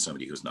tied up by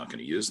somebody who's not going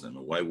to use them.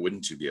 And why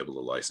wouldn't you be able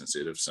to license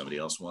it if somebody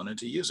else wanted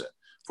to use it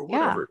for Yeah.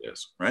 whatever it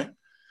is, right?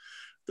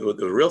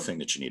 The real thing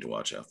that you need to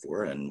watch out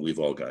for, and we've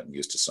all gotten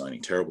used to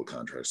signing terrible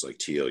contracts like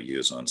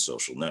TOUs on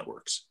social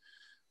networks.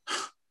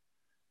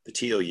 The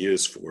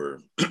TOUs for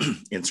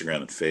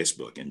Instagram and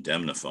Facebook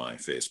indemnify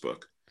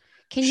Facebook.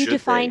 Can you Should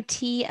define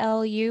they?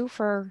 TLU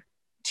for?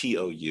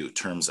 TOU,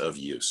 terms of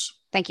use.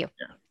 Thank you.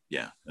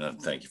 Yeah, yeah.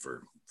 Thank you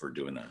for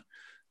doing that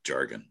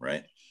jargon,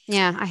 right?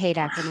 Yeah, I hate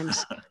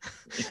acronyms.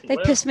 They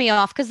piss Well, me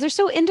off because they're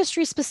so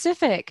industry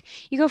specific.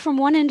 You go from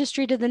one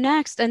industry to the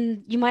next,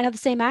 and you might have the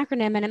same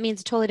acronym and it means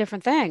a totally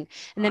different thing.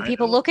 And then I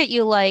people know. look at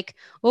you like,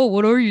 oh,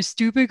 what are you,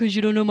 stupid? Because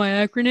you don't know my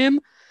acronym?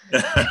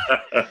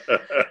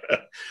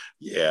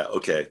 Yeah.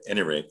 Okay. At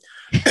any rate,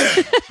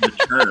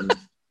 the terms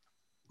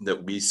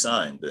that we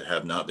signed that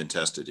have not been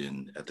tested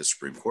in at the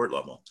Supreme Court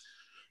level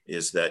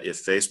is that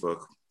if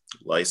Facebook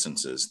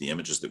licenses the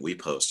images that we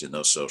post in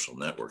those social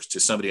networks to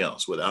somebody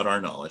else without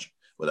our knowledge,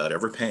 without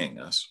ever paying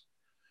us,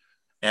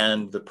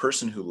 and the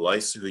person who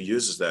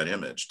uses that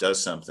image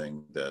does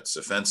something that's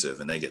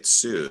offensive and they get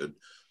sued,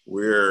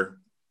 we're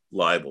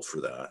liable for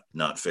that,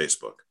 not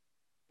Facebook.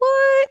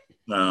 What?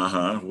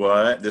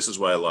 What? This is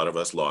why a lot of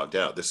us logged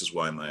out. This is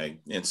why my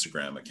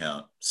Instagram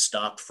account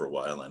stopped for a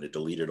while and it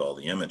deleted all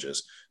the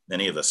images.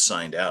 Many of us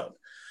signed out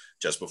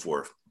just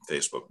before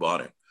Facebook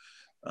bought it,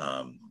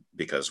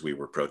 because we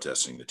were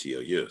protesting the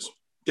TOUs.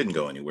 Didn't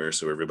go anywhere,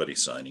 so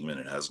everybody's signing them,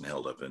 and it hasn't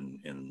held up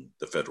in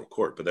the federal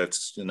court. But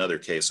that's another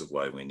case of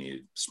why we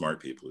need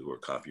smart people who are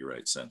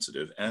copyright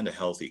sensitive and a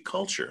healthy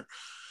culture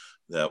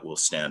that will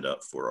stand up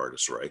for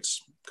artists'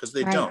 rights, because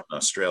they Right. don't in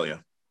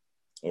Australia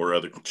or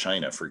other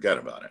China. Forget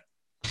about it.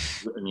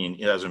 I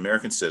mean, as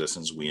American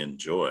citizens, we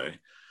enjoy,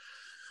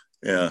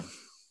 yeah,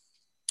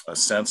 a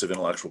sense of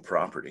intellectual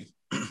property,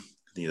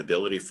 the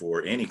ability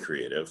for any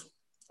creative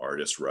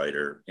artist,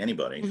 writer,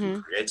 anybody who Hmm.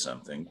 creates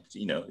something,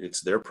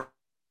 it's their.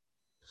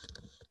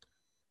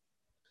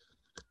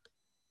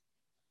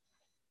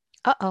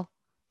 Uh-oh.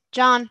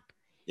 John,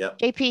 Yep.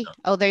 JP.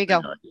 Oh, there you I go.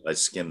 know. I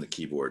skim the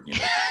keyboard.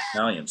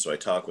 Italian, so I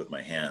talk with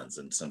my hands,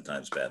 and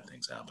sometimes bad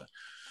things happen.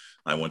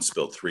 I once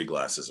spilled 3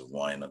 glasses of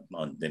wine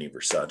on Vinny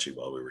Versace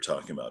while we were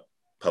talking about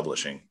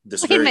publishing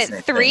this Wait a very minute,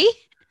 same thing. three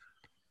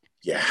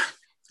Yeah.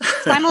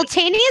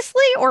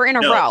 simultaneously or in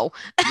a No, row?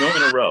 no,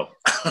 in a row.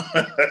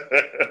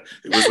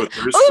 It was with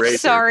Bruce Oops, Fraser.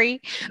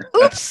 sorry.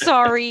 Oops,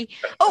 sorry.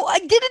 Oh, I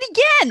did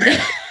it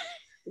again.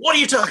 What are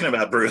you talking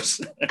about, Bruce?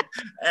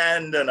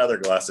 And another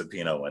glass of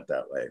Pinot went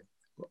that way.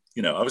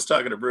 I was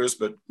talking to Bruce,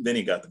 but then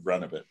he got the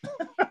brunt of it.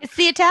 It's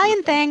the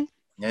Italian thing.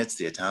 Yeah, it's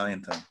the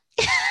Italian thing.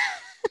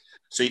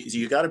 So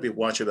you got to be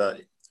watch about,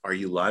 are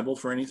you liable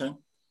for anything?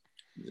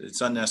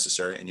 It's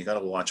unnecessary. And you got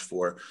to watch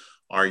for,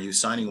 are you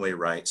signing away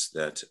rights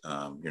that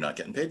you're not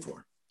getting paid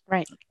for?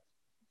 Right.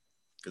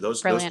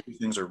 Those Brilliant. two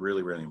things are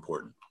really, really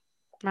important.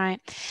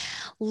 Right.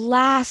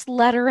 Last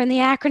letter in the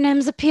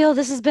acronyms appeal.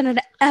 This has been an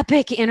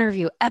epic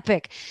interview.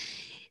 Epic.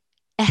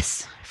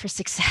 S for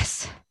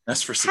success.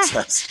 That's for How,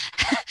 success.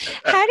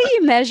 how do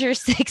you measure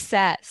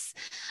success?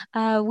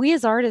 We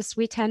as artists,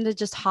 we tend to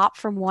just hop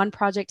from one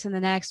project to the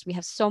next. We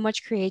have so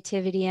much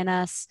creativity in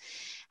us.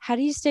 How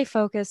do you stay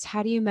focused?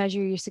 How do you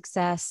measure your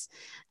success?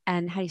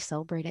 And how do you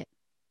celebrate it?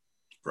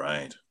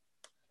 Right.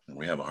 And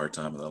we have a hard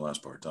time with that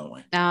last part, don't we?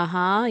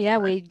 Uh-huh. Yeah,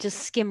 Right. we just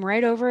skim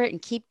right over it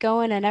and keep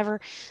going and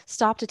never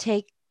stop to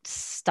take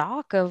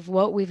stock of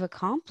what we've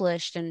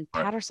accomplished and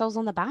Right. pat ourselves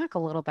on the back a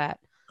little bit.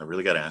 I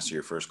really got to answer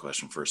your first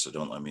question first. So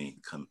don't let me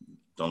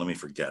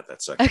forget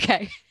that second.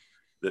 Okay.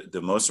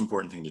 The most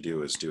important thing to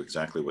do is do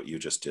exactly what you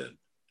just did.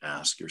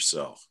 Ask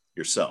yourself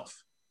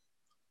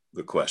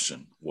the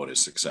question, what is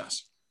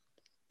success?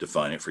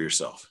 Define it for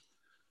yourself.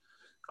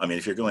 I mean,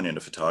 if you're going into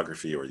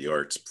photography or the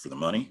arts for the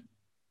money,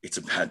 it's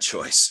a bad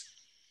choice.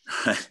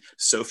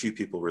 So few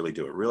people really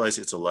do it. Realize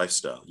it's a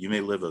lifestyle. You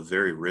may live a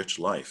very rich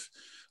life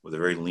with a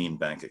very lean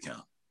bank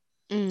account.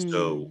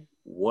 So Mm.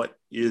 what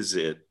is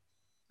it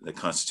that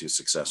constitutes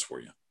success for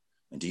you?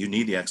 And do you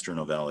need the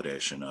external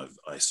validation of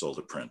I sold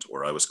a print,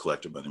 or I was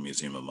collected by the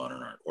Museum of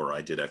Modern Art, or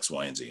I did X,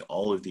 Y, and Z?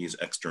 All of these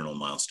external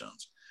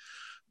milestones.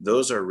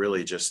 Those are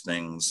really just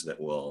things that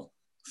will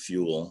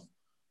fuel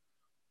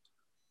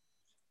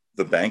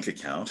the bank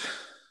account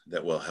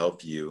that will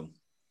help you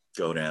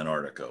go to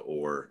Antarctica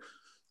or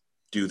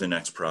do the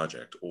next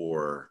project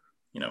or,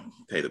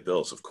 pay the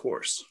bills, of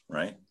course,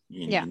 right?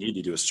 You Yeah. need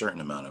to do a certain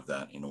amount of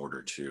that in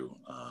order to,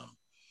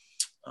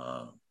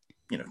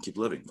 keep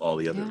living all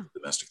the other Yeah.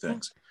 domestic Yeah.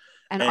 things.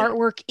 And And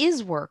artwork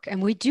is work,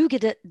 and we do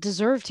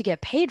deserve to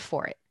get paid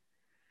for it.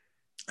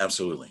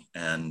 absolutely.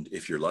 And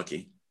if you're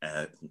lucky,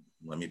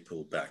 let me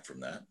pull back from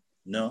that.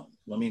 No,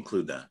 let me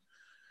include that.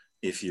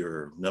 If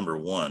you're number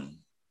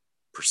one,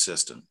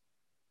 persistent,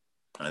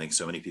 I think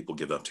so many people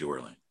give up too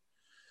early.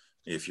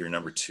 If you're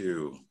number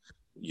two,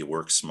 you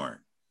work smart,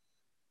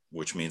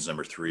 which means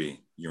number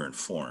three, you're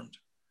informed.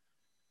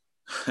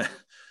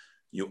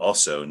 You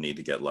also need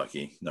to get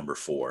lucky, number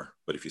four.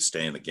 But if you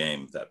stay in the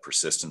game, that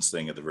persistence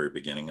thing at the very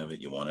beginning of it,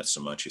 you want it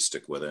so much, you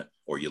stick with it,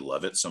 or you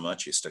love it so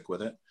much, you stick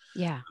with it.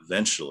 Yeah.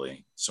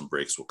 Eventually, some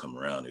breaks will come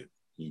around.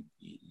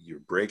 Your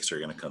breaks are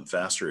going to come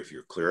faster if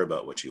you're clear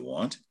about what you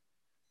want.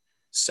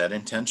 Set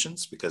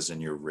intentions, because then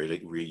you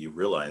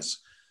realize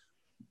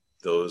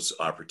those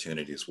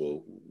opportunities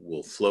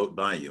will float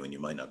by you, and you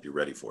might not be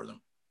ready for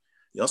them.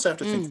 You also have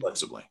to think Mm.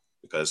 flexibly,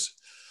 because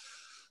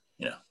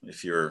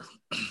if you're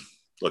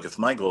look, if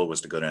my goal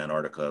was to go to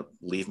Antarctica,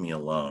 leave me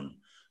alone.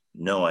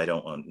 No, I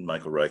don't want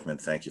Michael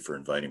Reichman. Thank you for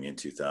inviting me in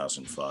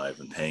 2005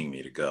 and paying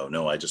me to go.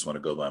 No, I just want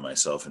to go by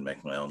myself and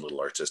make my own little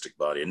artistic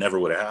body. It never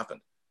would have happened,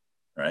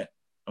 right?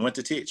 I went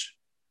to teach,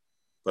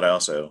 but I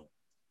also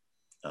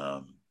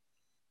Got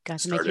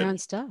to make your started own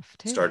stuff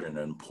too. started an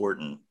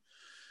important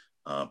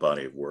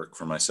body of work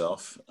for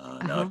myself. Now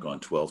I've Uh-huh. gone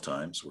 12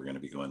 times. We're going to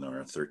be going on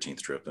our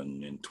 13th trip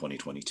in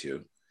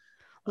 2022.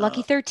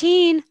 Lucky Uh,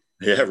 13.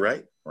 yeah,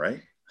 right,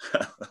 right.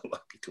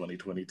 Lucky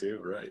 2022,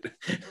 right.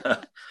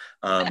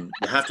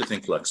 You have to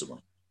think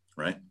flexibly,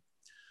 right?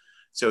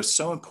 So it's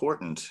so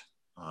important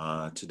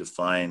to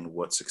define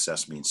what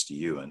success means to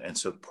you. And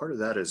so part of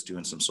that is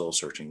doing some soul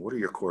searching. What are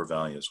your core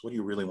values? What do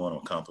you really want to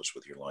accomplish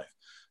with your life?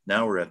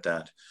 Now we're at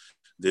that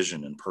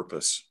vision and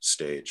purpose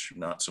stage,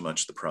 not so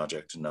much the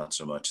project, not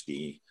so much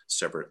the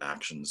separate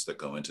actions that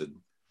go into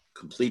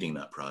completing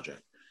that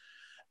project.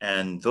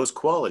 And those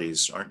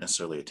qualities aren't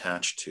necessarily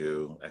attached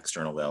to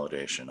external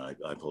validation.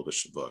 I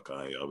published a book.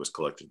 I was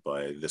collected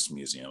by this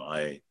museum.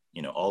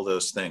 All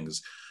those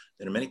things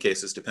that in many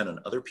cases depend on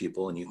other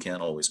people, and you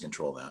can't always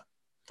control that,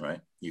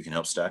 right? You can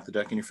help stack the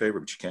deck in your favor,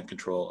 but you can't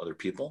control other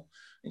people,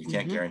 and you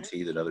can't Mm-hmm.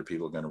 guarantee that other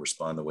people are going to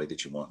respond the way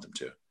that you want them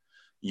to.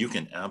 You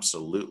can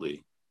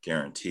absolutely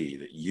guarantee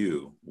that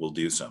you will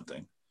do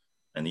something,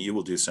 and that you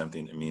will do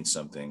something that means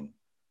something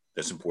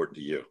that's important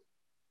to you,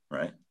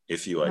 right?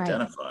 If you Right.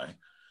 identify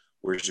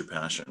where's your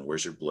passion,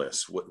 where's your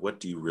bliss, what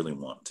do you really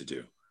want to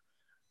do,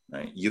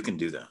 right? You can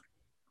do that,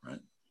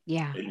 right?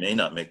 Yeah. It may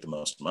not make the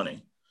most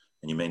money,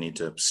 and you may need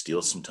to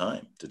steal some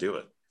time to do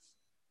it.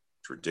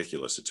 It's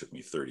ridiculous. It took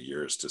me 30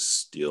 years to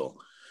steal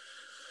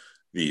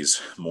these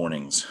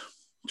mornings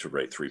to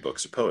write 3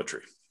 books of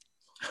poetry.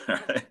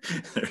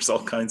 There's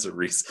all kinds of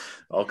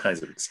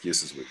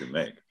excuses we can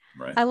make,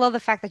 right? I love the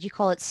fact that you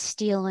call it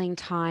stealing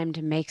time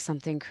to make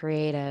something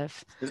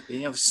creative.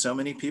 You have so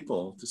many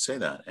people to say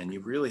that, and you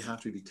really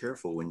have to be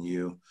careful when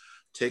you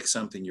take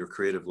something, your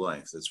creative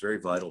life, that's very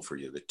vital for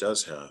you, that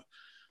does have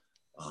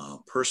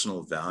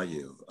personal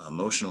value,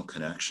 emotional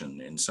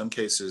connection. In some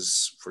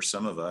cases, for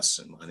some of us,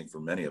 and I think for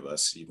many of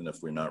us, even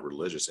if we're not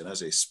religious, it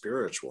has a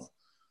spiritual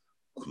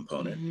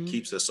component. It Mm-hmm.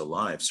 keeps us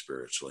alive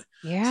spiritually.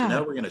 So now Yeah.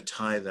 we're going to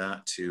tie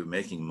that to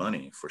making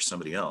money for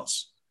somebody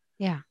else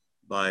Yeah.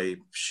 by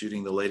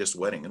shooting the latest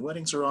wedding. And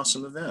weddings are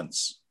awesome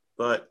events,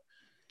 but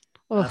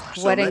Oh,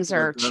 after so many weddings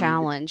are of a them,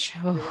 challenge.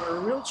 they're a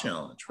real Oh,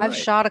 challenge, I've right?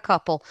 shot a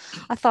couple.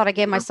 I thought I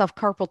gave myself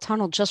carpal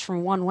tunnel just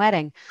from one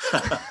wedding.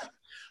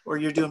 Or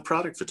you're doing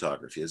product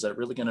photography. Is that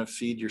really going to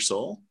feed your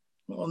soul?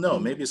 Well, no,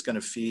 Mm. maybe it's going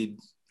to feed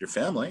your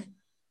family.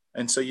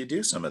 And so you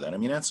do some of that. I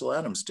mean, Ansel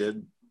Adams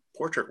did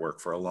portrait work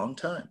for a long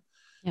time.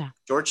 Yeah.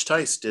 George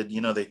Tice did,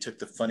 they took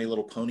the funny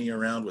little pony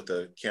around with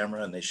a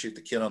camera and they shoot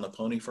the kid on the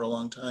pony for a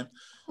long time.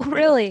 Oh, You know,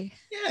 really?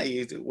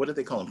 yeah, what did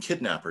they call them?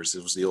 Kidnappers.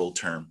 It was the old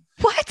term.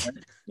 What?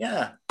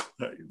 Yeah.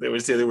 They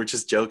were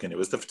just joking. It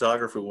was the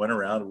photographer who went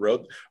around,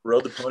 rode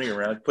the pony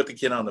around, put the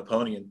kid on the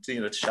pony, and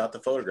shot the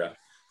photograph.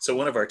 So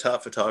one of our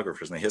top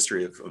photographers in the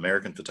history of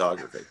American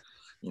photography,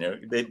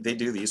 they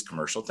do these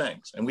commercial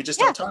things, and we just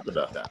Yeah. don't talk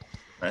about that,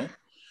 right?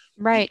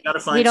 You Right. got to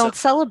We find don't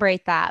some.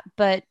 celebrate that,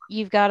 but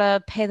you've got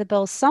to pay the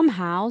bills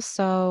somehow.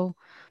 So,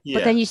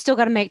 but then you Yes. still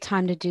got to make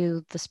time to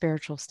do the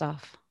spiritual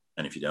stuff.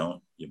 And if you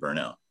don't, you burn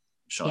out.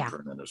 Sean Yeah.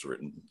 Kernan has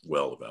written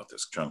well about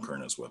this. Sean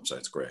Kernan's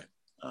website's great.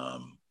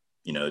 Um,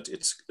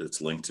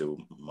 it's linked to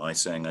my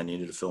saying I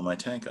needed to fill my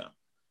tank up,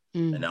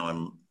 and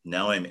Mm.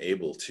 now I'm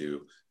able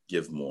to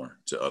give more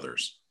to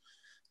others.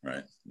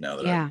 Right now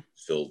that I've Yeah.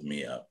 filled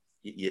me up,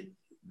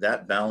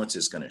 that balance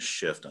is going to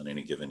shift on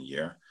any given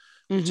year.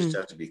 You just Mm-hmm.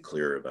 have to be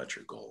clear about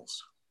your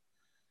goals.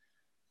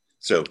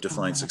 So I define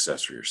love it.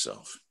 success for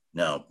yourself.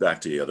 Now,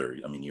 back to the other,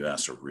 I mean, you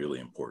asked a really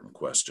important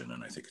question,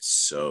 and I think it's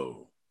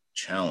so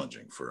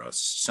challenging for us.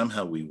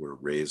 Somehow we were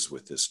raised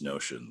with this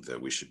notion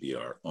that we should be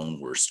our own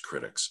worst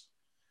critics.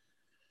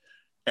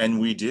 And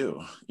we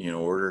do in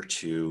order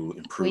to We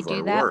improve do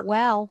our that work.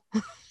 well.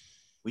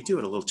 We do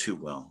it a little too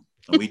well.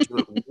 And we do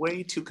it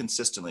way too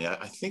consistently.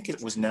 I think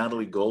it was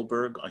Natalie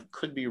Goldberg. I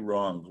could be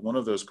wrong. One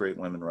of those great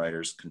women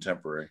writers,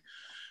 contemporary,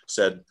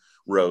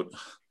 wrote,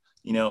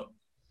 you know,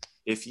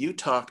 if you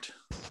talked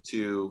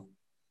to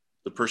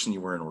the person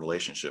you were in a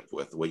relationship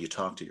with the way you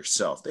talk to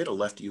yourself, they'd have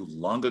left you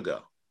long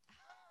ago.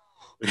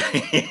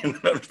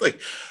 Like,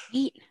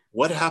 Eat.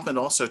 what happened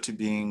also to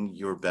being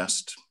your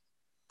best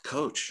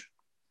coach?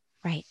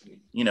 Right.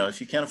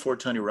 If you can't afford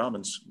Tony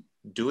Robbins,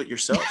 do it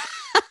yourself.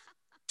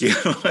 Do you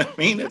know what I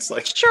mean? It's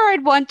like, Sure,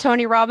 I'd want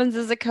Tony Robbins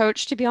as a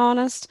coach, to be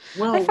honest. I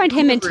well, find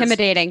him whoever's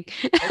intimidating.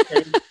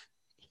 okay,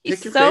 He's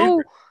pick your favorite.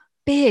 so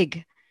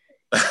big.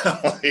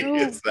 So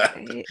Is that?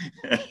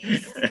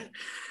 he's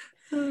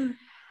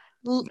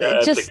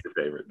Pick just your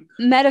favorite.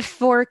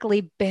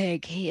 metaphorically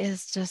big. He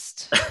is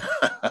just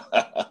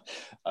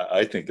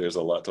I think there's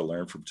a lot to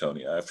learn from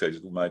Tony.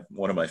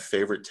 One of my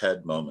favorite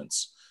TED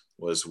moments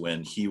was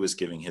when he was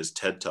giving his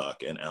TED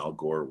talk and Al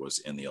Gore was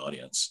in the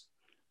audience.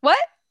 what?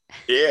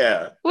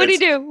 Yeah, What'd he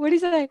do? What'd he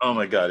say? oh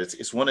my God,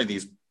 it's one of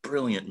these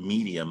brilliant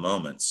media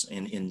moments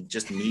in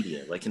just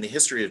media, like in the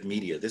history of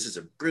media. This is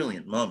a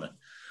brilliant moment.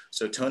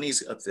 So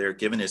Tony's up there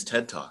giving his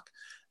TED talk,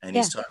 and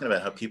he's Yeah. talking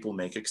about how people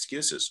make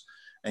excuses,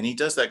 and he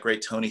does that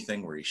great Tony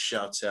thing where he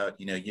shouts out,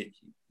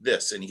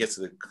 this, and he gets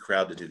the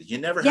crowd to do that. You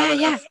never have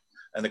Yeah, enough. yeah.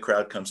 And the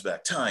crowd comes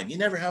back. Time. You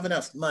never have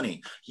enough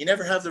money. You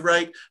never have the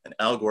right. And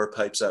Al Gore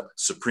pipes up,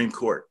 Supreme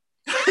Court.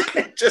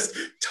 Just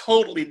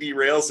totally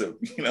derails him,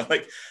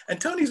 and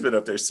Tony's been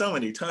up there so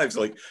many times,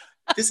 like,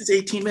 this is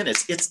 18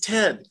 minutes. It's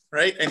TED,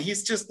 right? And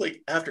he's just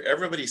like, after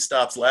everybody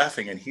stops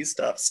laughing and he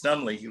stops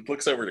stunningly, he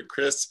looks over to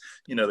Chris,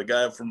 the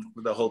guy from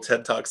the whole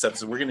TED Talk stuff,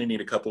 says, we're going to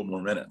need a couple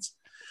more minutes.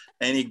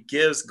 And he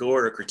gives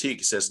Gore a critique.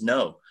 He says,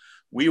 no,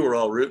 we were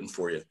all rooting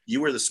for you.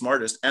 You were the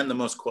smartest and the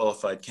most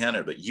qualified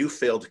candidate, but you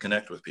failed to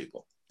connect with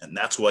people. And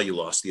that's why you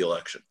lost the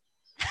election.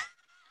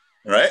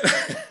 Right?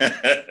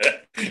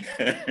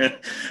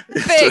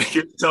 So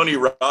here's Tony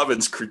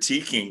Robbins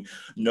critiquing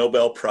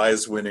Nobel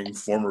Prize winning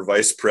former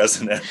vice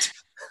president.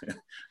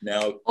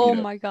 Now, Oh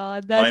my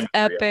God, that's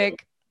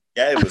epic.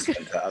 Yeah, it was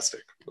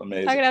fantastic.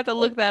 Amazing. I'm gonna have to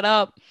look that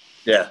up.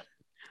 Yeah.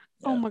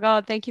 Oh my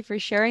God, thank you for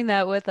sharing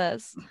that with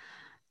us.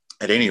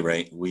 At any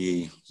rate,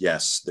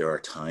 yes, there are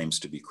times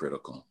to be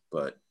critical,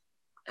 but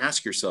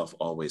ask yourself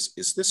always,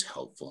 is this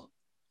helpful?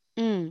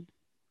 Mm.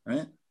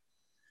 Right?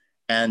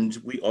 And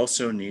we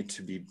also need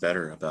to be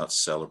better about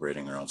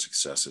celebrating our own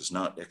successes,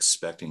 not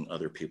expecting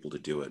other people to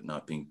do it,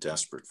 not being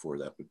desperate for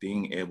that, but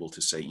being able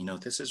to say,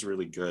 this is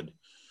really good.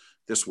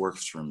 This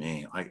works for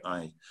me.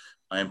 I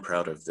am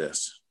proud of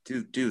this.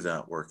 Do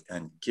that work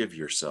and give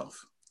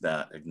yourself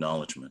that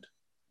acknowledgement.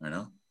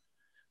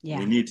 Yeah.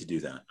 We need to do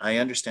that. I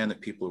understand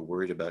that people are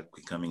worried about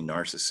becoming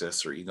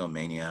narcissists or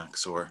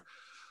egomaniacs or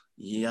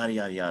yada,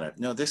 yada, yada.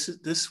 No,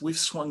 we've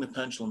swung the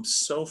pendulum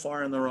so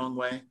far in the wrong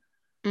way.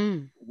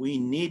 Mm. We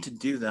need to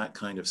do that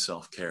kind of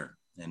self-care.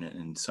 And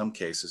in some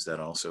cases,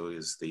 that also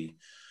is the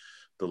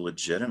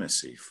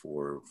legitimacy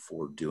for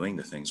doing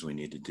the things we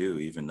need to do,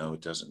 even though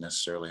it doesn't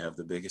necessarily have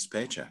the biggest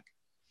paycheck.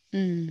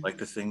 Mm. Like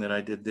the thing that I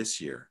did this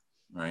year,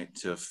 right,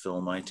 to fill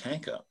my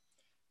tank up.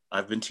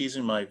 I've been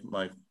teasing my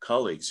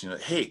colleagues,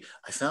 hey,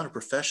 I found a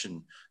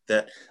profession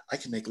that I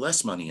can make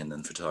less money in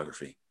than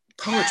photography.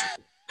 Poetry.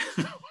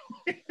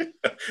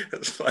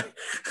 It's like,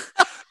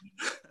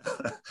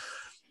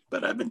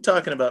 but I've been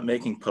talking about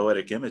making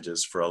poetic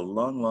images for a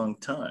long, long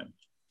time.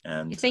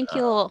 And You think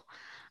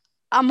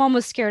I'm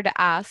almost scared to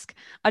ask.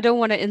 I don't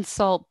want to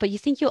insult, but you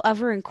think you'll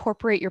ever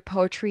incorporate your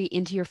poetry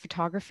into your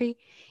photography?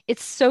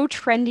 It's so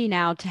trendy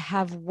now to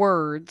have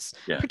words,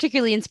 yeah,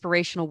 particularly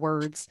inspirational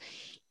words,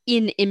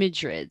 in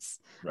images.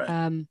 right.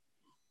 Um,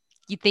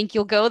 you think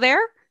you'll go there?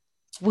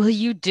 Will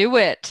you do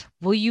it?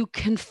 Will you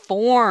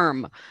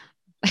conform?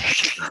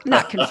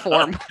 Not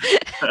conform.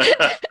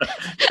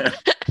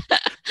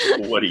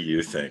 What do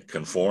you think?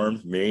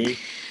 Conform? Me?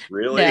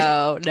 Really?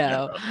 No,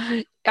 No.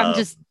 no.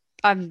 Um,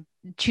 I'm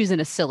choosing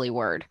a silly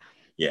word.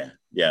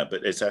 yeah,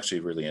 but it's actually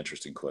a really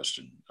interesting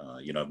question.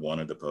 I've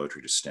wanted the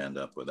poetry to stand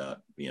up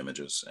without the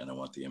images, and I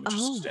want the images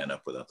to Oh, stand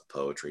up without the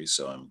poetry.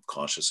 So I'm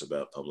cautious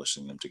about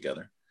publishing them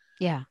together.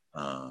 Yeah.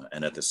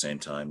 And at the same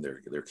time,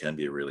 there can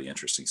be a really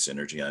interesting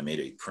synergy. I made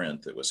a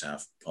print that was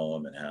half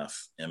poem and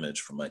half image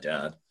from my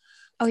dad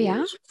Oh,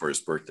 yeah. for his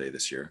birthday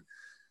this year.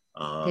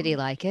 Did he Um,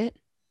 like it?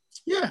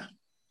 yeah,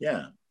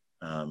 yeah.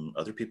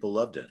 Other people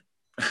loved it.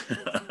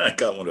 I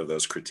got one of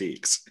those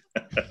critiques.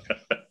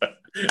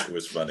 It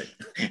was funny.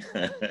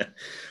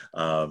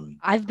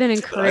 I've been but I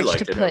encouraged to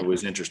liked it. It put,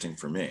 was interesting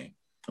for me.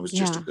 It was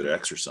just a yeah, good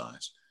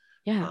exercise.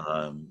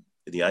 yeah.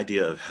 The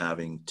idea of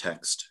having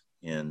text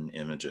in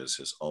images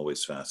has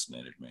always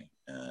fascinated me.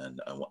 And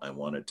I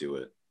want to do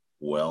it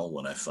well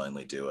when I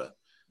finally do it.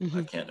 I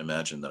Hmm. can't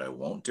imagine that I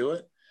won't do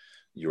it.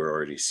 You're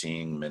already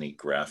seeing many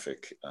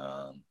graphic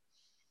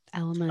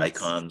Elements.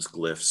 icons,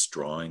 glyphs,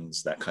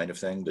 drawings, that kind of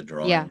thing. The Yeah.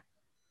 drawing,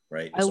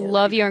 right, I is love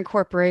already your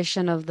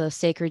incorporation of the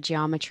sacred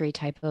geometry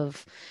type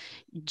of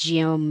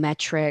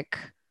geometric.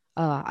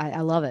 I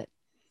love it.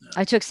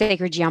 I took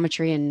sacred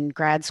geometry in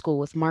grad school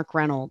with Mark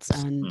Reynolds,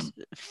 and mm,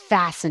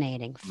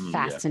 fascinating, yeah,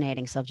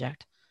 fascinating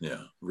subject.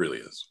 yeah, really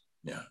is.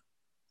 Yeah.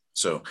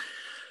 So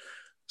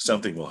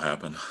something will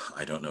happen.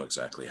 I don't know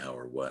exactly how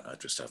or what. I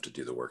just have to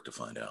do the work to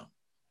find out.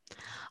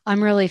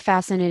 I'm really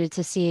fascinated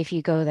to see if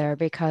you go there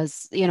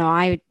because,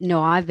 I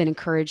know I've been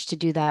encouraged to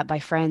do that by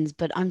friends,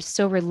 but I'm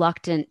so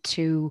reluctant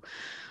to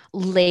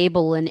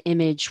label an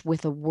image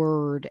with a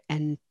word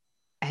and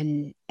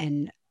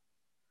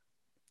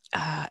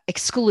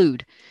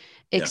exclude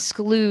Yeah.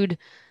 exclude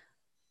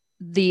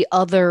the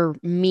other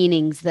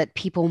meanings that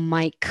people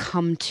might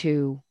come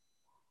to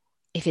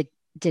if it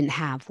didn't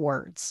have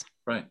words.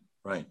 Right.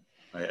 Right.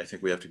 I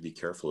think we have to be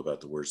careful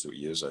about the words that we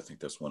use. I think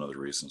that's one of the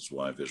reasons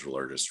why visual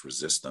artists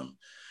resist them.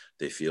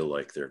 They feel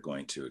like they're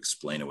going to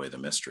explain away the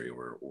mystery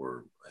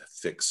or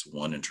fix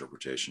one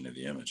interpretation of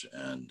the image.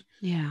 And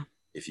Yeah.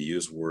 if you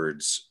use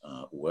words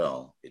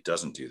well, it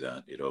doesn't do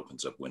that. It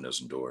opens up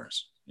windows and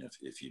doors.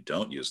 If you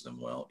don't use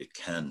them well, it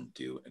can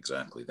do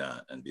exactly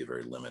that and be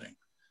very limiting.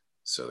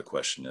 So the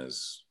question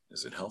is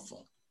it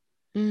helpful?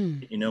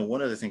 Mm.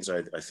 One of the things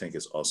I think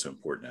is also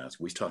important as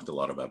we talked a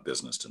lot about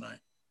business tonight,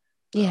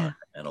 Yeah.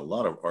 and a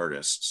lot of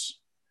artists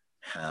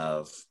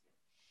have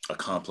a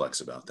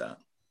complex about that,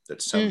 that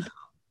Mm. somehow,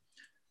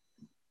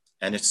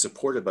 and it's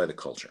supported by the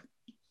culture.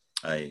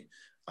 I,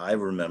 I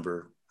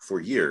remember for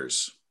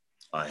years,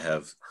 I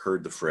have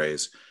heard the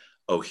phrase,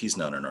 oh, he's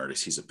not an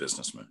artist, he's a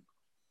businessman.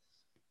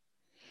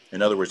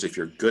 In other words, if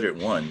you're good at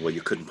one, well,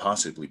 you couldn't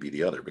possibly be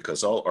the other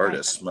because all Right.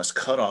 artists must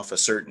cut off a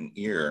certain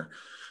ear,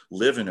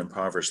 live an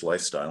impoverished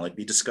lifestyle, and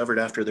be discovered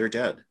after they're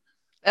dead.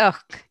 Oh,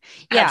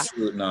 yeah.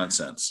 Absolute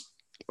nonsense.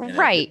 And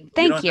Right. you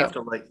Thank don't have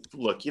you.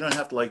 to you don't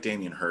have to like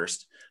Damien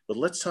Hirst, but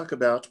let's talk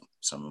about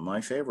some of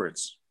my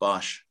favorites.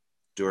 Bosch,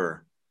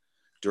 Dürer.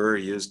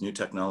 Dürer used new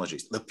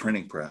technologies, the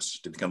printing press,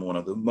 to become one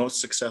of the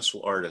most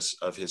successful artists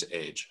of his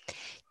age.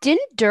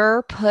 Didn't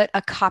Durr put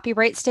a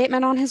copyright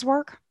statement on his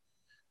work?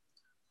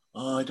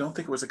 I don't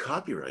think it was a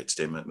copyright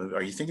statement.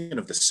 Are you thinking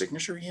of the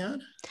signature he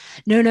had?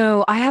 No,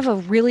 no. I have a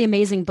really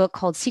amazing book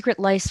called Secret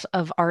Life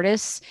of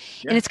Artists,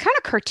 and Yeah, it's kind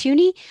of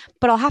cartoony,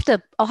 but I'll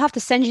have to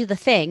send you the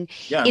thing.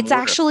 yeah, I'm It's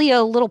aware. actually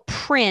a little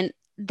print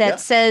that Yeah.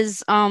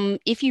 says,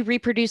 if you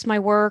reproduce my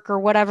work or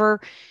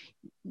whatever,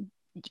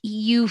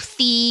 you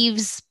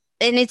thieves.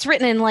 And it's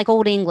written in like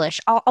old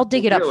English. I'll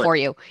dig Oh, it up really? for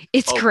you.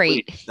 It's Oh, please.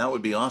 great. That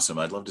would be awesome.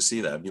 I'd love to see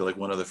that. It'd be like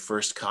one of the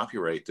first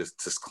copyright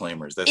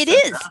disclaimers. That's It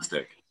is.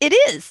 fantastic. It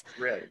is.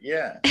 Right.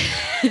 Yeah.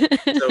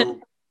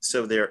 So,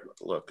 so there,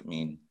 look, I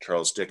mean,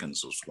 Charles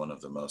Dickens was one of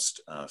the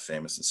most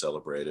famous and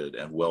celebrated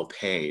and well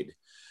paid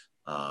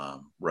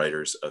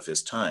writers of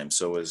his time.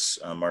 So was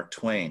Mark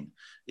Twain.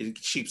 It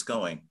keeps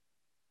going.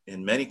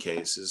 In many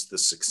cases, the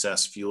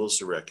success fuels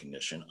the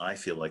recognition. I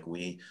feel like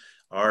we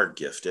are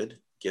gifted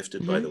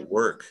by Mhm. the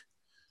work,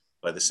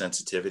 by the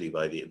sensitivity,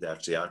 by the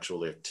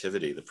actual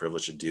activity, the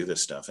privilege to do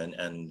this stuff.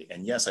 And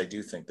yes, I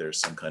do think there's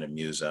some kind of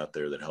muse out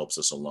there that helps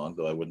us along,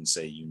 though I wouldn't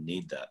say you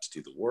need that to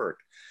do the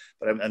work.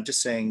 But I'm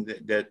just saying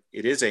that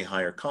it is a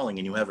higher calling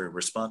and you have a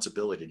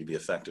responsibility to be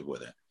effective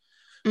with it.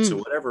 So Mm.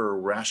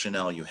 whatever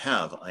rationale you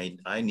have,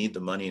 I need the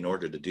money in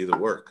order to do the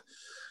work.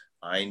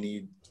 I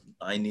need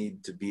I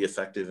need to be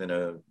effective in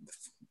a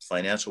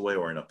financial way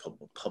or in a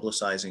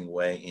publicizing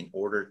way in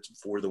order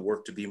for the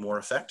work to be more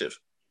effective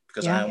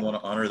because I Yeah. want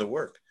to honor the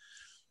work.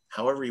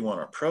 However you want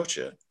to approach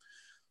it,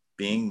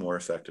 being more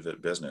effective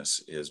at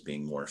business is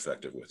being more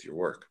effective with your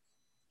work.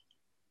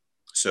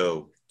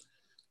 So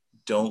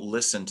don't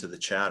listen to the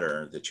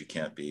chatter that you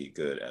can't be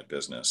good at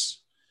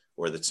business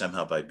or that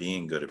somehow by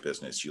being good at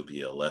business, you'll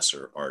be a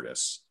lesser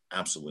artist.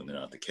 Absolutely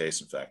not the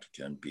case. In fact,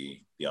 it can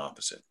be the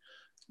opposite.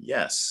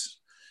 Yes,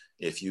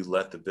 if you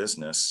let the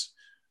business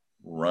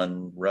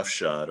run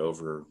roughshod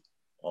over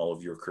all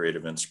of your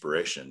creative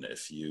inspiration,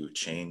 if you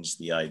change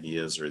the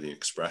ideas or the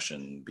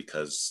expression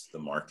because the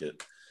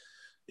market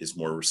is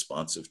more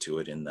responsive to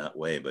it in that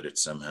way, but it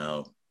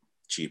somehow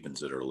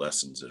cheapens it or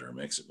lessens it or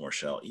makes it more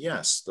shallow.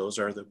 Yes, those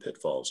are the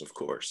pitfalls, of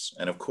course.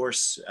 And of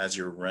course, as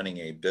you're running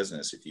a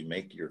business, if you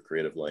make your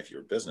creative life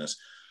your business,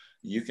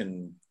 you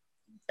can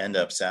end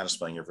up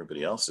satisfying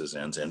everybody else's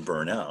ends and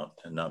burn out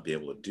and not be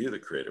able to do the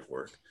creative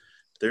work.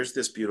 There's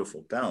this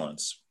beautiful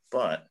balance.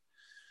 But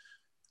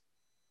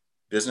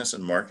business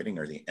and marketing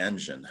are the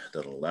engine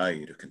that allow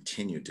you to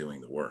continue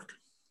doing the work.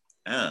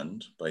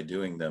 And by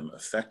doing them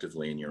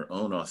effectively in your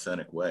own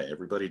authentic way,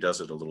 everybody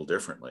does it a little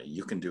differently.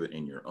 You can do it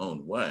in your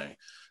own way.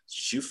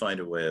 So you find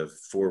a way of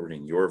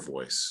forwarding your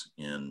voice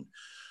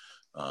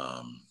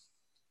um,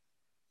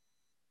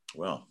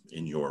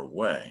 in your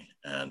way,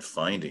 and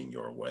finding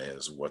your way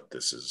is what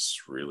this is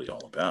really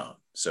all about.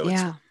 So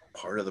it's Yeah.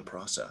 part of the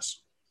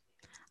process.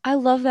 I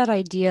love that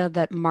idea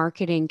that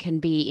marketing can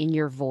be in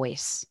your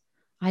voice.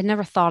 I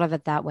never thought of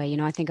it that way.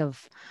 I think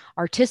of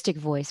artistic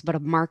voice, but a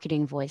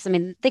marketing voice. I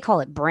mean, they call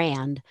it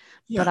brand,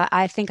 but Yeah.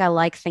 I think I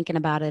like thinking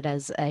about it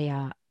as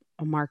a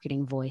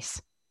marketing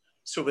voice.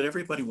 So, but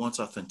everybody wants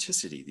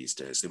authenticity these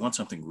days. They want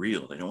something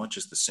real. They don't want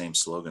just the same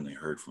slogan they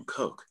heard from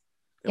Coke.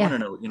 They want Yeah.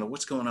 to know,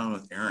 what's going on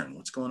with Aaron?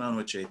 What's going on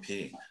with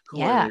JP? Who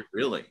are Yeah. they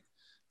really?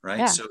 Right.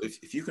 Yeah. So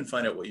if you can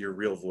find out what your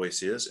real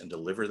voice is and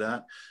deliver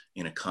that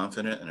in a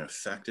confident and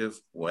effective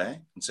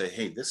way and say,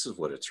 hey, this is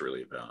what it's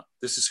really about.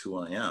 This is who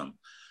I am.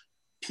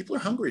 People are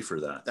hungry for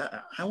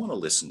that. I want to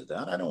listen to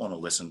that. I don't want to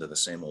listen to the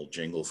same old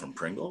jingle from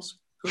Pringles.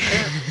 Who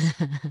cares?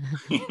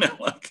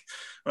 Like,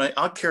 right.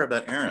 I'll care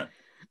about Aaron.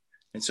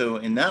 And so,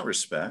 in that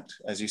respect,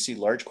 as you see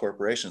large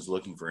corporations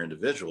looking for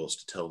individuals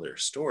to tell their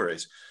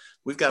stories,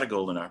 we've got a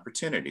golden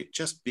opportunity.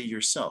 Just be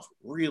yourself,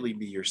 really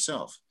be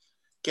yourself.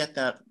 Get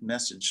that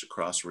message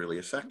across really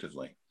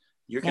effectively.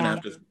 You're going to Yeah.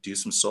 have to do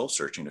some soul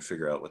searching to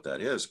figure out what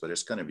that is, but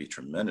it's going to be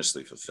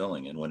tremendously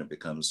fulfilling. And when it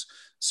becomes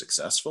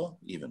successful,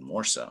 even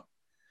more so.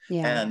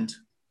 Yeah. And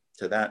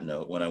to that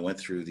note, when I went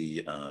through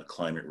the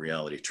climate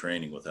reality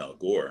training with Al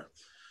Gore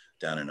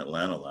down in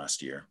Atlanta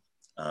last year,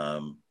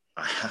 I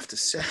have to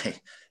say,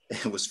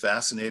 it was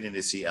fascinating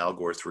to see Al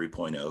Gore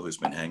 3.0, who's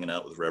been hanging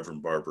out with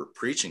Reverend Barber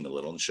preaching a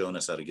little and showing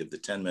us how to give the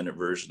 10-minute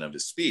version of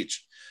his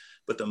speech.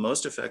 But the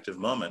most effective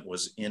moment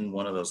was in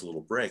one of those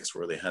little breaks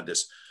where they had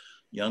this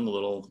young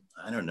little,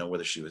 I don't know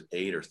whether she was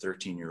 8 or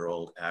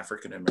 13-year-old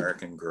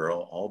African-American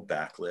girl, all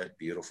backlit,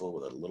 beautiful,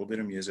 with a little bit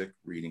of music,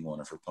 reading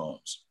one of her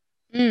poems.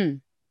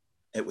 Mm,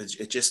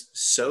 It just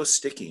so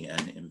sticky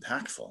and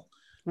impactful.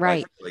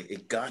 right. Like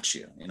it got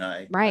you.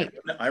 Right.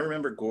 I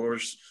remember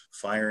Gore's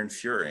Fire and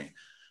Fury,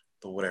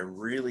 but what I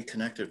really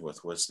connected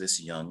with was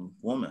this young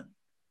woman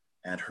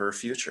and her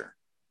future.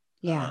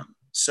 Yeah.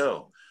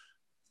 So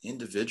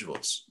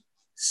individuals,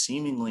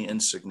 seemingly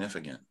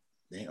insignificant,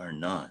 they are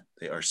not.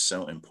 They are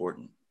so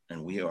important,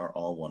 and we are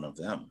all one of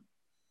them.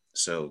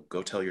 So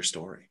go tell your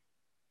story.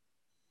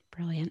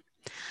 Brilliant.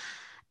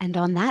 And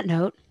on that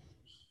note,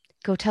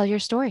 go tell your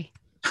story.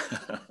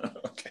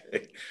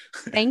 Okay.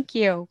 Thank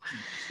you.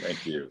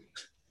 Thank you.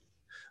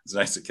 It's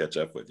nice to catch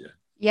up with you.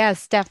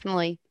 Yes,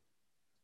 definitely.